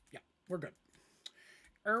 Yeah, we're good.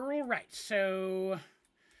 All right, so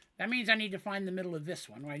that means I need to find the middle of this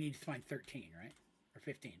one. Well, I need to find 13, right? Or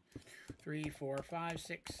 15. 3, 4, 5,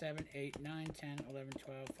 6, 7, 8, 9, 10, 11,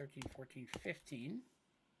 12, 13, 14, 15.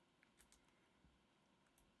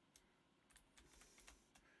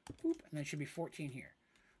 Boop, and then it should be 14 here.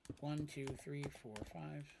 1, 2, 3, 4, 5,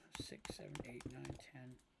 6, 7, 8, 9,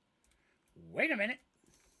 10. Wait a minute.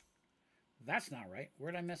 That's not right.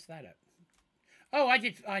 Where'd I mess that up? Oh, I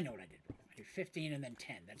know what I did wrong. I did 15 and then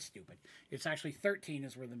 10. That's stupid. It's actually 13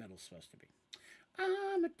 is where the middle's supposed to be.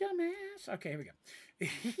 I'm a dumbass. Okay, here we go.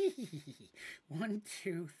 1,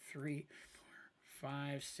 2, 3, 4,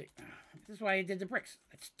 5, 6. This is why I did the bricks.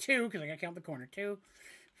 That's 2, because I got to count the corner. 2,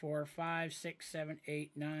 4, 5, 6, 7,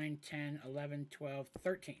 8, 9, 10, 11, 12,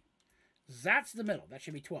 13. That's the middle. That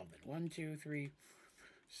should be 12 then. 1, 2, 3,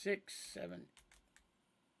 6, 7.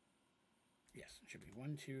 Yes, it should be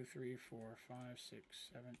 1, 2, 3, 4, 5, 6,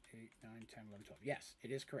 7, 8, 9, 10, 11, 12. Yes,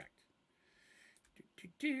 it is correct.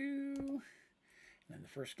 And then the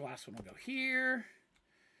first glass one will go here.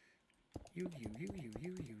 You.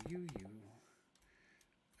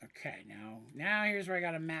 Okay, now here's where I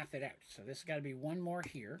got to math it out. So this has got to be one more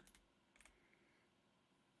here.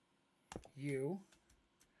 You.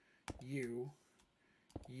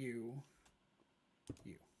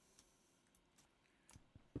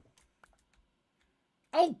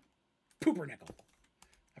 Oh, poopernickel.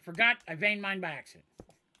 I forgot I veined mine by accident.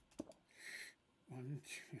 1,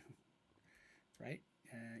 2. Right?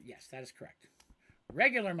 Yes, that is correct.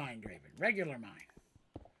 Regular mine, Draven. Regular mine.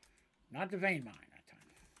 Not the vein mine that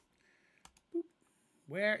time. Boop.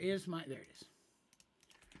 Where is my... There it is.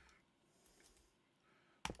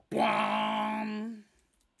 Boom!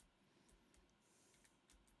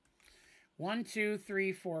 1, 2,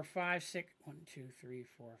 3, 4, 5, 6. 1, 2, 3,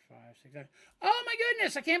 4, 5, 6, 7. Oh my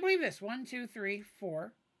goodness! I can't believe this. 1, 2, 3,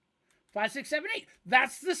 4, 5, 6, 7, 8.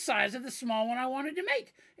 That's the size of the small one I wanted to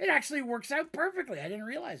make. It actually works out perfectly. I didn't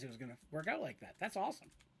realize it was going to work out like that. That's awesome.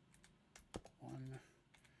 1,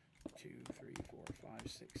 2, 3, 4,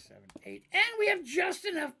 5, 6, 7, 8. And we have just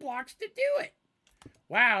enough blocks to do it.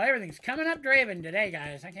 Wow, everything's coming up Draven today,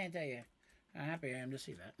 guys. I can't tell you how happy I am to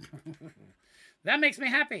see that. That makes me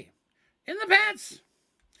happy. In the pants.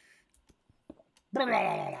 Blah, blah,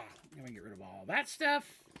 blah, blah, blah. Let me get rid of all that stuff.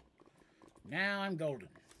 Now I'm golden.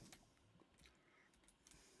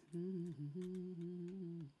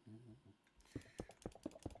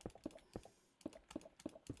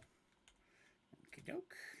 Okie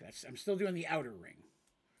doke. I'm still doing the outer ring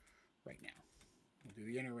right now. We'll do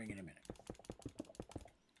the inner ring in a minute.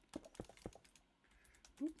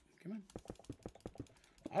 Boop, come on.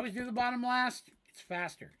 Always do the bottom last. It's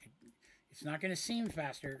faster. It's not going to seem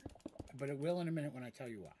faster, but it will in a minute when I tell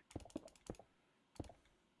you why.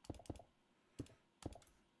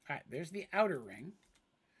 All right, there's the outer ring.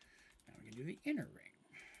 Now we're going to do the inner ring.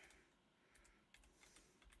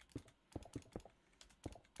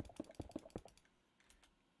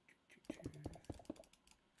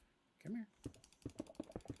 Come here.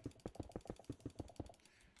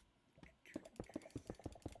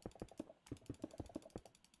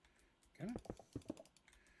 Come on.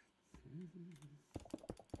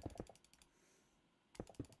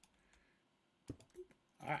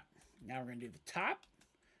 All right, now we're going to do the top.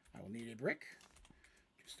 I will need a brick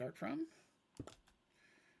to start from.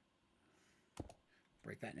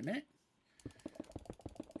 Break that in a minute.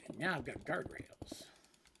 And now I've got guardrails.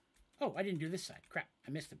 Oh, I didn't do this side. Crap,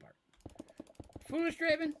 I missed the part. Foolish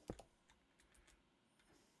Draven.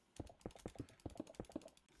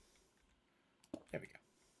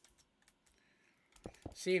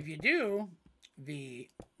 See, if you do the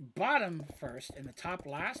bottom first and the top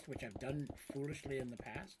last, which I've done foolishly in the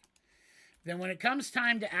past, then when it comes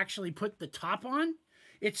time to actually put the top on,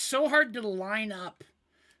 it's so hard to line up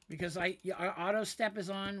because auto step is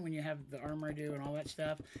on when you have the armor do and all that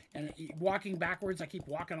stuff. And walking backwards, I keep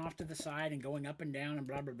walking off to the side and going up and down and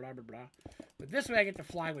blah, blah, blah, blah, blah. But this way I get to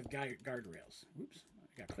fly with guardrails. Oops,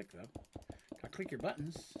 I got to click though. Got to click your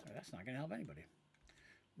buttons. Oh, that's not going to help anybody.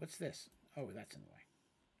 What's this? Oh, that's in the way.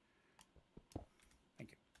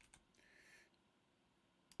 Thank you.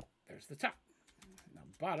 There's the top. Now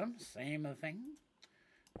bottom, same thing.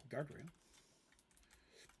 Guardrail.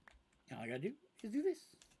 All I gotta do is do this.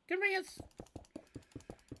 Convenience.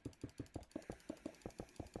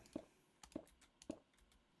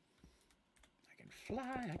 I can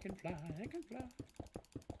fly, I can fly, I can fly.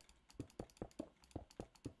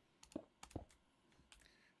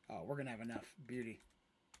 Oh, we're gonna have enough beauty.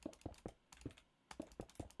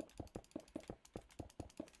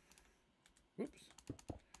 Whoops.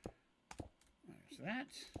 There's that.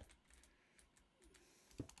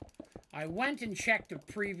 I went and checked a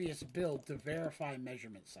previous build to verify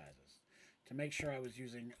measurement sizes, to make sure I was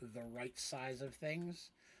using the right size of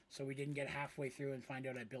things, so we didn't get halfway through and find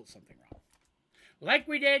out I built something wrong. Like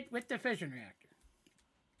we did with the fission reactor.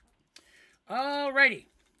 Alrighty.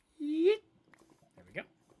 There we go.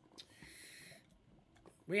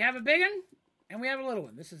 We have a big one, and we have a little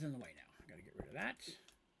one. This is in the way now. I gotta get rid of that. Did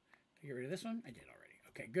I get rid of this one? I did already.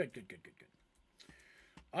 Okay, good, good, good, good, good.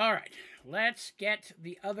 All right, let's get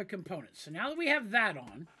the other components. So now that we have that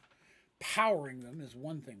on, powering them is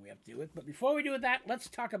one thing we have to do with. But before we do that, let's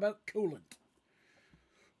talk about coolant.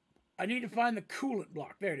 I need to find the coolant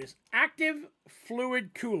block. There it is. Active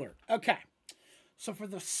fluid cooler. Okay, so for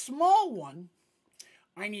the small one,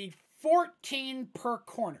 I need 14 per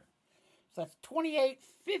corner. So that's 28,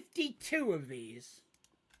 52 of these.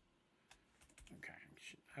 Okay,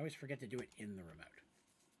 I always forget to do it in the remote.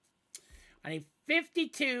 I need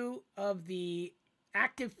 52 of the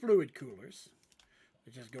active fluid coolers.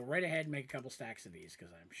 Let's just go right ahead and make a couple stacks of these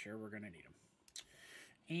because I'm sure we're going to need them.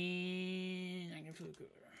 And active fluid cooler.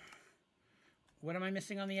 What am I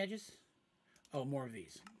missing on the edges? Oh, more of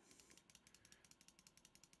these.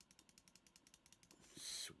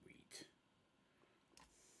 Sweet.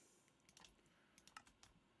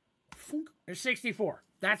 There's 64.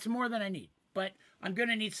 That's more than I need. But I'm going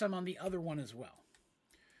to need some on the other one as well.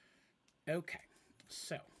 Okay,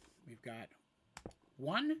 so we've got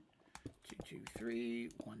 1, 2, 2, 3,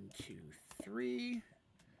 1, 2, 3.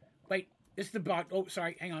 Wait, this is the bot. Oh,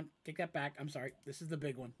 sorry, hang on. Take that back. I'm sorry. This is the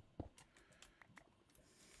big one.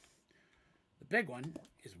 The big one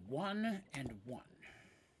is 1 and 1.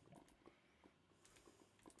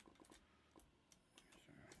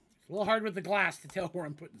 It's a little hard with the glass to tell where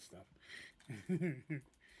I'm putting stuff. But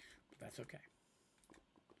that's okay.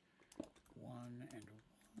 1 and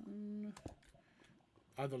 1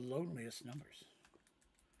 are the loneliest numbers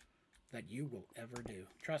that you will ever do.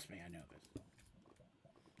 Trust me, I know this.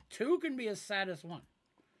 2 can be as sad as 1.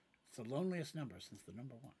 It's the loneliest number since the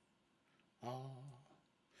number 1. Oh.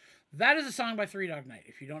 That is a song by Three Dog Night,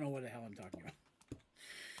 if you don't know what the hell I'm talking about.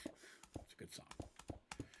 It's a good song.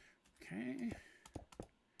 Okay.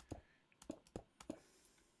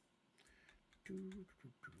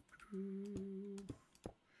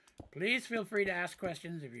 Please feel free to ask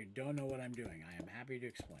questions if you don't know what I'm doing. I am happy to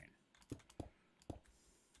explain.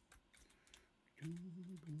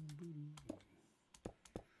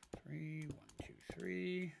 3, 1, 2,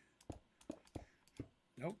 3.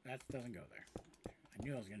 Nope, that doesn't go there. I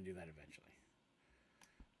knew I was going to do that eventually.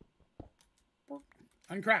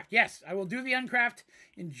 Uncraft. Yes, I will do the uncraft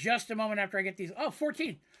in just a moment after I get these. Oh,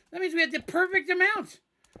 14. That means we had the perfect amount.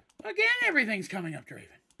 Again, everything's coming up, Draven.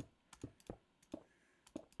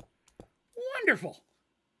 Wonderful.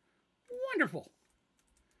 Wonderful.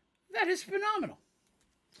 That is phenomenal.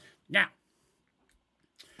 Now,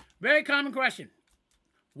 very common question.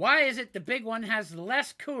 Why is it the big one has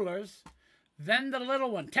less coolers than the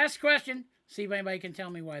little one? Test question. See if anybody can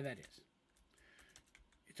tell me why that is.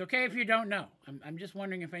 It's okay if you don't know. I'm just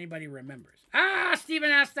wondering if anybody remembers. Ah,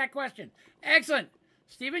 Stephen asked that question. Excellent.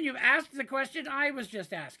 Stephen, you've asked the question I was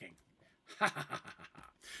just asking.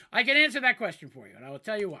 I can answer that question for you, and I will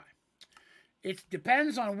tell you why. It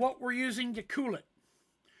depends on what we're using to cool it.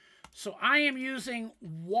 So I am using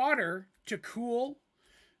water to cool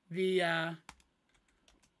the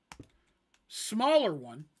smaller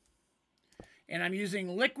one, and I'm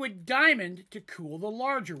using liquid diamond to cool the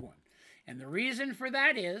larger one. And the reason for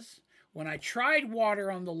that is, when I tried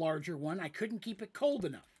water on the larger one, I couldn't keep it cold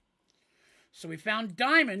enough. So we found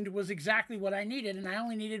diamond was exactly what I needed, and I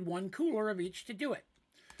only needed 1 cooler of each to do it.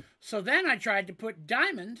 So then I tried to put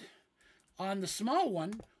diamond on the small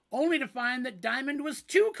one, only to find that diamond was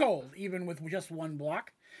too cold, even with just one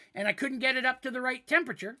block. And I couldn't get it up to the right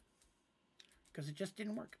temperature because it just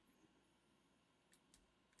didn't work.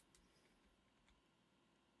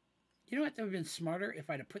 You know what? That would have been smarter if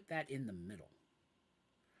I'd have put that in the middle.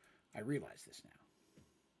 I realize this now.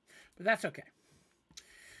 But that's okay.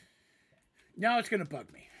 No, it's going to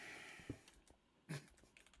bug me.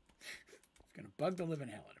 It's going to bug the living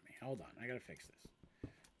hell out of me. Hold on. I got to fix this.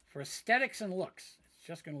 For aesthetics and looks, it's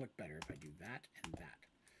just going to look better if I do that and that.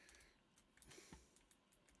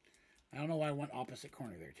 I don't know why I went opposite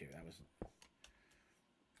corner there, too. That was...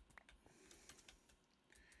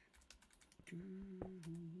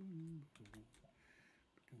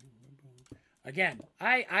 Again,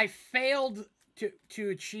 I failed to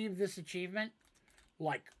achieve this achievement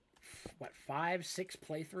like, what, 5, 6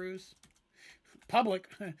 playthroughs? Public,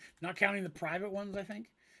 not counting the private ones, I think,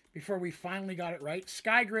 before we finally got it right.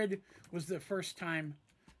 Skygrid was the first time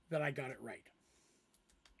that I got it right.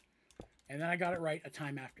 And then I got it right a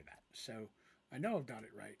time after that. So I know I've got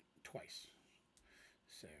it right twice.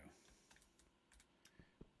 So...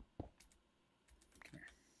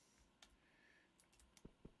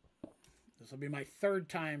 This will be my 3rd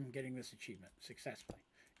time getting this achievement successfully.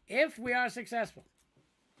 If we are successful.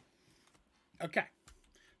 Okay.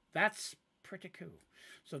 That's pretty cool.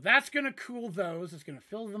 So that's going to cool those. It's going to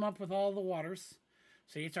fill them up with all the waters.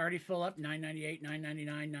 See, it's already full up. 998,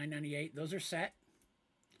 999, 998. Those are set.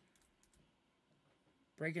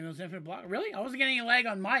 Breaking those infinite blocks. Really? I wasn't getting a lag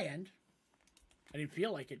on my end. I didn't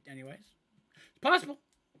feel like it anyways. It's possible.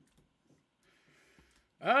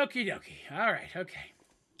 Okie dokie. All right. Okay.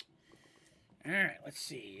 All right, let's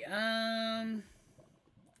see.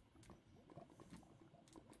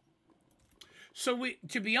 So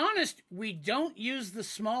to be honest, we don't use the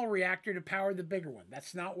small reactor to power the bigger one.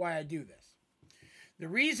 That's not why I do this. The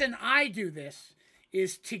reason I do this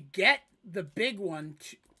is to get the big one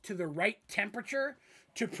to the right temperature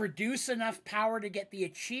to produce enough power to get the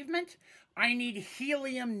achievement. I need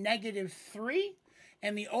helium -3,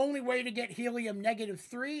 and the only way to get helium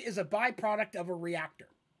 -3 is a byproduct of a reactor.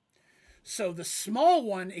 So the small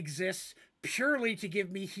one exists purely to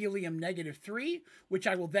give me helium -3, which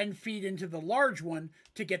I will then feed into the large one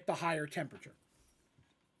to get the higher temperature.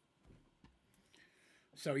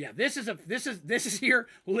 So yeah, this is here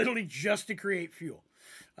literally just to create fuel.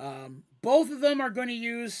 Both of them are going to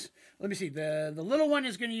use. Let me see. The little one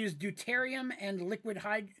is going to use deuterium and liquid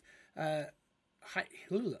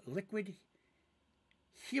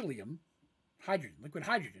helium, liquid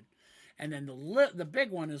hydrogen. And then the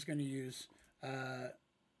big one is going to use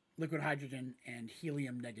liquid hydrogen and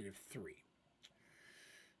helium -3.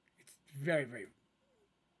 It's very, very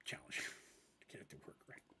challenging to get it to work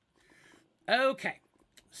right. Okay,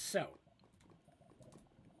 so.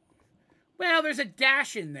 Well, there's a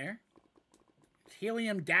dash in there. It's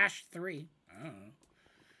helium -3. I don't know.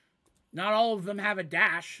 Not all of them have a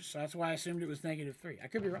dash, so that's why I assumed it was -3. I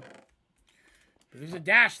could be wrong. But there's a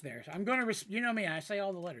dash there. So I'm going to, you know me, I say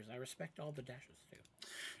all the letters. I respect all the dashes, too.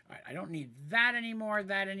 All right, I don't need that anymore,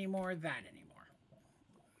 that anymore, that anymore.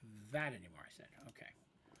 That anymore, I said. Okay.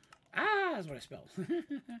 Ah, that's what I spelled.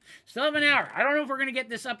 Still have an hour. I don't know if we're going to get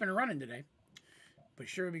this up and running today. But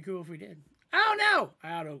sure would be cool if we did. Oh,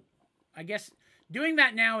 no! I guess doing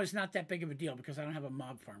that now is not that big of a deal because I don't have a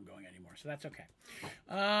mob farm going anymore. So that's okay.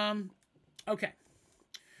 Okay.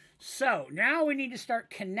 So now we need to start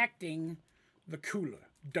connecting the cooler.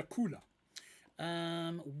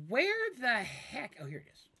 Where the heck? Oh, here it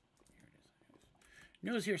is.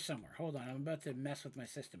 Knew it was here somewhere. Hold on. I'm about to mess with my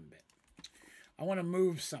system a bit. I want to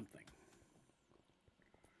move something.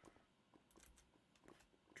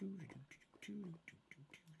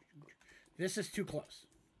 This is too close.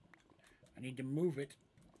 I need to move it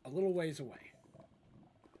a little ways away.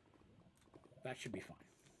 That should be fine.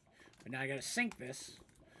 But now I got to sink this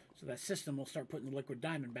so that system will start putting the liquid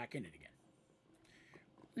diamond back in it again.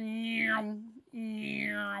 There.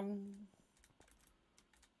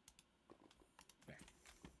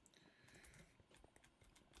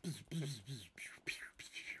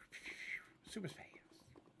 Super fast.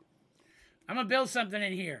 I'm gonna build something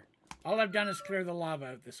in here. All I've done is clear the lava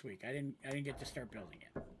out this week. I didn't get to start building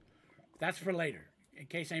it. That's for later, in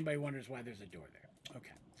case anybody wonders why there's a door there.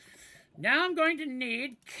 Okay. Now I'm going to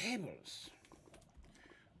need cables.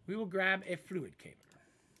 We will grab a fluid cable.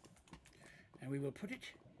 And we will put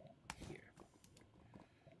it here.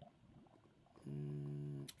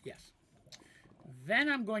 Yes. Then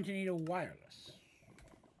I'm going to need a wireless.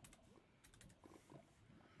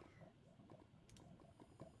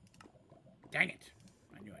 Dang it.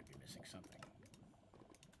 I knew I'd be missing something.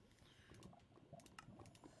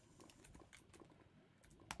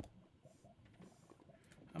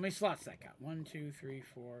 How many slots that got? 1, 2, 3,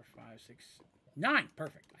 4, 5, 6, 9.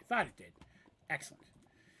 Perfect. I thought it did. Excellent.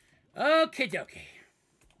 Okay, dokie.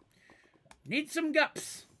 Need some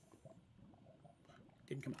gups.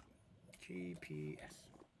 Didn't come up. GPS.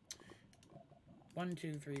 1,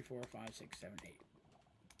 2, 3, 4, 5, 6, 7,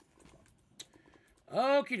 8.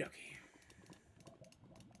 Okie dokie.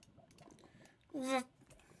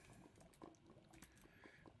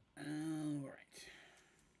 Alright.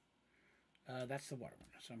 That's the water one.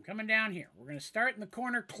 So I'm coming down here. We're going to start in the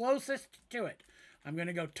corner closest to it. I'm going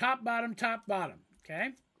to go top, bottom,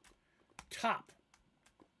 okay? Top,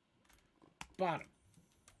 bottom.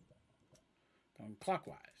 Going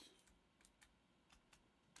clockwise.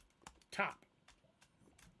 Top,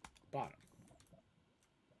 bottom.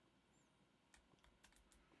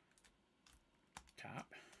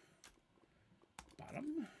 Top,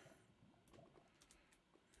 bottom.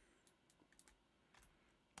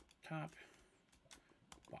 Top,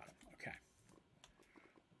 bottom. Okay.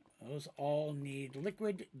 Those all need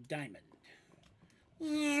liquid diamond.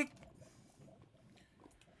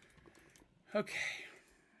 Okay.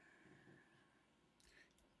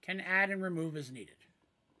 Can add and remove as needed.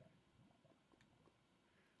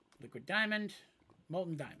 Liquid diamond,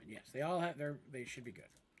 molten diamond. Yes, they all have they should be good.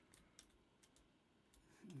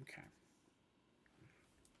 Okay.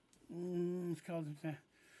 It's called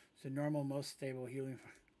it's a normal, most stable healing.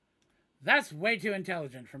 That's way too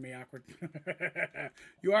intelligent for me, Awkward.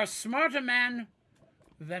 You are a smarter man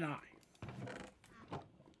than I.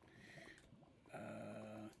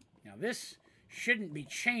 Now this shouldn't be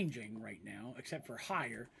changing right now, except for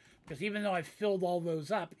higher, because even though I've filled all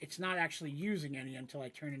those up, it's not actually using any until I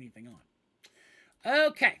turn anything on.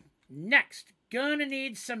 Okay, next, gonna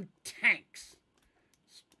need some tanks.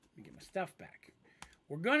 Let me get my stuff back.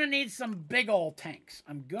 We're gonna need some big old tanks.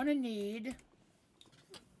 I'm gonna need...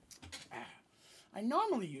 I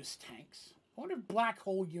normally use tanks. I wonder if black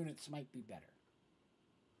hole units might be better.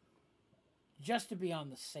 Just to be on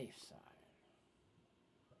the safe side.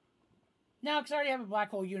 No, because I already have a black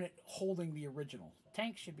hole unit holding the original.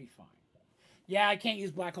 Tanks should be fine. Yeah, I can't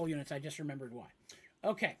use black hole units. I just remembered why.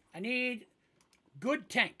 Okay, I need good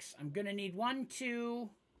tanks. I'm going to need 1, 2,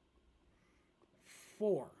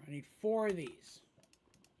 4. I need 4 of these.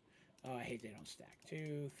 Oh, I hate they don't stack.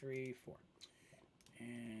 2, 3, 4.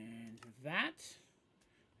 And that,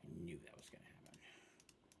 I knew that was going to happen.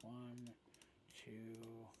 1, 2,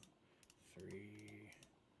 3,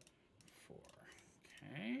 4.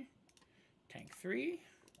 Okay. Tank 3.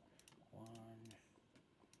 1,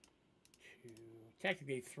 2.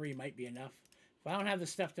 Technically 3 might be enough. If I don't have the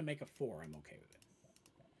stuff to make a 4, I'm okay with it.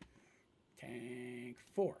 Tank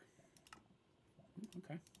 4.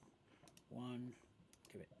 Okay. 1.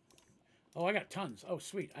 Give it. Oh, I got tons. Oh,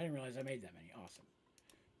 sweet. I didn't realize I made that many. Awesome.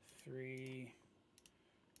 3,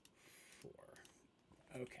 4.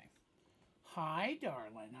 Okay. Hi,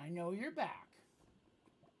 darling. I know you're back.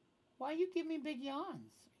 Why you give me big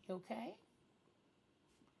yawns? You okay?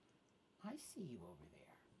 I see you over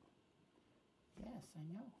there. Yes, I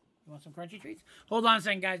know. You want some crunchy treats? Hold on a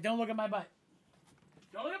second, guys. Don't look at my butt.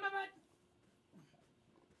 Don't look at my butt.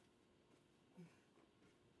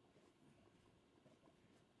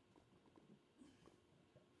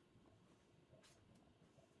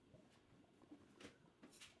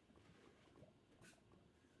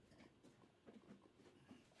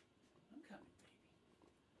 I'm coming, baby. I'm coming, darling.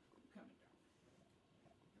 Here we go.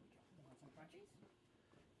 You want some crunchies? You want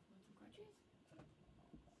some crunchies?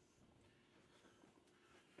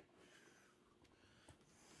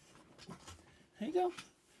 There you go.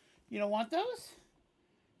 You don't want those?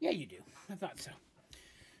 Yeah, you do. I thought so.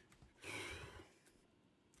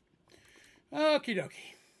 Okie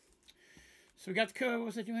dokie. So we got the, what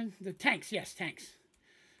was I doing? The tanks. Yes, tanks.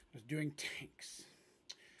 I was doing tanks.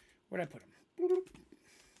 Where'd I put them?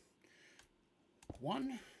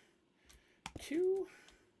 1, 2.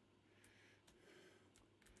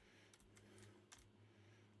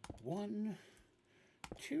 1,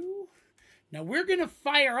 2. Now we're going to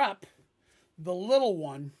fire up the little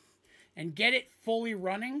one and get it fully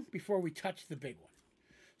running before we touch the big one.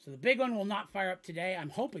 So the big one will not fire up today. I'm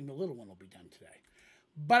hoping the little one will be done today.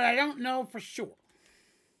 But I don't know for sure.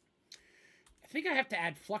 I think I have to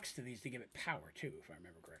add flux to these to give it power too, if I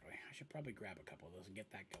remember correctly. I should probably grab a couple of those and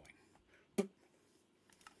get that going.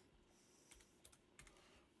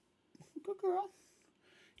 Good girl.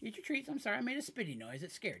 Eat your treats. I'm sorry, I made a spitty noise.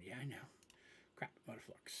 It scared you, I know. Crap, what a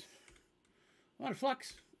flux. What a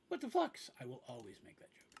flux. What the flux? I will always make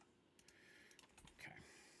that joke. Okay.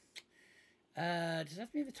 Does that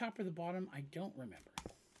have to be the top or the bottom? I don't remember.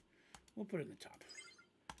 We'll put it in the top.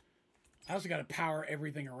 I also got to power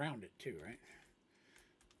everything around it too, right?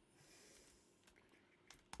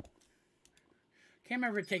 Can't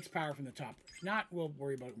remember if it takes power from the top. If not, we'll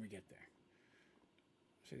worry about it when we get there.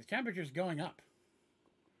 See, the temperature's going up.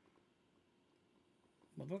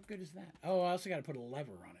 Well, what good is that? Oh, I also got to put a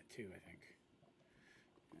lever on it, too, I think.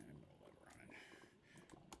 Put a lever on it.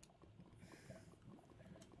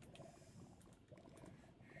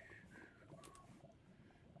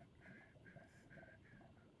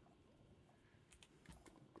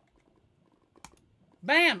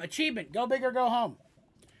 Bam! Achievement. Go big or go home.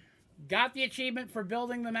 Got the achievement for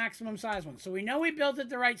building the maximum size one. So we know we built it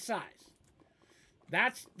the right size.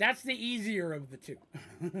 That's the easier of the two.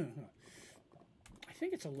 I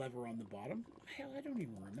think it's a lever on the bottom. Hell, I don't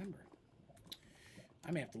even remember.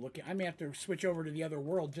 I may have to look. I may have to switch over to the other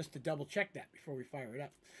world just to double check that before we fire it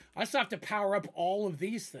up. I still have to power up all of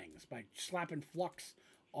these things by slapping flux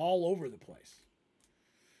all over the place.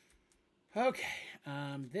 Okay,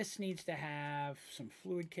 this needs to have some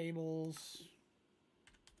fluid cables.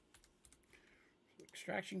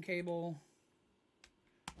 Extraction cable.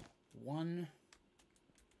 One.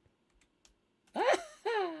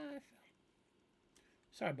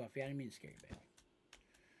 Sorry, Buffy. I didn't mean to scare you, baby.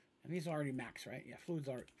 And these are already max, right? Yeah,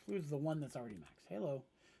 fluid's the one that's already max. Hello.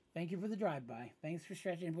 Thank you for the drive-by. Thanks for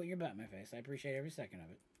stretching and putting your butt in my face. I appreciate every second of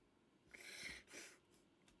it.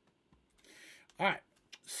 All right.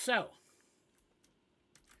 So,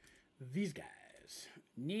 these guys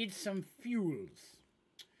need some fuels.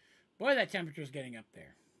 Boy, that temperature's getting up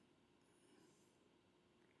there.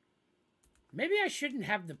 Maybe I shouldn't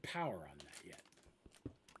have the power on that yet.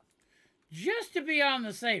 Just to be on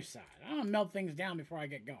the safe side. I don't want to melt things down before I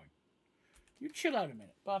get going. You chill out a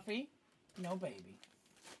minute. Buffy? No, baby.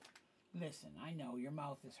 Listen, I know your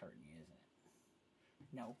mouth is hurting you, isn't it?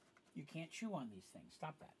 No, you can't chew on these things.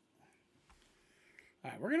 Stop that. All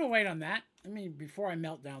right, we're going to wait on that. I mean, before I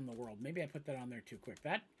melt down the world. Maybe I put that on there too quick.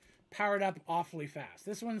 That powered up awfully fast.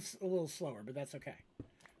 This one's a little slower, but that's okay.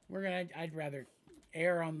 I'd rather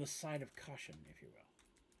err on the side of caution, if you will.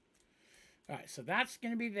 All right, so that's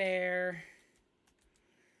going to be there.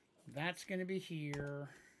 That's going to be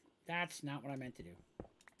here. That's not what I meant to do.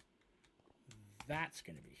 That's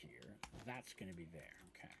going to be here. That's going to be there.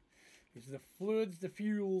 Okay. These are the fluids, the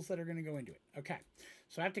fuels that are going to go into it. Okay.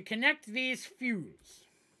 So I have to connect these fuels.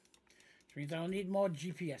 Which means I'll need more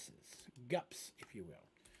GPSs. GUPs, if you will.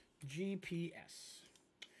 GPS.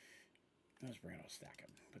 Let's bring out a stack of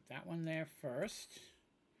them. Put that one there first.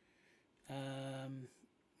 Okay.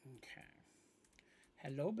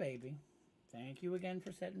 Hello, baby. Thank you again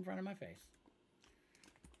for sitting in front of my face.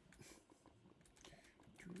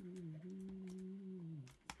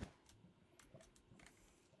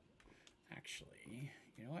 Actually,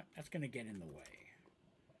 you know what? That's going to get in the way.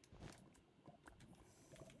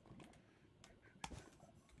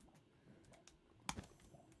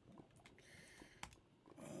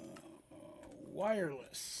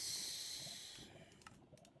 Wireless.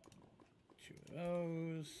 Two of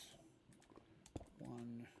those.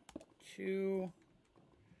 1, 2.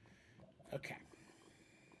 Okay.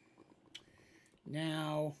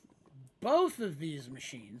 Now, both of these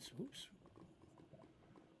machines, oops,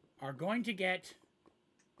 are going to get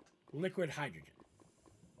liquid hydrogen.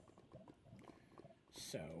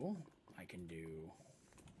 So, I can do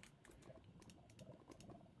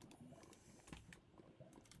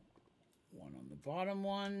one on the bottom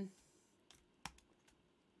one,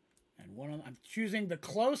 and one on, I'm choosing the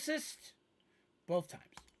closest both times.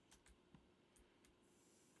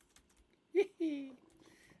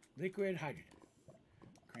 Liquid hydrogen.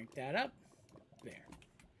 Crank that up. There.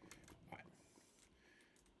 All right.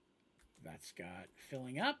 That's got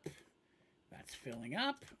filling up. That's filling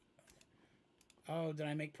up. Oh, did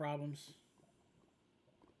I make problems?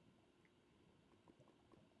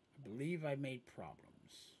 I believe I made problems.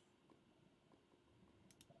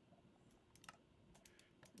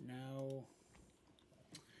 No.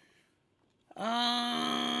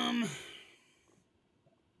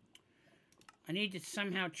 I need to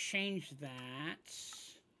somehow change that.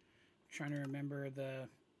 I'm trying to remember the...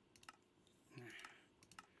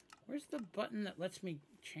 Where's the button that lets me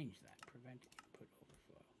change that? Prevent input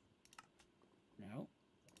overflow. No.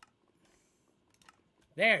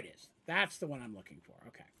 There it is. That's the one I'm looking for.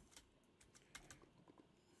 Okay.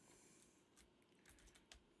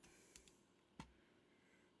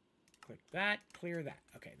 Click that. Clear that.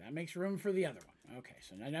 Okay, that makes room for the other one. Okay,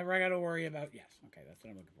 so I got to worry about... Yes. Okay, that's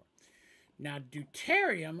what I'm looking for. Now,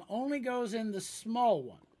 deuterium only goes in the small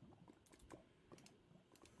one.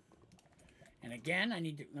 And again, I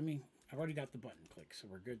need to, I've already got the button click, so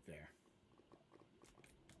we're good there.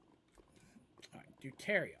 All right,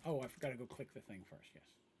 deuterium. Oh, I forgot to go click the thing first, yes.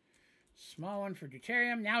 Small one for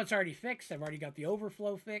deuterium. Now it's already fixed. I've already got the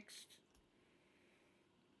overflow fixed.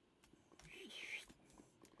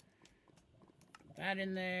 that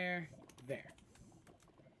in there. There.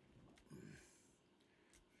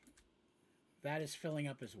 That is filling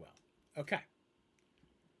up as well. Okay.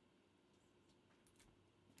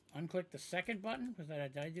 Unclick the second button.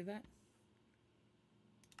 Did I do that?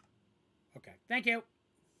 Okay. Thank you.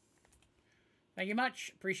 Thank you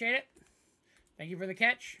much. Appreciate it. Thank you for the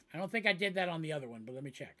catch. I don't think I did that on the other one, but let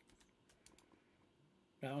me check.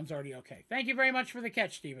 That one's already okay. Thank you very much for the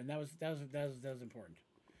catch, Steven. That was important.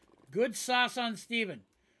 Good sauce on Steven.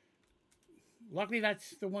 Luckily,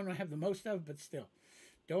 that's the one I have the most of, but still.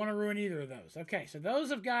 Don't want to ruin either of those. Okay, so those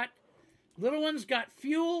have got... Little ones got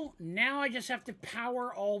fuel. Now I just have to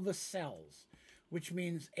power all the cells, which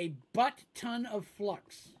means a butt-ton of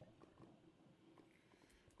flux.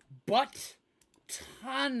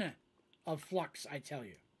 Butt-ton of flux, I tell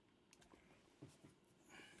you.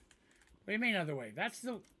 What do you mean other way? That's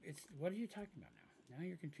the... It's. What are you talking about now? Now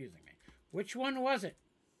you're confusing me. Which one was it?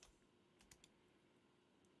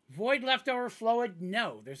 Void leftover fluid?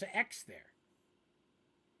 No, there's an X there.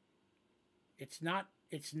 It's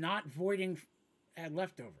not voiding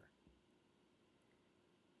leftover.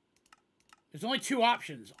 There's only two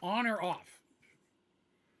options, on or off.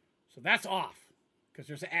 So that's off, because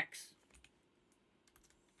there's an X.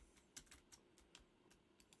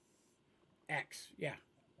 X, yeah.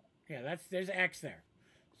 Yeah, there's an X there.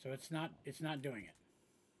 So it's not doing it.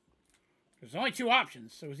 There's only two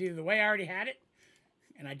options, so it was either the way I already had it,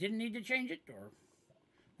 and I didn't need to change it, or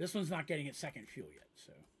this one's not getting its second fuel yet,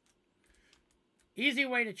 so. Easy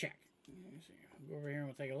way to check. We'll go over here and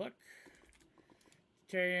we'll take a look.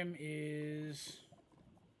 Deuterium is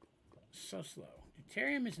so slow.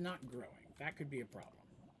 Deuterium is not growing. That could be a problem.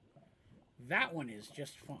 That one is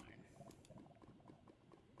just fine.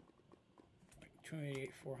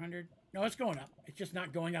 288,400. No, it's going up. It's just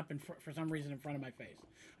not going up for some reason in front of my face.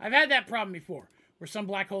 I've had that problem before, where some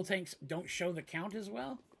black hole tanks don't show the count as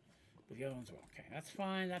well, but the other ones will. Okay, that's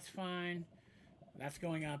fine. That's fine. That's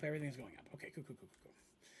going up. Everything's going up. Okay, cool.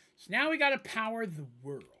 So now we got to power the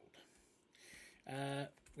world,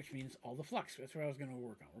 which means all the flux. That's what I was going to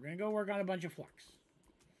work on. We're going to go work on a bunch of flux.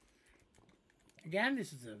 Again,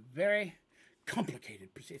 this is a very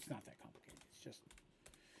complicated procedure. It's not that complicated. It's just,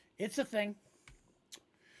 it's a thing.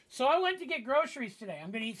 So I went to get groceries today.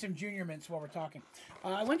 I'm going to eat some Junior Mints while we're talking.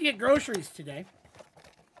 I went to get groceries today.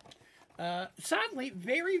 Sadly,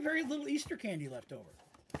 very, very little Easter candy left over.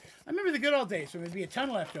 I remember the good old days when there'd be a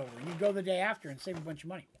ton left over, and you'd go the day after and save a bunch of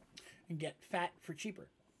money and get fat for cheaper.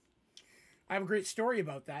 I have a great story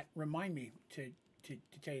about that. Remind me to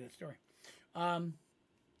tell you that story. But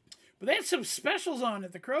they had some specials on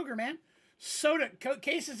at the Kroger, man. Soda,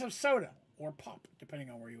 cases of soda or pop, depending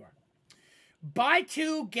on where you are. Buy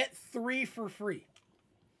 2, get 3 for free.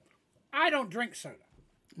 I don't drink soda.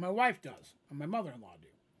 My wife does, and my mother-in-law do.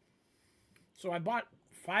 So I bought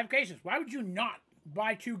 5 cases. Why would you not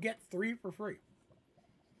buy 2, get 3 for free?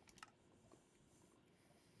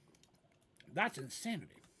 That's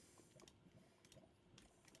insanity.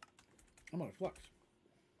 I'm out of flux.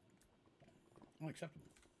 Unacceptable.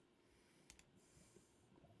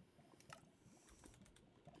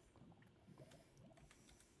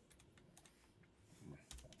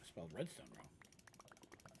 I spelled redstone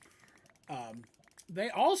wrong. They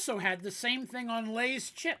also had the same thing on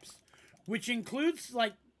Lay's chips, which includes,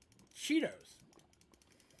 like, Cheetos.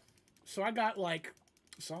 So I got, like,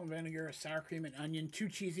 salt and vinegar, sour cream and onion, 2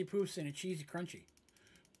 cheesy poofs, and a cheesy crunchy.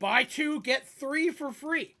 Buy 2, get 3 for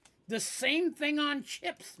free. The same thing on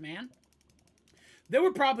chips, man. There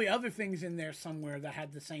were probably other things in there somewhere that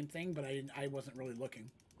had the same thing, but I wasn't really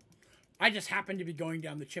looking. I just happened to be going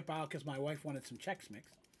down the chip aisle because my wife wanted some Chex Mix.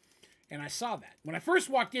 And I saw that. When I first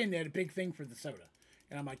walked in, they had a big thing for the soda.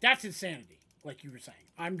 And I'm like, that's insanity, like you were saying.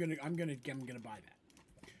 I'm gonna buy that.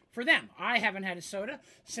 For them, I haven't had a soda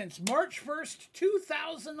since March 1st,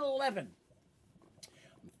 2011.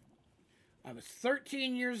 I was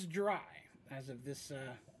 13 years dry as of this,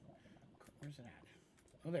 where's it at?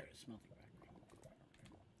 Oh, there it is, smelting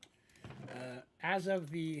factory. As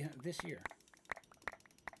of this year.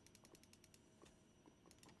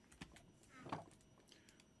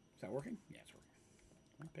 Is that working? Yeah, it's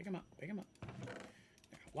working. Pick them up, pick them up. There,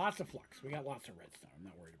 lots of flux. We got lots of redstone. I'm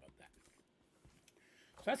not worried about that.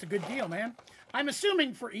 So that's a good deal, man. I'm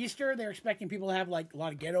assuming for Easter, they're expecting people to have, like, a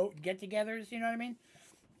lot of get-togethers, you know what I mean?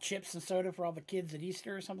 Chips and soda for all the kids at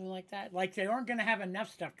Easter or something like that. Like, they aren't going to have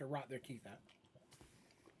enough stuff to rot their teeth out.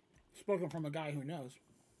 Spoken from a guy who knows.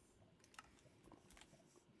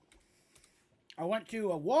 I went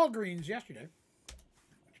to a Walgreens yesterday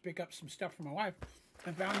to pick up some stuff for my wife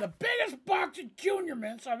and found the biggest box of Junior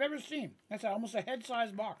Mints I've ever seen. That's almost a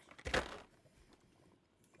head-sized box.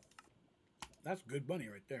 That's good money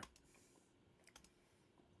right there.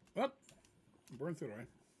 Whoop. Burn through it, right?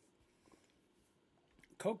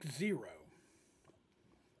 Coke Zero.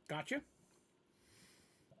 Gotcha.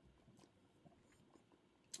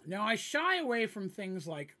 Now, I shy away from things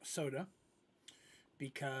like soda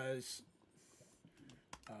because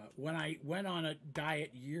when I went on a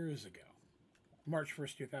diet years ago, March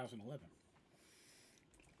 1st, 2011,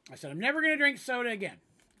 I said, I'm never going to drink soda again.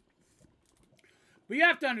 But you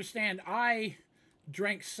have to understand, I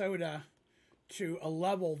drank soda to a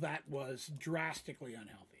level that was drastically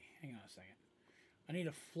unhealthy. Hang on a second. I need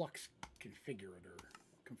a flux configurator.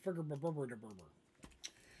 Configurator.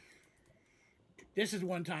 This is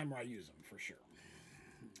one time where I use them, for sure.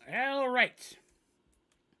 All right.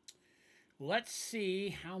 Let's see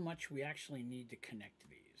how much we actually need to connect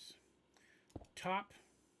these. Top.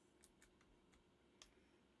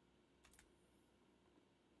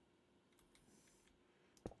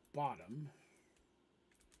 Bottom.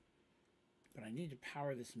 But I need to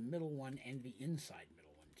power this middle one and the inside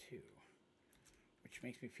middle one, too. Which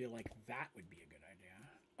makes me feel like that would be a good idea.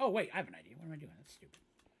 Oh, wait, I have an idea. What am I doing? That's stupid.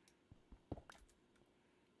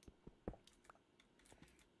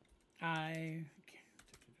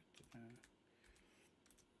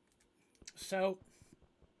 So,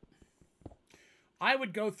 I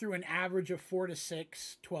would go through an average of 4 to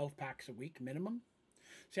 6 12-packs a week minimum.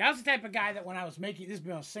 See, I was the type of guy that when I was making, this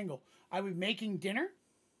being a single, I would be making dinner.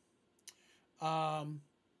 I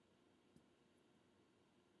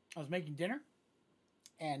was making dinner.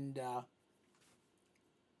 And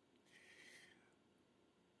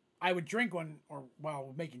I would drink one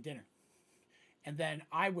while making dinner. And then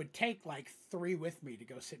I would take like 3 with me to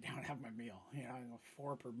go sit down and have my meal. You know,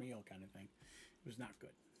 4 per meal kind of thing. It was not good.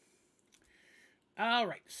 All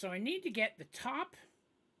right, so I need to get the top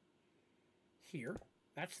here.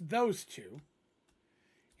 That's those 2.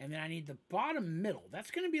 And then I need the bottom middle. That's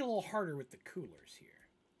going to be a little harder with the coolers here.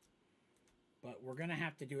 But we're going to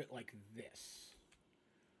have to do it like this.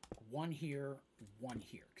 1 here, 1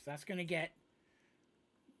 here. Because that's going to get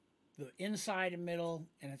the inside and middle,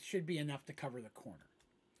 and it should be enough to cover the corner.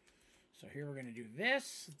 So here we're going to do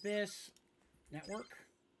this, network.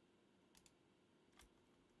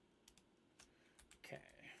 Okay.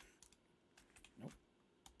 Nope.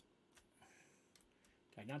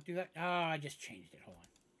 Did I not do that? Oh, I just changed it. Hold on.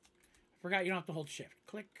 I forgot you don't have to hold shift.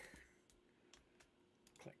 Click.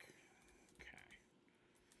 Click. Okay.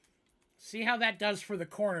 See how that does for the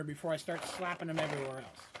corner before I start slapping them everywhere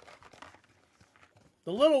else.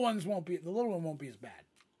 The little one won't be as bad.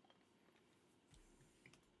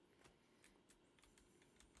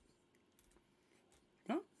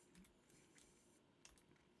 Huh?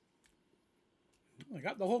 I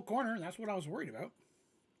got the whole corner, and that's what I was worried about.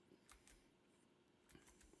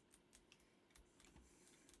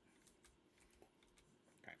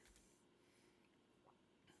 Okay.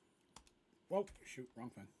 Whoa, shoot, wrong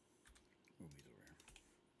thing. Move these over here.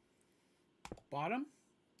 Bottom.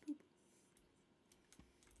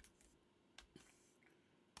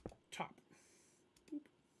 Top. Boop.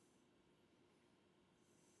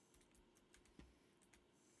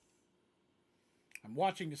 I'm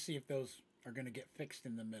watching to see if those are going to get fixed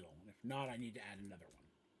in the middle. And if not, I need to add another one.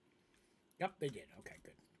 Yep, they did. Okay,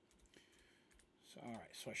 good. So, all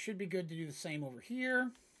right. So I should be good to do the same over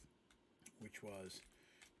here, which was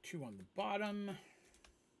 2 on the bottom.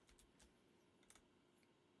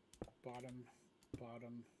 Bottom.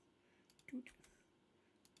 Doot.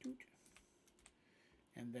 Doot.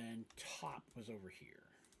 And then top was over here.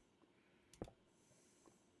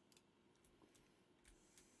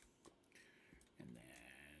 And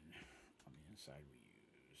then on the inside we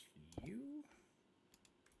used U.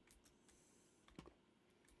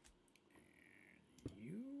 And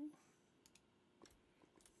U.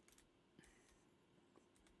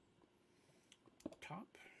 Top.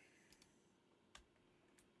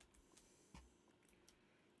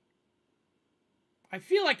 I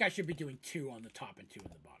feel like I should be doing 2 on the top and 2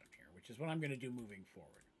 on the bottom here, which is what I'm going to do moving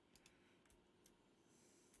forward.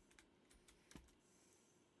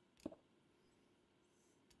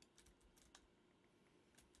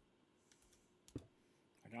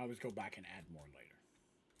 I can always go back and add more later.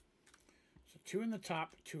 So 2 in the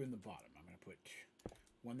top, 2 in the bottom. I'm going to put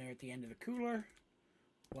 1 there at the end of the cooler,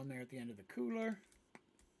 1 there at the end of the cooler.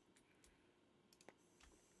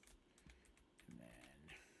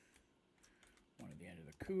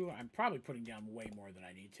 Cool. I'm probably putting down way more than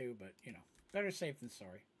I need to, but, you know, better safe than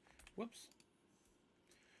sorry. Whoops.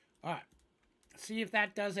 All right. See if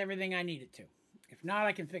that does everything I need it to. If not,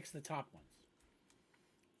 I can fix the top ones.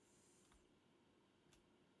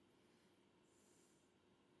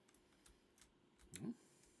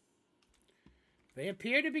 They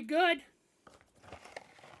appear to be good.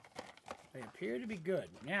 They appear to be good.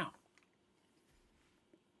 Now,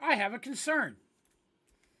 I have a concern.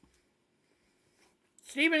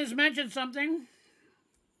 Steven has mentioned something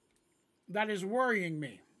that is worrying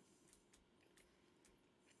me.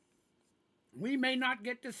 We may not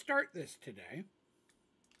get to start this today,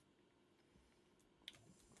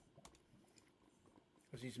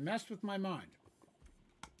 because he's messed with my mind.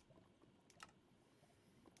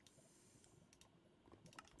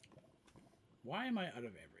 Why am I out of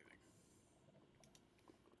everything?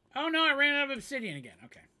 Oh no, I ran out of obsidian again.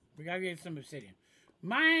 Okay, we gotta get some obsidian.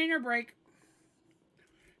 Minor break.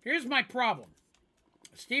 Here's my problem.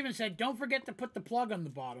 Steven said, don't forget to put the plug on the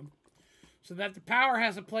bottom so that the power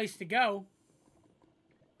has a place to go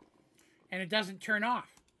and it doesn't turn off.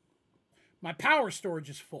 My power storage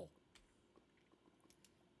is full.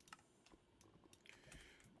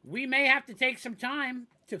 We may have to take some time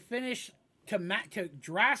to finish to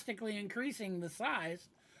drastically increasing the size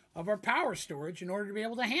of our power storage in order to be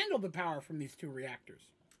able to handle the power from these two reactors,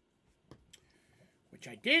 which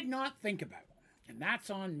I did not think about, and that's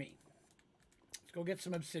on me. Let's go get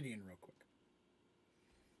some obsidian real quick.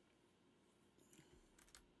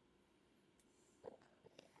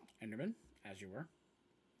 Enderman, as you were.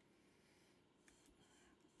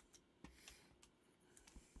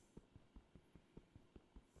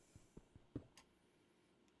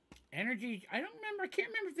 Energy, I don't remember. I can't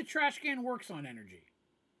remember if the trash can works on energy.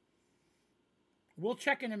 We'll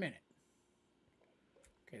check in a minute.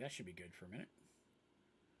 Okay, that should be good for a minute.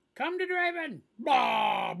 Come to Draven!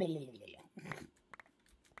 Blah, blah, blah, blah.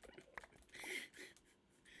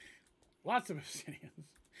 Lots of obsidians.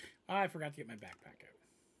 Oh, I forgot to get my backpack out.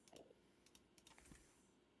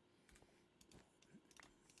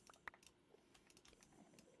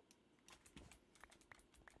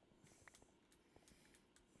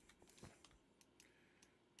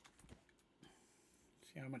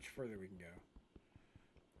 See how much further we can go.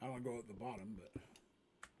 I don't want to go at the bottom, but...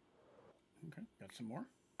 Okay, got some more.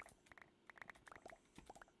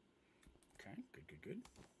 Okay, good, good, good.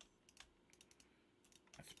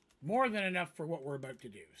 That's more than enough for what we're about to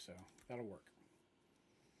do, so that'll work.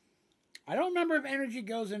 I don't remember if energy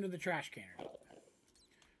goes into the trash can or not.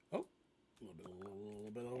 Oh, a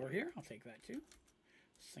little bit over here. I'll take that too.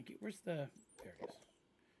 Thank you. Where's the... There it is.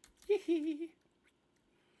 Yee-hee.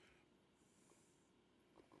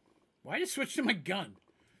 Why did I switch to my gun?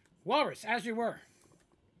 Walrus, as you were.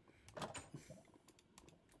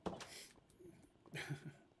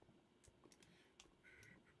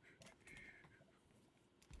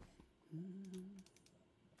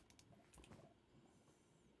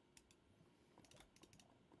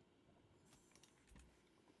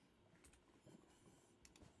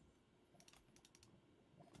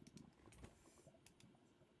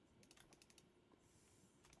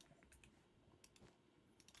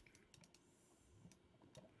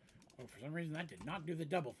 Oh, for some reason that did not do the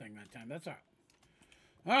double thing that time. That's all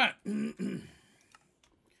right. All right.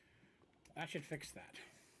 That should fix that.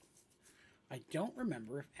 I don't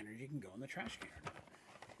remember if energy can go in the trash can or not.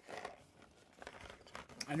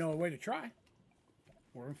 I know a way to try.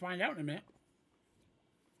 We're going to find out in a minute.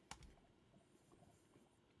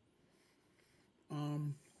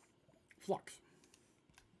 Flux.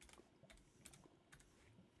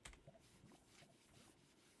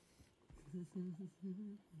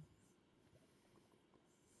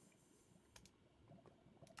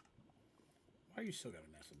 Why are you still got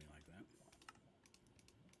to mess with me like that?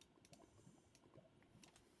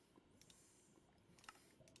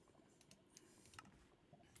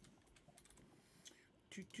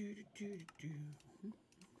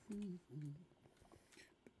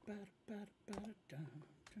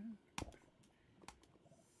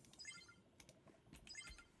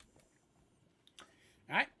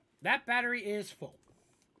 All right, that battery is full.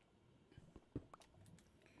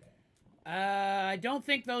 I don't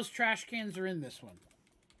think those trash cans are in this one.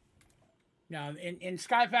 No, in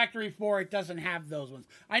Sky Factory 4, it doesn't have those ones.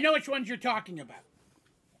 I know which ones you're talking about.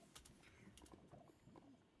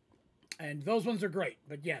 And those ones are great.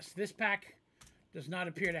 But yes, this pack does not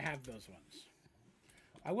appear to have those ones.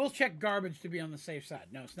 I will check garbage to be on the safe side.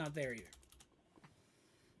 No, it's not there either.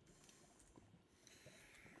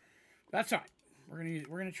 That's all right.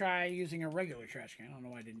 We're gonna try using a regular trash can. I don't know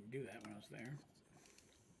why I didn't do that when I was there.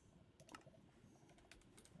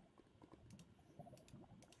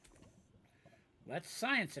 Let's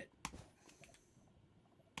science it.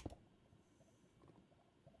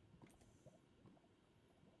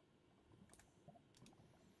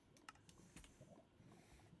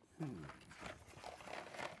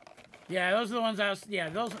 Yeah, those are the ones I was... Yeah,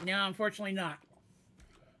 those... No, unfortunately not.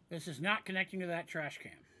 This is not connecting to that trash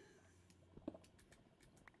can.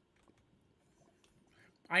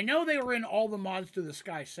 I know they were in all the mods to the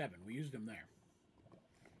Sky 7. We used them there.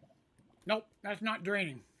 Nope, that's not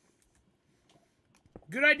draining.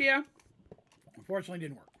 Good idea. Unfortunately,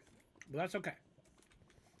 didn't work. But that's okay.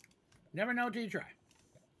 Never know till you try.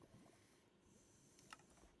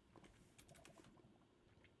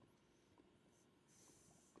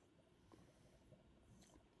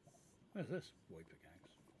 What is this? Boy pickaxe.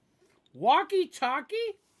 Walkie-talkie?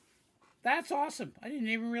 That's awesome. I didn't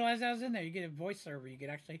even realize that was in there. You get a voice server. You could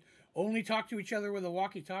actually only talk to each other with a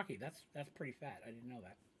walkie-talkie. That's pretty fat. I didn't know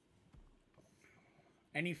that.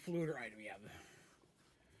 Any fluid or item, yeah.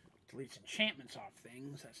 Deletes enchantments off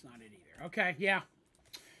things. That's not it either. Okay, yeah.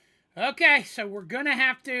 Okay, so we're going to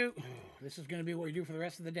have to... this is going to be what we do for the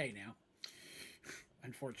rest of the day now.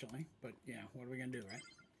 Unfortunately. But, yeah, what are we going to do, right?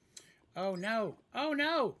 Oh, no. Oh,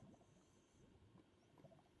 no.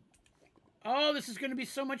 Oh, this is going to be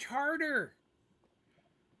so much harder.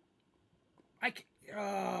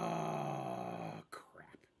 Oh,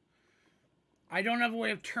 crap. I don't have a way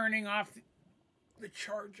of turning off the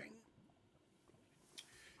charging.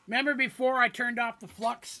 Remember before I turned off the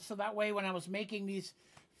flux, so that way when I was making these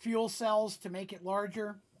fuel cells to make it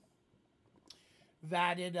larger,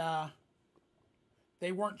 that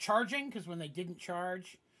they weren't charging, because when they didn't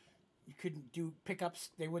charge, you couldn't do pickups,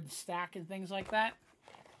 they wouldn't stack and things like that.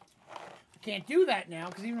 I can't do that now,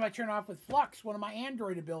 because even if I turn off with flux, one of my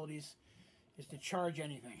Android abilities is to charge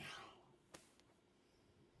anything.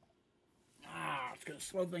 It's going to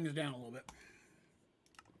slow things down a little bit.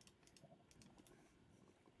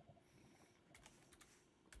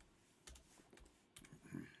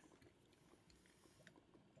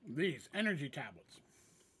 These energy tablets.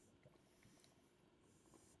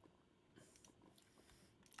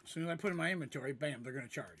 As soon as I put in my inventory, bam, they're going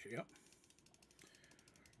to charge. Yep.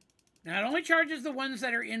 Now, it only charges the ones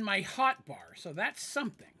that are in my hotbar, so that's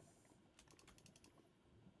something.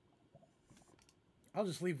 I'll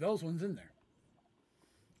just leave those ones in there.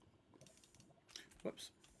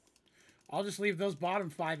 Whoops. I'll just leave those bottom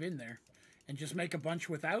 5 in there and just make a bunch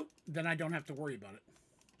without. Then I don't have to worry about it.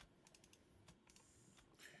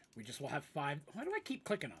 We just will have 5. Why do I keep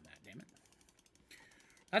clicking on that, damn it?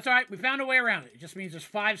 That's all right. We found a way around it. It just means there's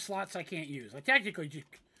 5 slots I can't use. I technically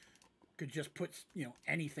could just put, you know,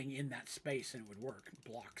 anything in that space and it would work.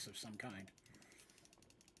 Blocks of some kind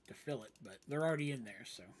to fill it, but they're already in there,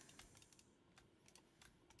 so.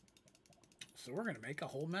 So we're going to make a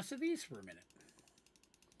whole mess of these for a minute.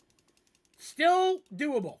 Still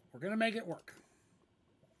doable. We're going to make it work.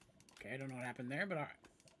 Okay, I don't know what happened there, but all right.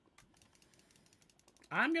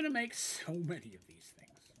 I'm going to make so many of these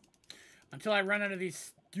things until I run out of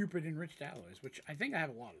these stupid enriched alloys, which I think I have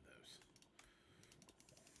a lot of those.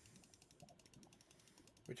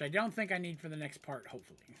 Which I don't think I need for the next part,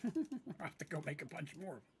 hopefully. I'll have to go make a bunch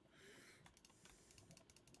more of them.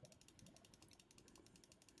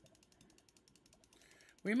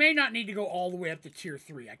 We may not need to go all the way up to tier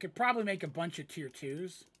 3. I could probably make a bunch of tier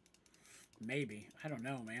 2s. Maybe. I don't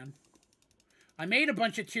know, man. I made a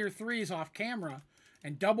bunch of tier 3s off camera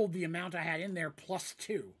and doubled the amount I had in there plus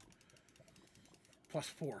 2. Plus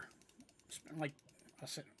 4. Spent like a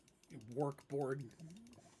work board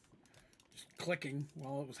just clicking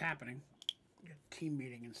while it was happening. Team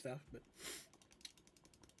meeting and stuff, but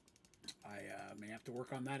I may have to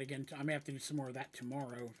work on that again. I may have to do some more of that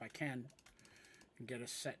tomorrow if I can. And get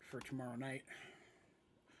us set for tomorrow night.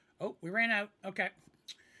 Oh, we ran out. Okay.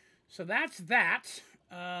 So that's that.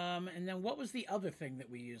 And then what was the other thing that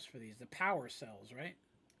we used for these? The power cells, right?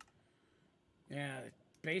 Yeah,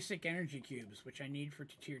 basic energy cubes, which I need for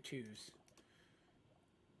tier 2s.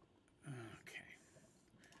 Okay.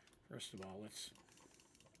 First of all, let's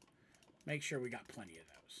make sure we got plenty of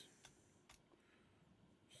those.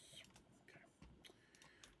 Okay.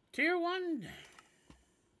 Tier 1.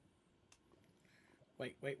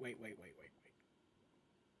 Wait.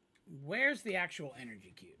 Where's the actual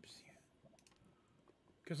energy cubes?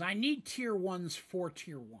 Because I need tier 1s for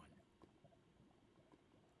tier 1.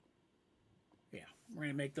 Yeah, we're going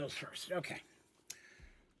to make those first. Okay.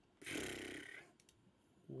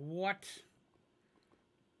 What?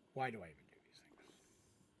 Why do I even do these things?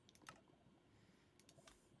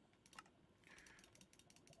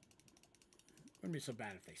 Wouldn't be so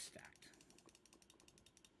bad if they stacked.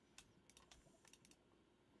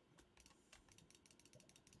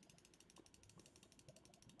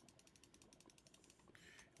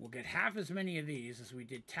 We'll get half as many of these as we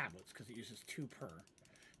did tablets, because it uses 2 per.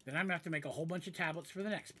 Then I'm going to have to make a whole bunch of tablets for the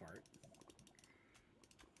next part.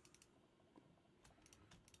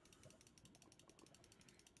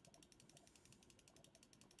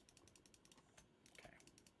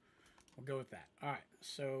 We'll go with that. All right.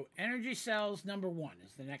 So energy cells number 1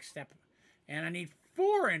 is the next step. And I need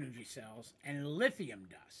 4 energy cells and lithium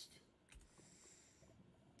dust.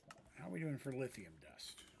 How are we doing for lithium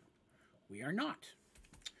dust? We are not.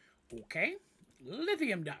 Okay.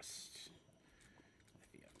 Lithium dust.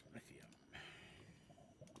 Lithium.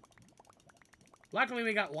 Luckily,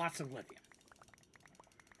 we got lots of lithium.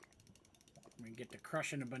 We can get to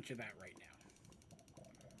crushing a bunch of that right now.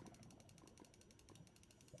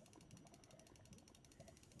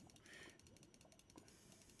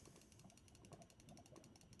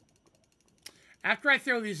 After I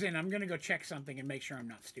throw these in, I'm going to go check something and make sure I'm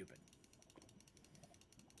not stupid.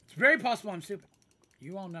 It's very possible I'm stupid.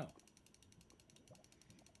 You all know.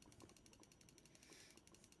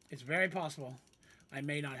 It's very possible I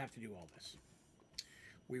may not have to do all this.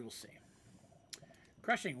 We will see.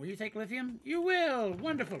 Crushing, will you take lithium? You will!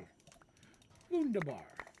 Wonderful. Wunderbar.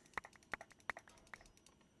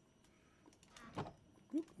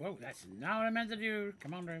 Oop, whoa, that's not what I meant to do.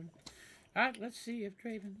 Come on, Draven. Alright, let's see if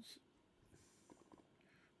Draven's...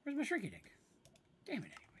 Where's my shrinky dink? Damn it,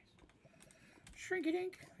 anyways. Shrinky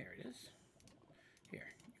dink. There it is.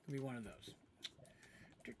 Here, you can be one of those.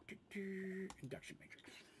 Induction matrix.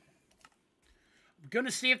 I'm going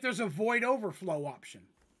to see if there's a void overflow option.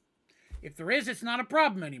 If there is, it's not a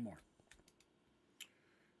problem anymore.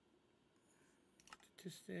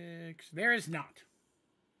 Statistics. There is not.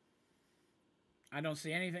 I don't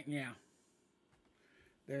see anything. Yeah.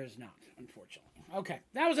 There is not, unfortunately. Okay,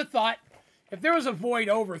 that was a thought. If there was a void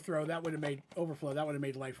overflow, that would have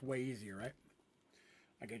made life way easier, right?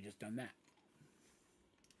 I could have just done that.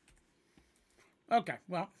 Okay,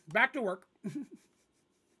 well, back to work.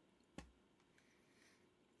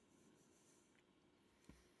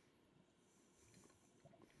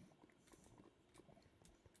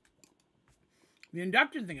 The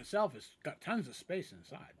induction thing itself has got tons of space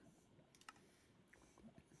inside.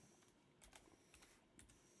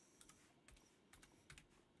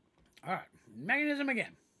 All right, mechanism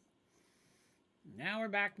again. Now we're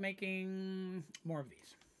back making more of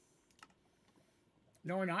these.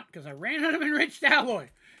 No, we're not, because I ran out of enriched alloy.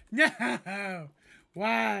 No!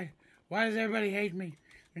 Why? Why does everybody hate me?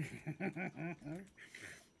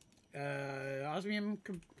 Osmium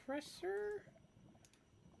compressor?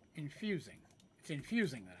 Infusing. It's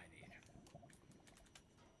infusing that I need.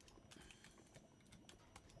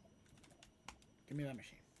 Give me that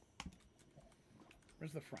machine.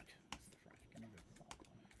 Where's the front? That's the front. Give me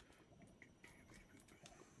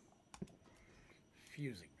the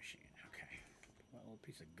fusing machine. Okay. Put that little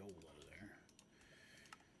piece of gold out of there.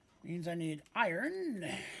 Means I need iron.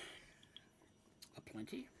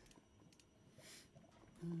 Aplenty.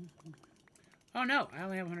 Oh no, I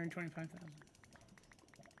only have 125,000.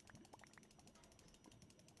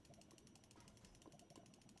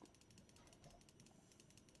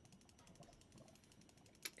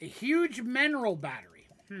 A huge mineral battery.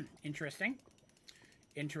 Interesting.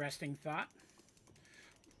 Interesting thought.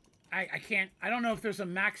 I don't know if there's a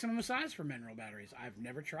maximum size for mineral batteries. I've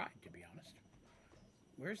never tried, to be honest.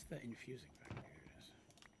 Where's the infusing factory? Here it is.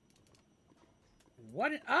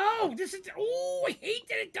 What? Oh, this is... Oh, I hate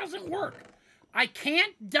that it doesn't work. I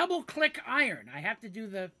can't double-click iron. I have to do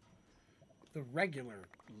the regular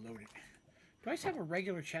loading. Do I just have a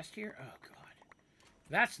regular chest here? Oh, God.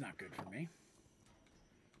 That's not good for me.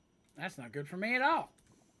 That's not good for me at all.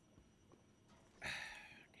 Damn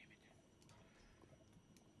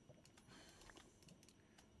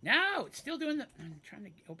it. No, it's still doing the... I'm trying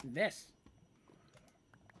to open this.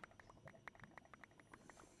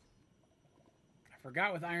 I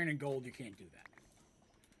forgot with iron and gold you can't do that.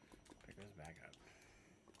 Pick this back up.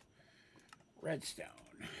 Redstone.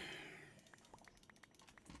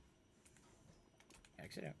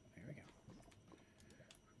 Exit out. There we go.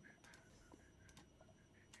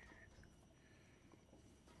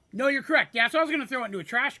 No, you're correct. Yeah, so I was going to throw it into a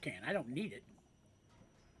trash can. I don't need it.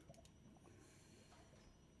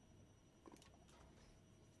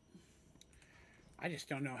 I just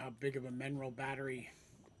don't know how big of a mineral battery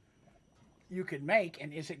you could make,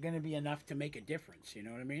 and is it going to be enough to make a difference? You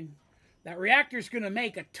know what I mean? That reactor's going to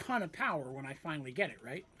make a ton of power when I finally get it,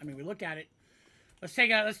 right? I mean, we look at it. Let's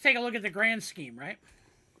take a look at the grand scheme, right?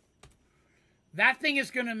 That thing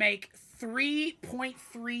is going to make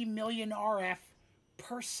 3.3 million RF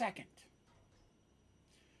per second.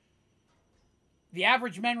 The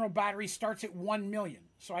average mineral battery starts at 1 million.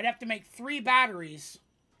 So I'd have to make 3 batteries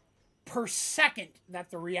per second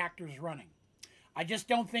that the reactor is running. I just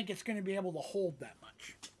don't think it's going to be able to hold that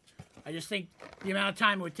much. I just think the amount of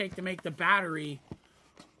time it would take to make the battery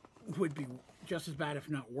would be just as bad, if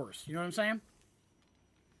not worse. You know what I'm saying?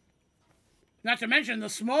 Not to mention the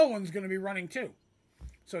small one's going to be running too.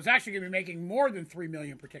 So it's actually going to be making more than 3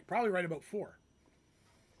 million per tick. Probably right about 4.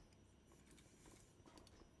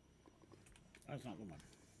 That's not the one.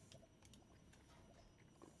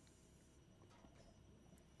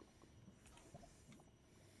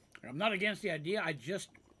 I'm not against the idea.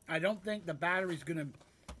 I don't think the battery's going to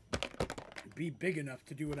be big enough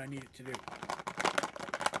to do what I need it to do.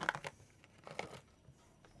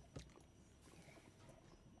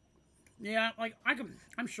 Yeah, like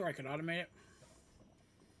I'm sure I could automate it.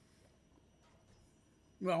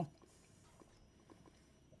 Well,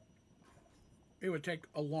 it would take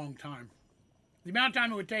a long time. The amount of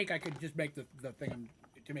time it would take, I could just make the thing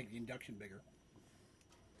to make the induction bigger.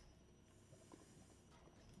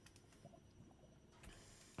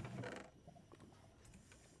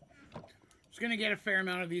 Just going to get a fair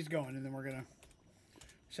amount of these going, and then we're going to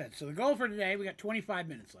set. So the goal for today, we got 25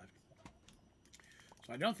 minutes left.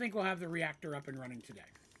 So I don't think we'll have the reactor up and running today.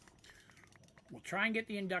 We'll try and get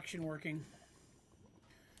the induction working.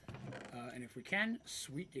 And if we can,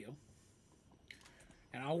 sweet deal.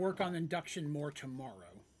 And I'll work on induction more tomorrow.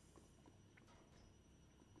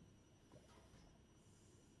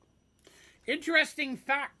 Interesting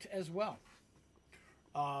fact as well.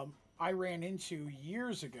 I ran into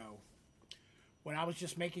years ago when I was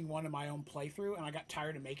just making one of my own playthrough, and I got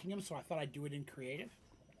tired of making them, so I thought I'd do it in creative.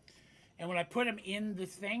 And when I put them in the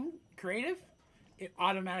thing, creative, it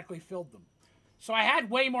automatically filled them. So I had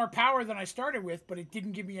way more power than I started with, but it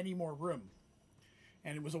didn't give me any more room.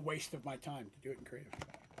 And it was a waste of my time to do it in creative.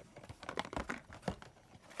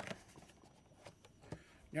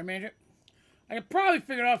 You know, Manager? I could probably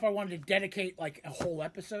figure out if I wanted to dedicate like a whole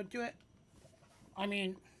episode to it. I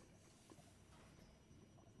mean,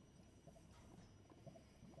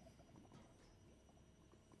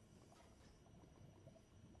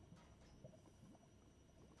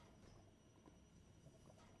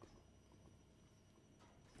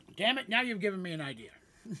 damn it, now you've given me an idea.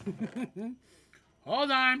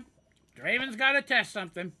 Hold on. Draven's got to test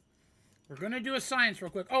something. We're going to do a science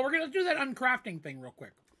real quick. Oh, we're going to do that uncrafting thing real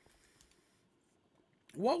quick.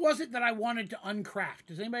 What was it that I wanted to uncraft?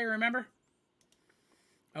 Does anybody remember?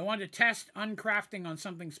 I wanted to test uncrafting on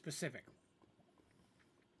something specific.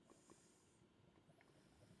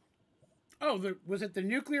 Oh, was it the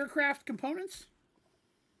nuclear craft components?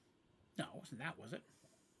 No, it wasn't that, was it?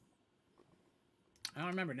 I don't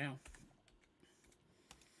remember now.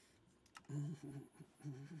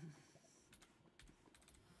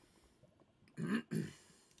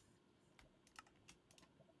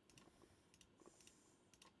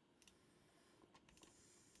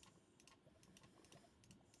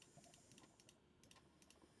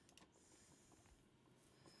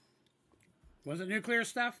 Was it nuclear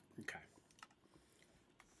stuff? Okay.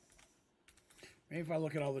 Maybe if I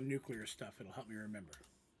look at all the nuclear stuff, it'll help me remember.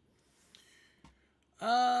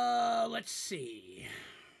 Let's see.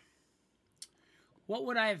 What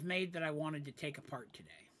would I have made that I wanted to take apart today?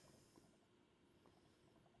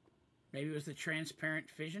 Maybe it was the transparent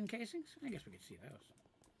fission casings? I guess we could see those.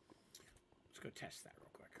 Let's go test that real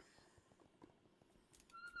quick.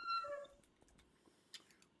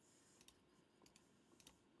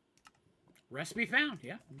 Recipe found,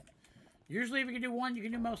 yeah. Usually if you can do one, you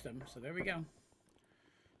can do most of them. So there we go.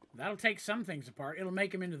 That'll take some things apart. It'll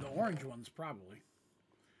make them into the orange ones, probably.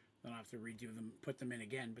 Then I'll have to redo them, put them in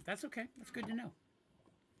again. But that's okay. That's good to know.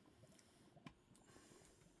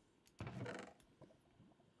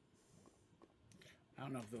 I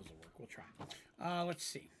don't know if those will work. We'll try. Let's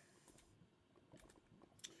see.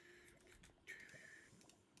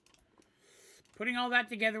 Putting all that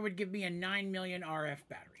together would give me a 9 million RF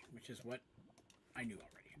battery, which is what I knew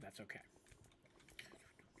already. That's okay.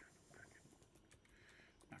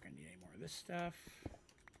 Not going to need any more of this stuff.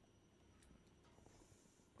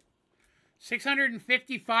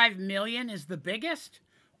 655 million is the biggest?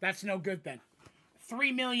 That's no good then.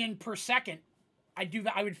 3 million per second. I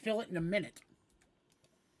would fill it in a minute.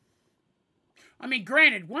 I mean,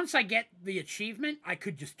 granted, once I get the achievement, I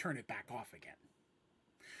could just turn it back off again.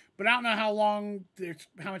 But I don't know how long,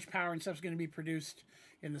 how much power and stuff's going to be produced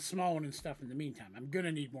in the small one and stuff in the meantime. I'm going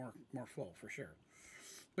to need more full, for sure.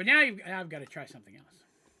 But now I've got to try something else.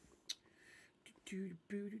 Let's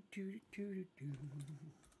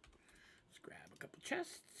grab a couple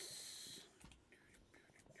chests.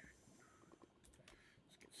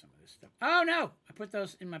 Let's get some of this stuff. Oh, no! I put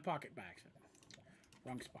those in my pocket by accident.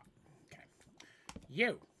 Wrong spot. Okay.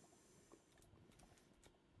 You.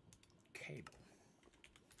 Cable.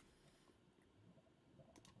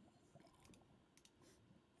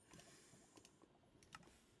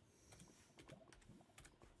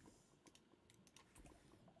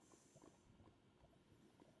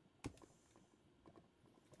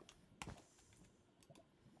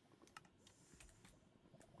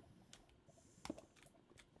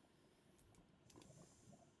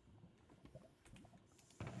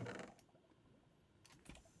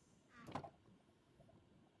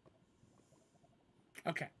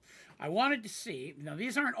 Okay. I wanted to see. Now,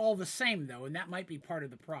 these aren't all the same, though, and that might be part of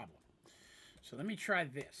the problem. So let me try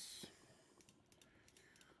this.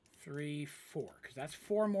 3, 4. Because that's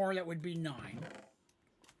 4 more. That would be 9.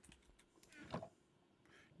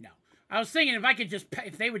 No. I was thinking if I could just...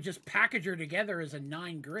 If they would just package her together as a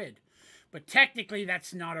 9 grid. But technically,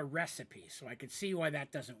 that's not a recipe. So I could see why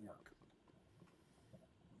that doesn't work.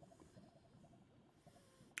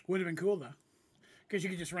 Would have been cool, though. Because you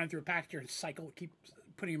could just run through a packager and cycle, keep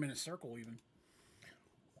putting them in a circle, even.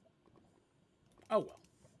 Oh, well.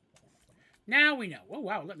 Now we know. Oh,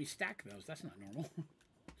 wow, let me stack those. That's not normal.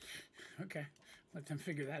 Okay, let them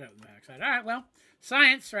figure that out on the backside. All right, well,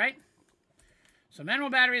 science, right? So mineral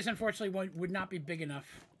batteries, unfortunately, would not be big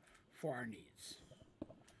enough for our needs.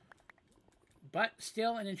 But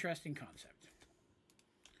still an interesting concept.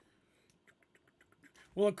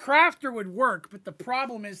 Well, a crafter would work, but the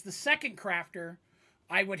problem is the second crafter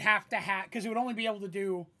I would have to have, because it would only be able to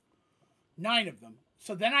do 9 of them.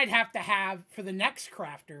 So then I'd have to have, for the next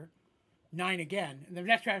crafter, 9 again. And the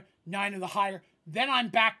next crafter, 9 of the higher. Then I'm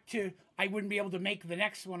back to, I wouldn't be able to make the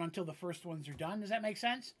next one until the first ones are done. Does that make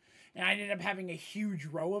sense? And I ended up having a huge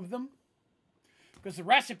row of them. Because the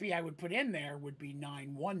recipe I would put in there would be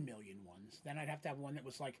 9 1 million ones. Then I'd have to have one that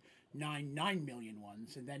was like 9 9 million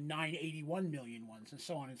ones. And then 9 81 million ones. And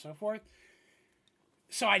so on and so forth.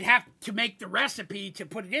 So I'd have to make the recipe to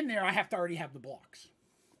put it in there. I have to already have the blocks.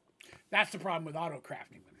 That's the problem with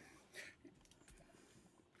auto-crafting them.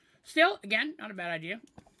 Still, again, not a bad idea.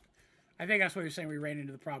 I think that's what you're saying. We ran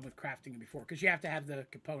into the problem with crafting them before. Because you have to have the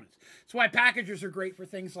components. That's why packagers are great for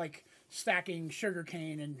things like stacking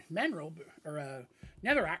sugarcane and mineral or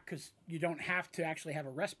netherrack. Because you don't have to actually have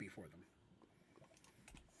a recipe for them.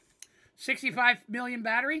 65 million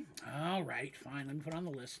battery. All right, fine. Let me put it on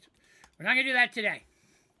the list. We're not going to do that today.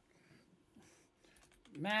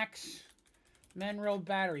 Max mineral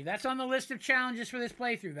battery. That's on the list of challenges for this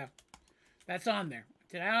playthrough, though. That's on there.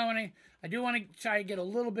 I do want to try to get a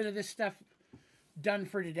little bit of this stuff done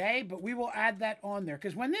for today, but we will add that on there.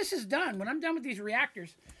 Because when this is done, when I'm done with these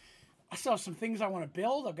reactors, I still have some things I want to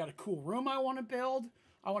build. I've got a cool room I want to build.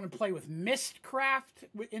 I want to play with Mistcraft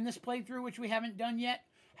in this playthrough, which we haven't done yet.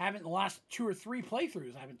 Haven't in the last 2 or 3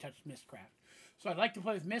 playthroughs. I haven't touched Mistcraft. So I'd like to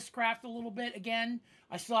play with Mistcraft a little bit again.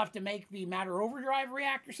 I still have to make the Matter Overdrive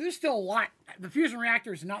reactor. So there's still a lot. The fusion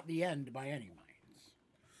reactor is not the end by any means.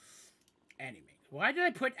 Anyway, why did I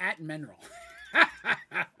put at mineral?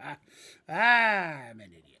 I'm an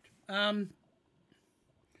idiot.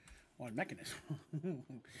 One mechanism.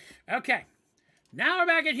 Okay. Now we're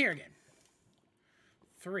back in here again.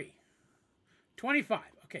 3. 25.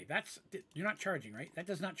 Okay, that's... You're not charging, right? That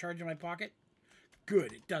does not charge in my pocket?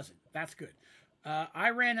 Good, it doesn't. That's good. I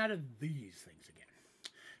ran out of these things again.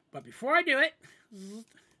 But before I do it...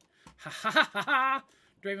 Ha ha ha ha ha!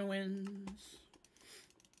 Draven wins.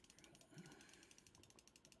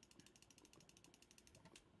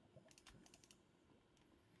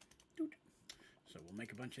 So we'll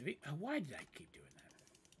make a bunch of these. Why did I keep doing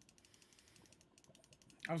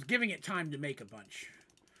that? I was giving it time to make a bunch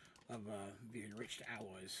of the enriched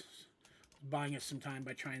alloys. Buying us some time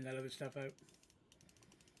by trying that other stuff out.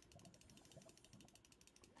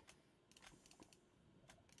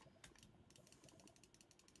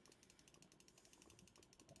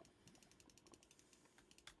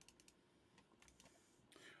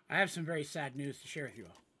 I have some very sad news to share with you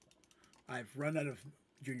all. I've run out of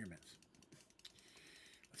junior mints.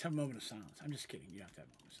 Let's have a moment of silence. I'm just kidding. You don't have to have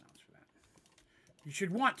a moment of silence for that. You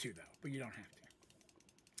should want to, though, but you don't have to.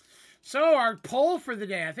 So, our poll for the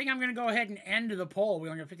day. I think I'm going to go ahead and end the poll. We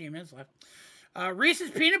only got 15 minutes left.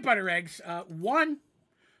 Reese's Peanut Butter Eggs won.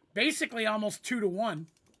 Basically almost 2 to 1.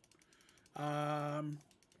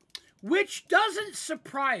 Which doesn't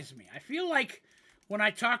surprise me. I feel like when I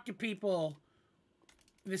talk to people...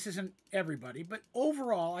 This isn't everybody, but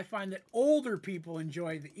overall, I find that older people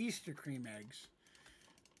enjoy the Easter cream eggs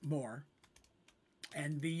more.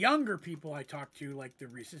 And the younger people I talk to like the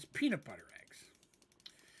Reese's peanut butter eggs.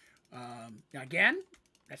 Now again,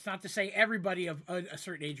 that's not to say everybody of a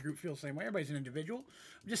certain age group feels the same way. Everybody's an individual.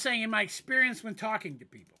 I'm just saying in my experience when talking to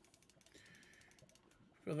people,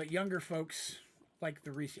 I feel that younger folks like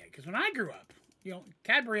the Reese egg. Because when I grew up, you know,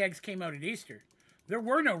 Cadbury eggs came out at Easter. There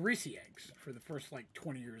were no Reese eggs for the first, like,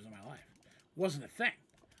 20 years of my life. It wasn't a thing.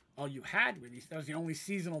 All you had were these. That was the only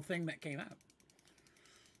seasonal thing that came out.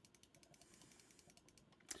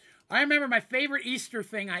 I remember my favorite Easter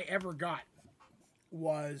thing I ever got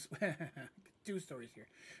was... 2 stories here.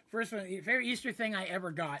 First one, the favorite Easter thing I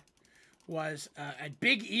ever got was a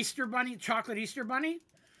big Easter bunny, chocolate Easter bunny,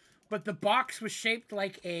 but the box was shaped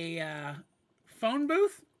like a phone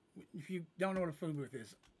booth, If you don't know what a phone booth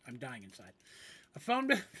is, I'm dying inside. A phone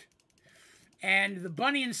booth. And the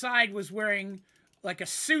bunny inside was wearing like a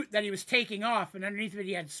suit that he was taking off, and underneath it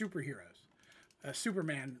he had superheroes. A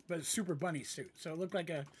Superman, but a Super Bunny suit. So it looked like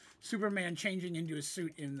a Superman changing into a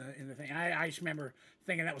suit in the thing. I just remember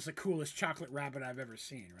thinking that was the coolest chocolate rabbit I've ever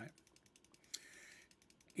seen, right?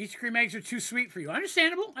 Each cream eggs are too sweet for you.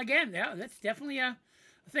 Understandable. Again, yeah, that's definitely a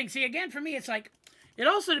thing. See, again, for me, it's like, it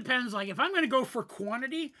also depends, like, if I'm going to go for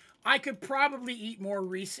quantity, I could probably eat more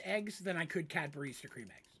Reese eggs than I could Cadbury Easter cream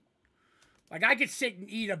eggs. Like, I could sit and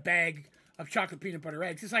eat a bag of chocolate peanut butter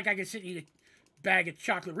eggs. It's like I could sit and eat a bag of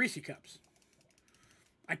chocolate Reese cups.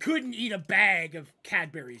 I couldn't eat a bag of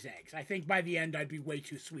Cadbury's eggs. I think by the end, I'd be way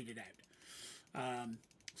too sweeted out.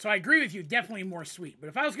 So I agree with you, definitely more sweet. But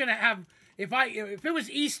if I was going to have, if it was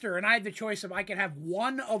Easter and I had the choice of I could have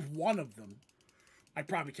one of them, I'd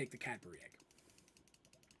probably take the Cadbury egg.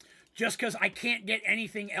 Just because I can't get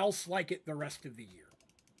anything else like it the rest of the year.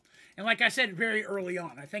 And like I said very early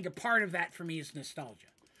on, I think a part of that for me is nostalgia,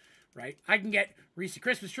 right? I can get Reese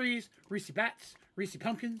Christmas trees, Reese bats, Reese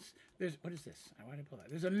pumpkins. What is this? Why did I pull that?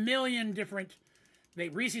 There's a million different.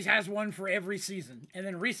 Reese's has one for every season, and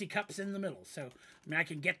then Reese cups in the middle. So I mean, I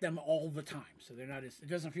can get them all the time. So they're not as. It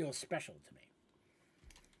doesn't feel as special to me.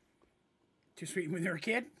 Too sweet when they're a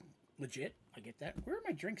kid. Legit. I get that. Where are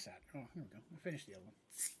my drinks at? Oh, here we go. I finished the other one.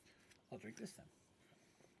 I'll drink this then.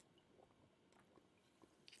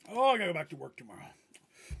 Oh, I gotta go back to work tomorrow.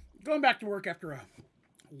 Going back to work after a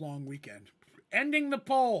long weekend. Ending the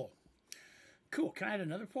poll. Cool. Can I add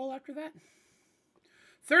another poll after that?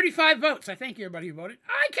 35 votes. I thank you, everybody who voted.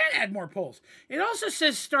 I can add more polls. It also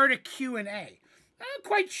says start a Q&A. I'm not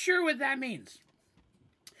quite sure what that means.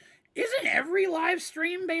 Isn't every live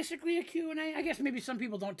stream basically a Q&A? I guess maybe some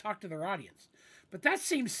people don't talk to their audience. But that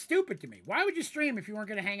seems stupid to me. Why would you stream if you weren't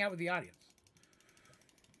going to hang out with the audience?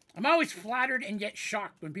 I'm always flattered and yet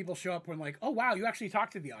shocked when people show up when like, oh, wow, you actually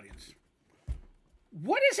talk to the audience.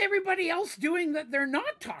 What is everybody else doing that they're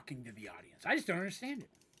not talking to the audience? I just don't understand it.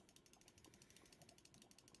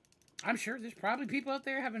 I'm sure there's probably people out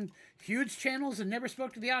there having huge channels and never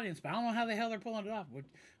spoke to the audience, but I don't know how the hell they're pulling it off.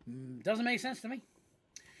 It doesn't make sense to me.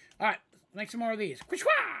 All right, make some more of these. Quishwa!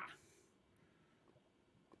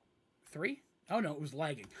 3? Oh, no, it was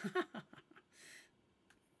lagging.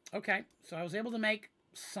 Okay, so I was able to make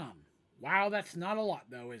some. Wow, that's not a lot,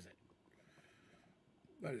 though, is it?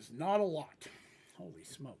 That is not a lot. Holy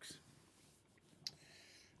smokes.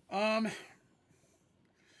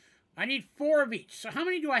 I need 4 of each. So how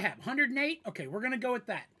many do I have? 108? Okay, we're going to go with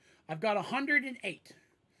that. I've got 108.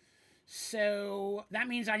 So that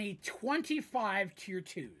means I need 25 tier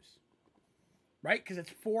 2s. Right? Because it's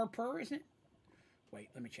 4 per, isn't it? Wait,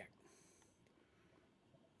 let me check.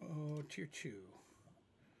 Oh, tier 2.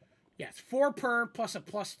 Yeah, it's 4 per plus a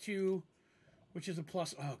 +2, which is a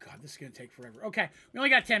plus. Oh, God, this is going to take forever. Okay, we only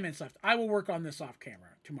got 10 minutes left. I will work on this off camera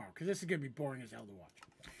tomorrow because this is going to be boring as hell to watch.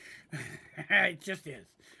 It just is.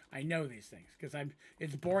 I know these things because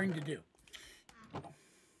it's boring to do.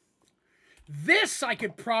 This I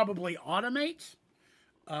could probably automate.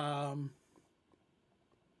 I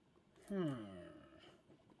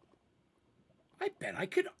bet I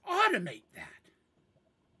could automate that.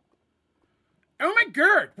 Oh my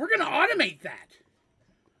God, we're going to automate that.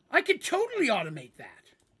 I could totally automate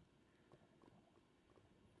that.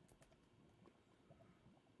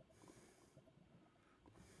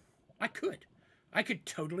 I could. I could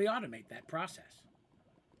totally automate that process.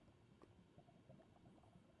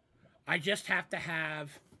 I just have to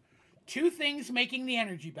have 2 things making the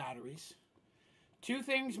energy batteries, 2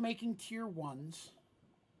 things making tier 1s.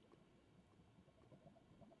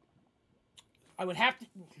 I would have to...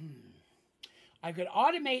 I could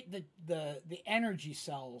automate the energy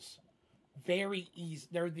cells very easy.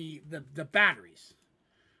 They're the batteries.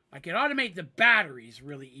 I could automate the batteries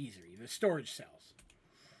really easily, the storage cells.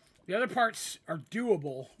 The other parts are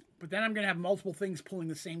doable, but then I'm going to have multiple things pulling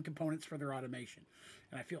the same components for their automation.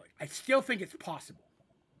 And I still think it's possible.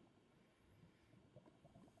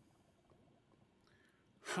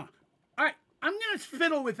 Huh. All right. I'm going to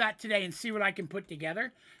fiddle with that today and see what I can put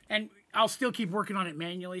together. And I'll still keep working on it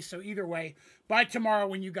manually. So either way, by tomorrow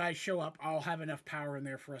when you guys show up, I'll have enough power in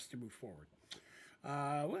there for us to move forward.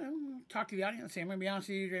 Well, talk to the audience. Say, I'm going to be honest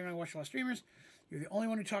with you, Draven, I watch a lot of streamers. You're the only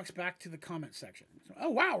one who talks back to the comment section. So, oh,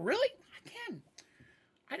 wow, really? Again,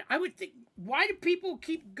 I would think, why do people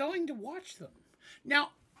keep going to watch them? Now,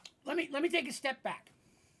 let me take a step back.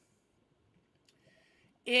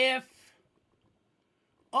 If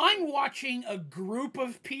I'm watching a group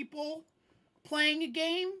of people playing a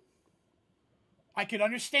game, I could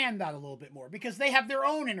understand that a little bit more because they have their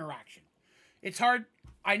own interaction. It's hard.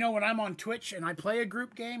 I know when I'm on Twitch and I play a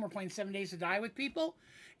group game or playing 7 Days to Die with people,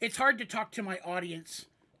 it's hard to talk to my audience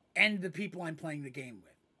and the people I'm playing the game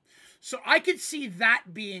with. So I could see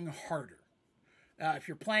that being harder if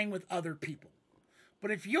you're playing with other people.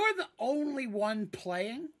 But if you're the only one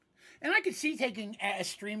playing, and I could see taking a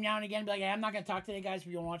stream now and again, be like, hey, I'm not going to talk today, guys. If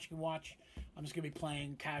you want to watch, you can watch. I'm just going to be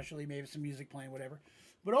playing casually, maybe some music playing, whatever.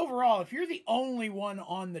 But overall, if you're the only one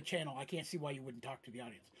on the channel, I can't see why you wouldn't talk to the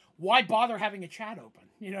audience. Why bother having a chat open?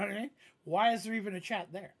 You know what I mean? Why is there even a chat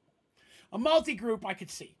there? A multi-group I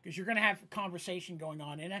could see, because you're going to have a conversation going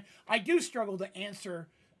on. And I do struggle to answer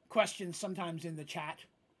questions sometimes in the chat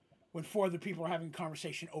when 4 other people are having a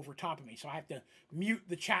conversation over top of me. So I have to mute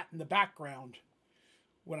the chat in the background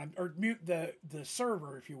or mute the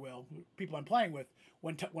server, if you will, people I'm playing with,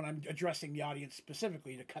 when I'm addressing the audience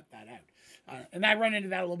specifically to cut that out. And I run into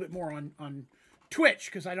that a little bit more on Twitch,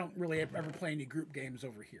 because I don't really ever play any group games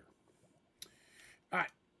over here. All right,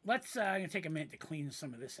 I'm going to take a minute to clean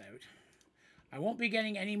some of this out. I won't be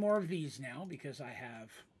getting any more of these now, because I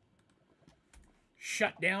have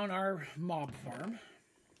shut down our mob farm.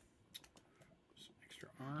 Some extra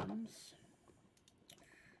arms.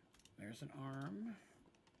 There's an arm.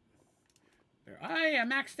 There. Oh, yeah,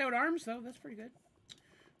 maxed out arms, though. That's pretty good.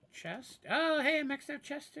 Chest. Oh, hey, I maxed out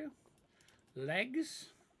chest, too.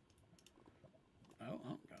 Legs. Oh,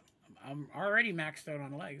 I'm already maxed out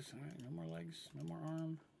on legs. All right, no more legs. No more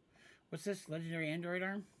arm. What's this? Legendary Android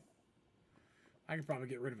arm? I could probably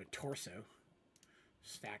get rid of a torso.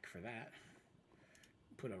 Stack for that.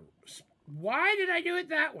 Put a... Why did I do it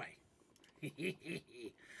that way?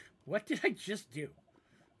 What did I just do?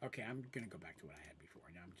 Okay, I'm going to go back to what I had before.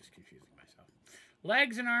 Now I'm just confusing myself.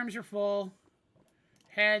 Legs and arms are full.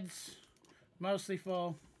 Heads, mostly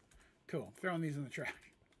full. Cool. Throwing these in the trash.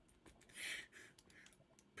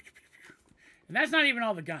 And that's not even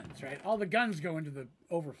all the guns, right? All the guns go into the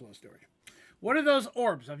overflow storage. What are those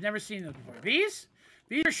orbs? I've never seen them before. These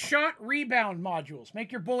are shot rebound modules.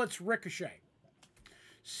 Make your bullets ricochet.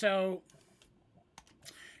 So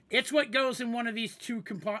it's what goes in one of these 2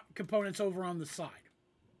 components over on the side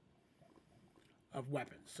of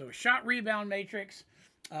weapons. So a shot rebound matrix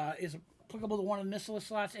is applicable to one of the missile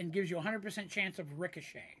slots and gives you a 100% chance of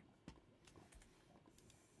ricochet.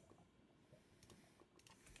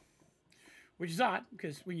 Which is odd,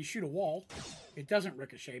 because when you shoot a wall, it doesn't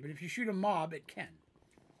ricochet. But if you shoot a mob, it can.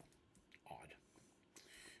 Odd.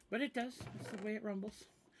 But it does. That's the way it rumbles.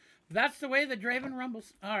 That's the way the Draven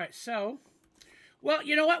rumbles. All right, so... Well,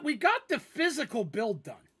 you know what? We got the physical build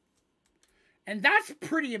done. And that's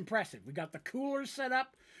pretty impressive. We got the cooler set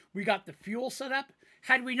up. We got the fuel set up.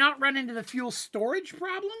 Had we not run into the fuel storage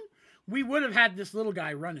problem, we would have had this little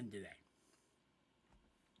guy running today.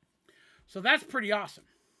 So that's pretty awesome.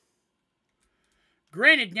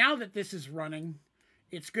 Granted, now that this is running,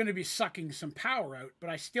 it's going to be sucking some power out, but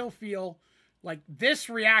I still feel like this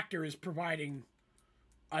reactor is providing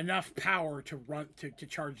enough power to run to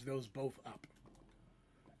charge those both up.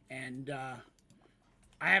 And I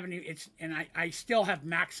haven't even, I still have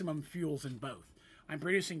maximum fuels in both. I'm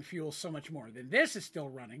producing fuel so much more. Then this is still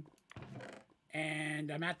running, and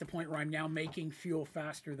I'm at the point where I'm now making fuel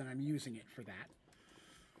faster than I'm using it for that.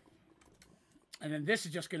 And then this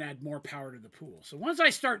is just going to add more power to the pool. So once I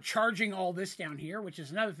start charging all this down here, which is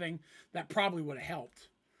another thing that probably would have helped.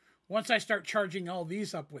 Once I start charging all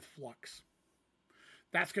these up with flux,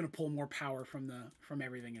 that's going to pull more power from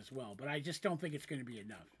everything as well. But I just don't think it's going to be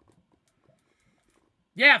enough.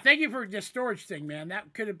 Yeah, thank you for the storage thing, man.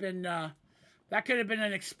 That could have been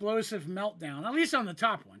an explosive meltdown, at least on the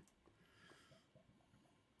top one.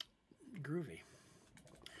 Groovy.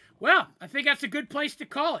 Well, I think that's a good place to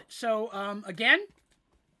call it. So, again,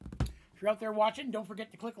 if you're out there watching, don't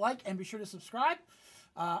forget to click like and be sure to subscribe.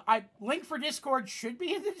 Link for Discord should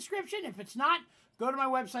be in the description. If it's not, go to my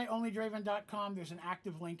website, onlydraven.com. There's an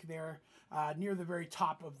active link there near the very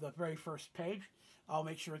top of the very first page. I'll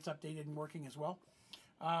make sure it's updated and working as well.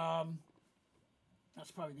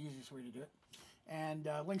 That's probably the easiest way to do it. And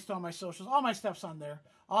links to all my socials. All my stuff's on there.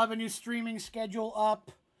 I'll have a new streaming schedule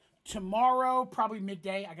up tomorrow, probably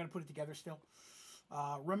midday. I got to put it together still.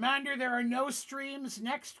 Reminder, there are no streams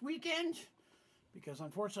next weekend because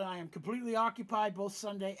unfortunately I am completely occupied both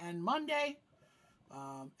Sunday and Monday.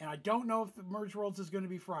 And I don't know if the Merge Worlds is going to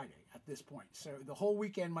be Friday at this point. So the whole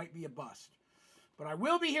weekend might be a bust. But I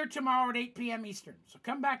will be here tomorrow at 8 p.m. Eastern. So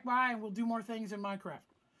come back by and we'll do more things in Minecraft.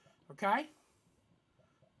 Okay?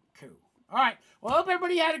 Cool. All right. Well, I hope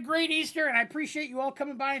everybody had a great Easter, and I appreciate you all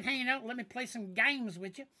coming by and hanging out. Let me play some games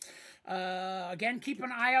with you. Again, keep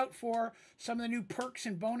an eye out for some of the new perks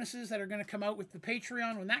and bonuses that are going to come out with the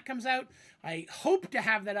Patreon when that comes out. I hope to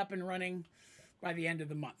have that up and running by the end of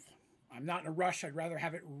the month. I'm not in a rush. I'd rather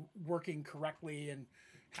have it working correctly and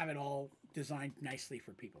have it all designed nicely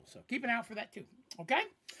for people. So keep an eye out for that too. Okay?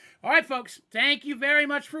 All right, folks. Thank you very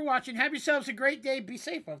much for watching. Have yourselves a great day. Be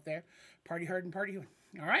safe out there. Party hard and party on.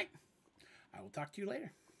 All right? I will talk to you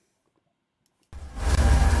later.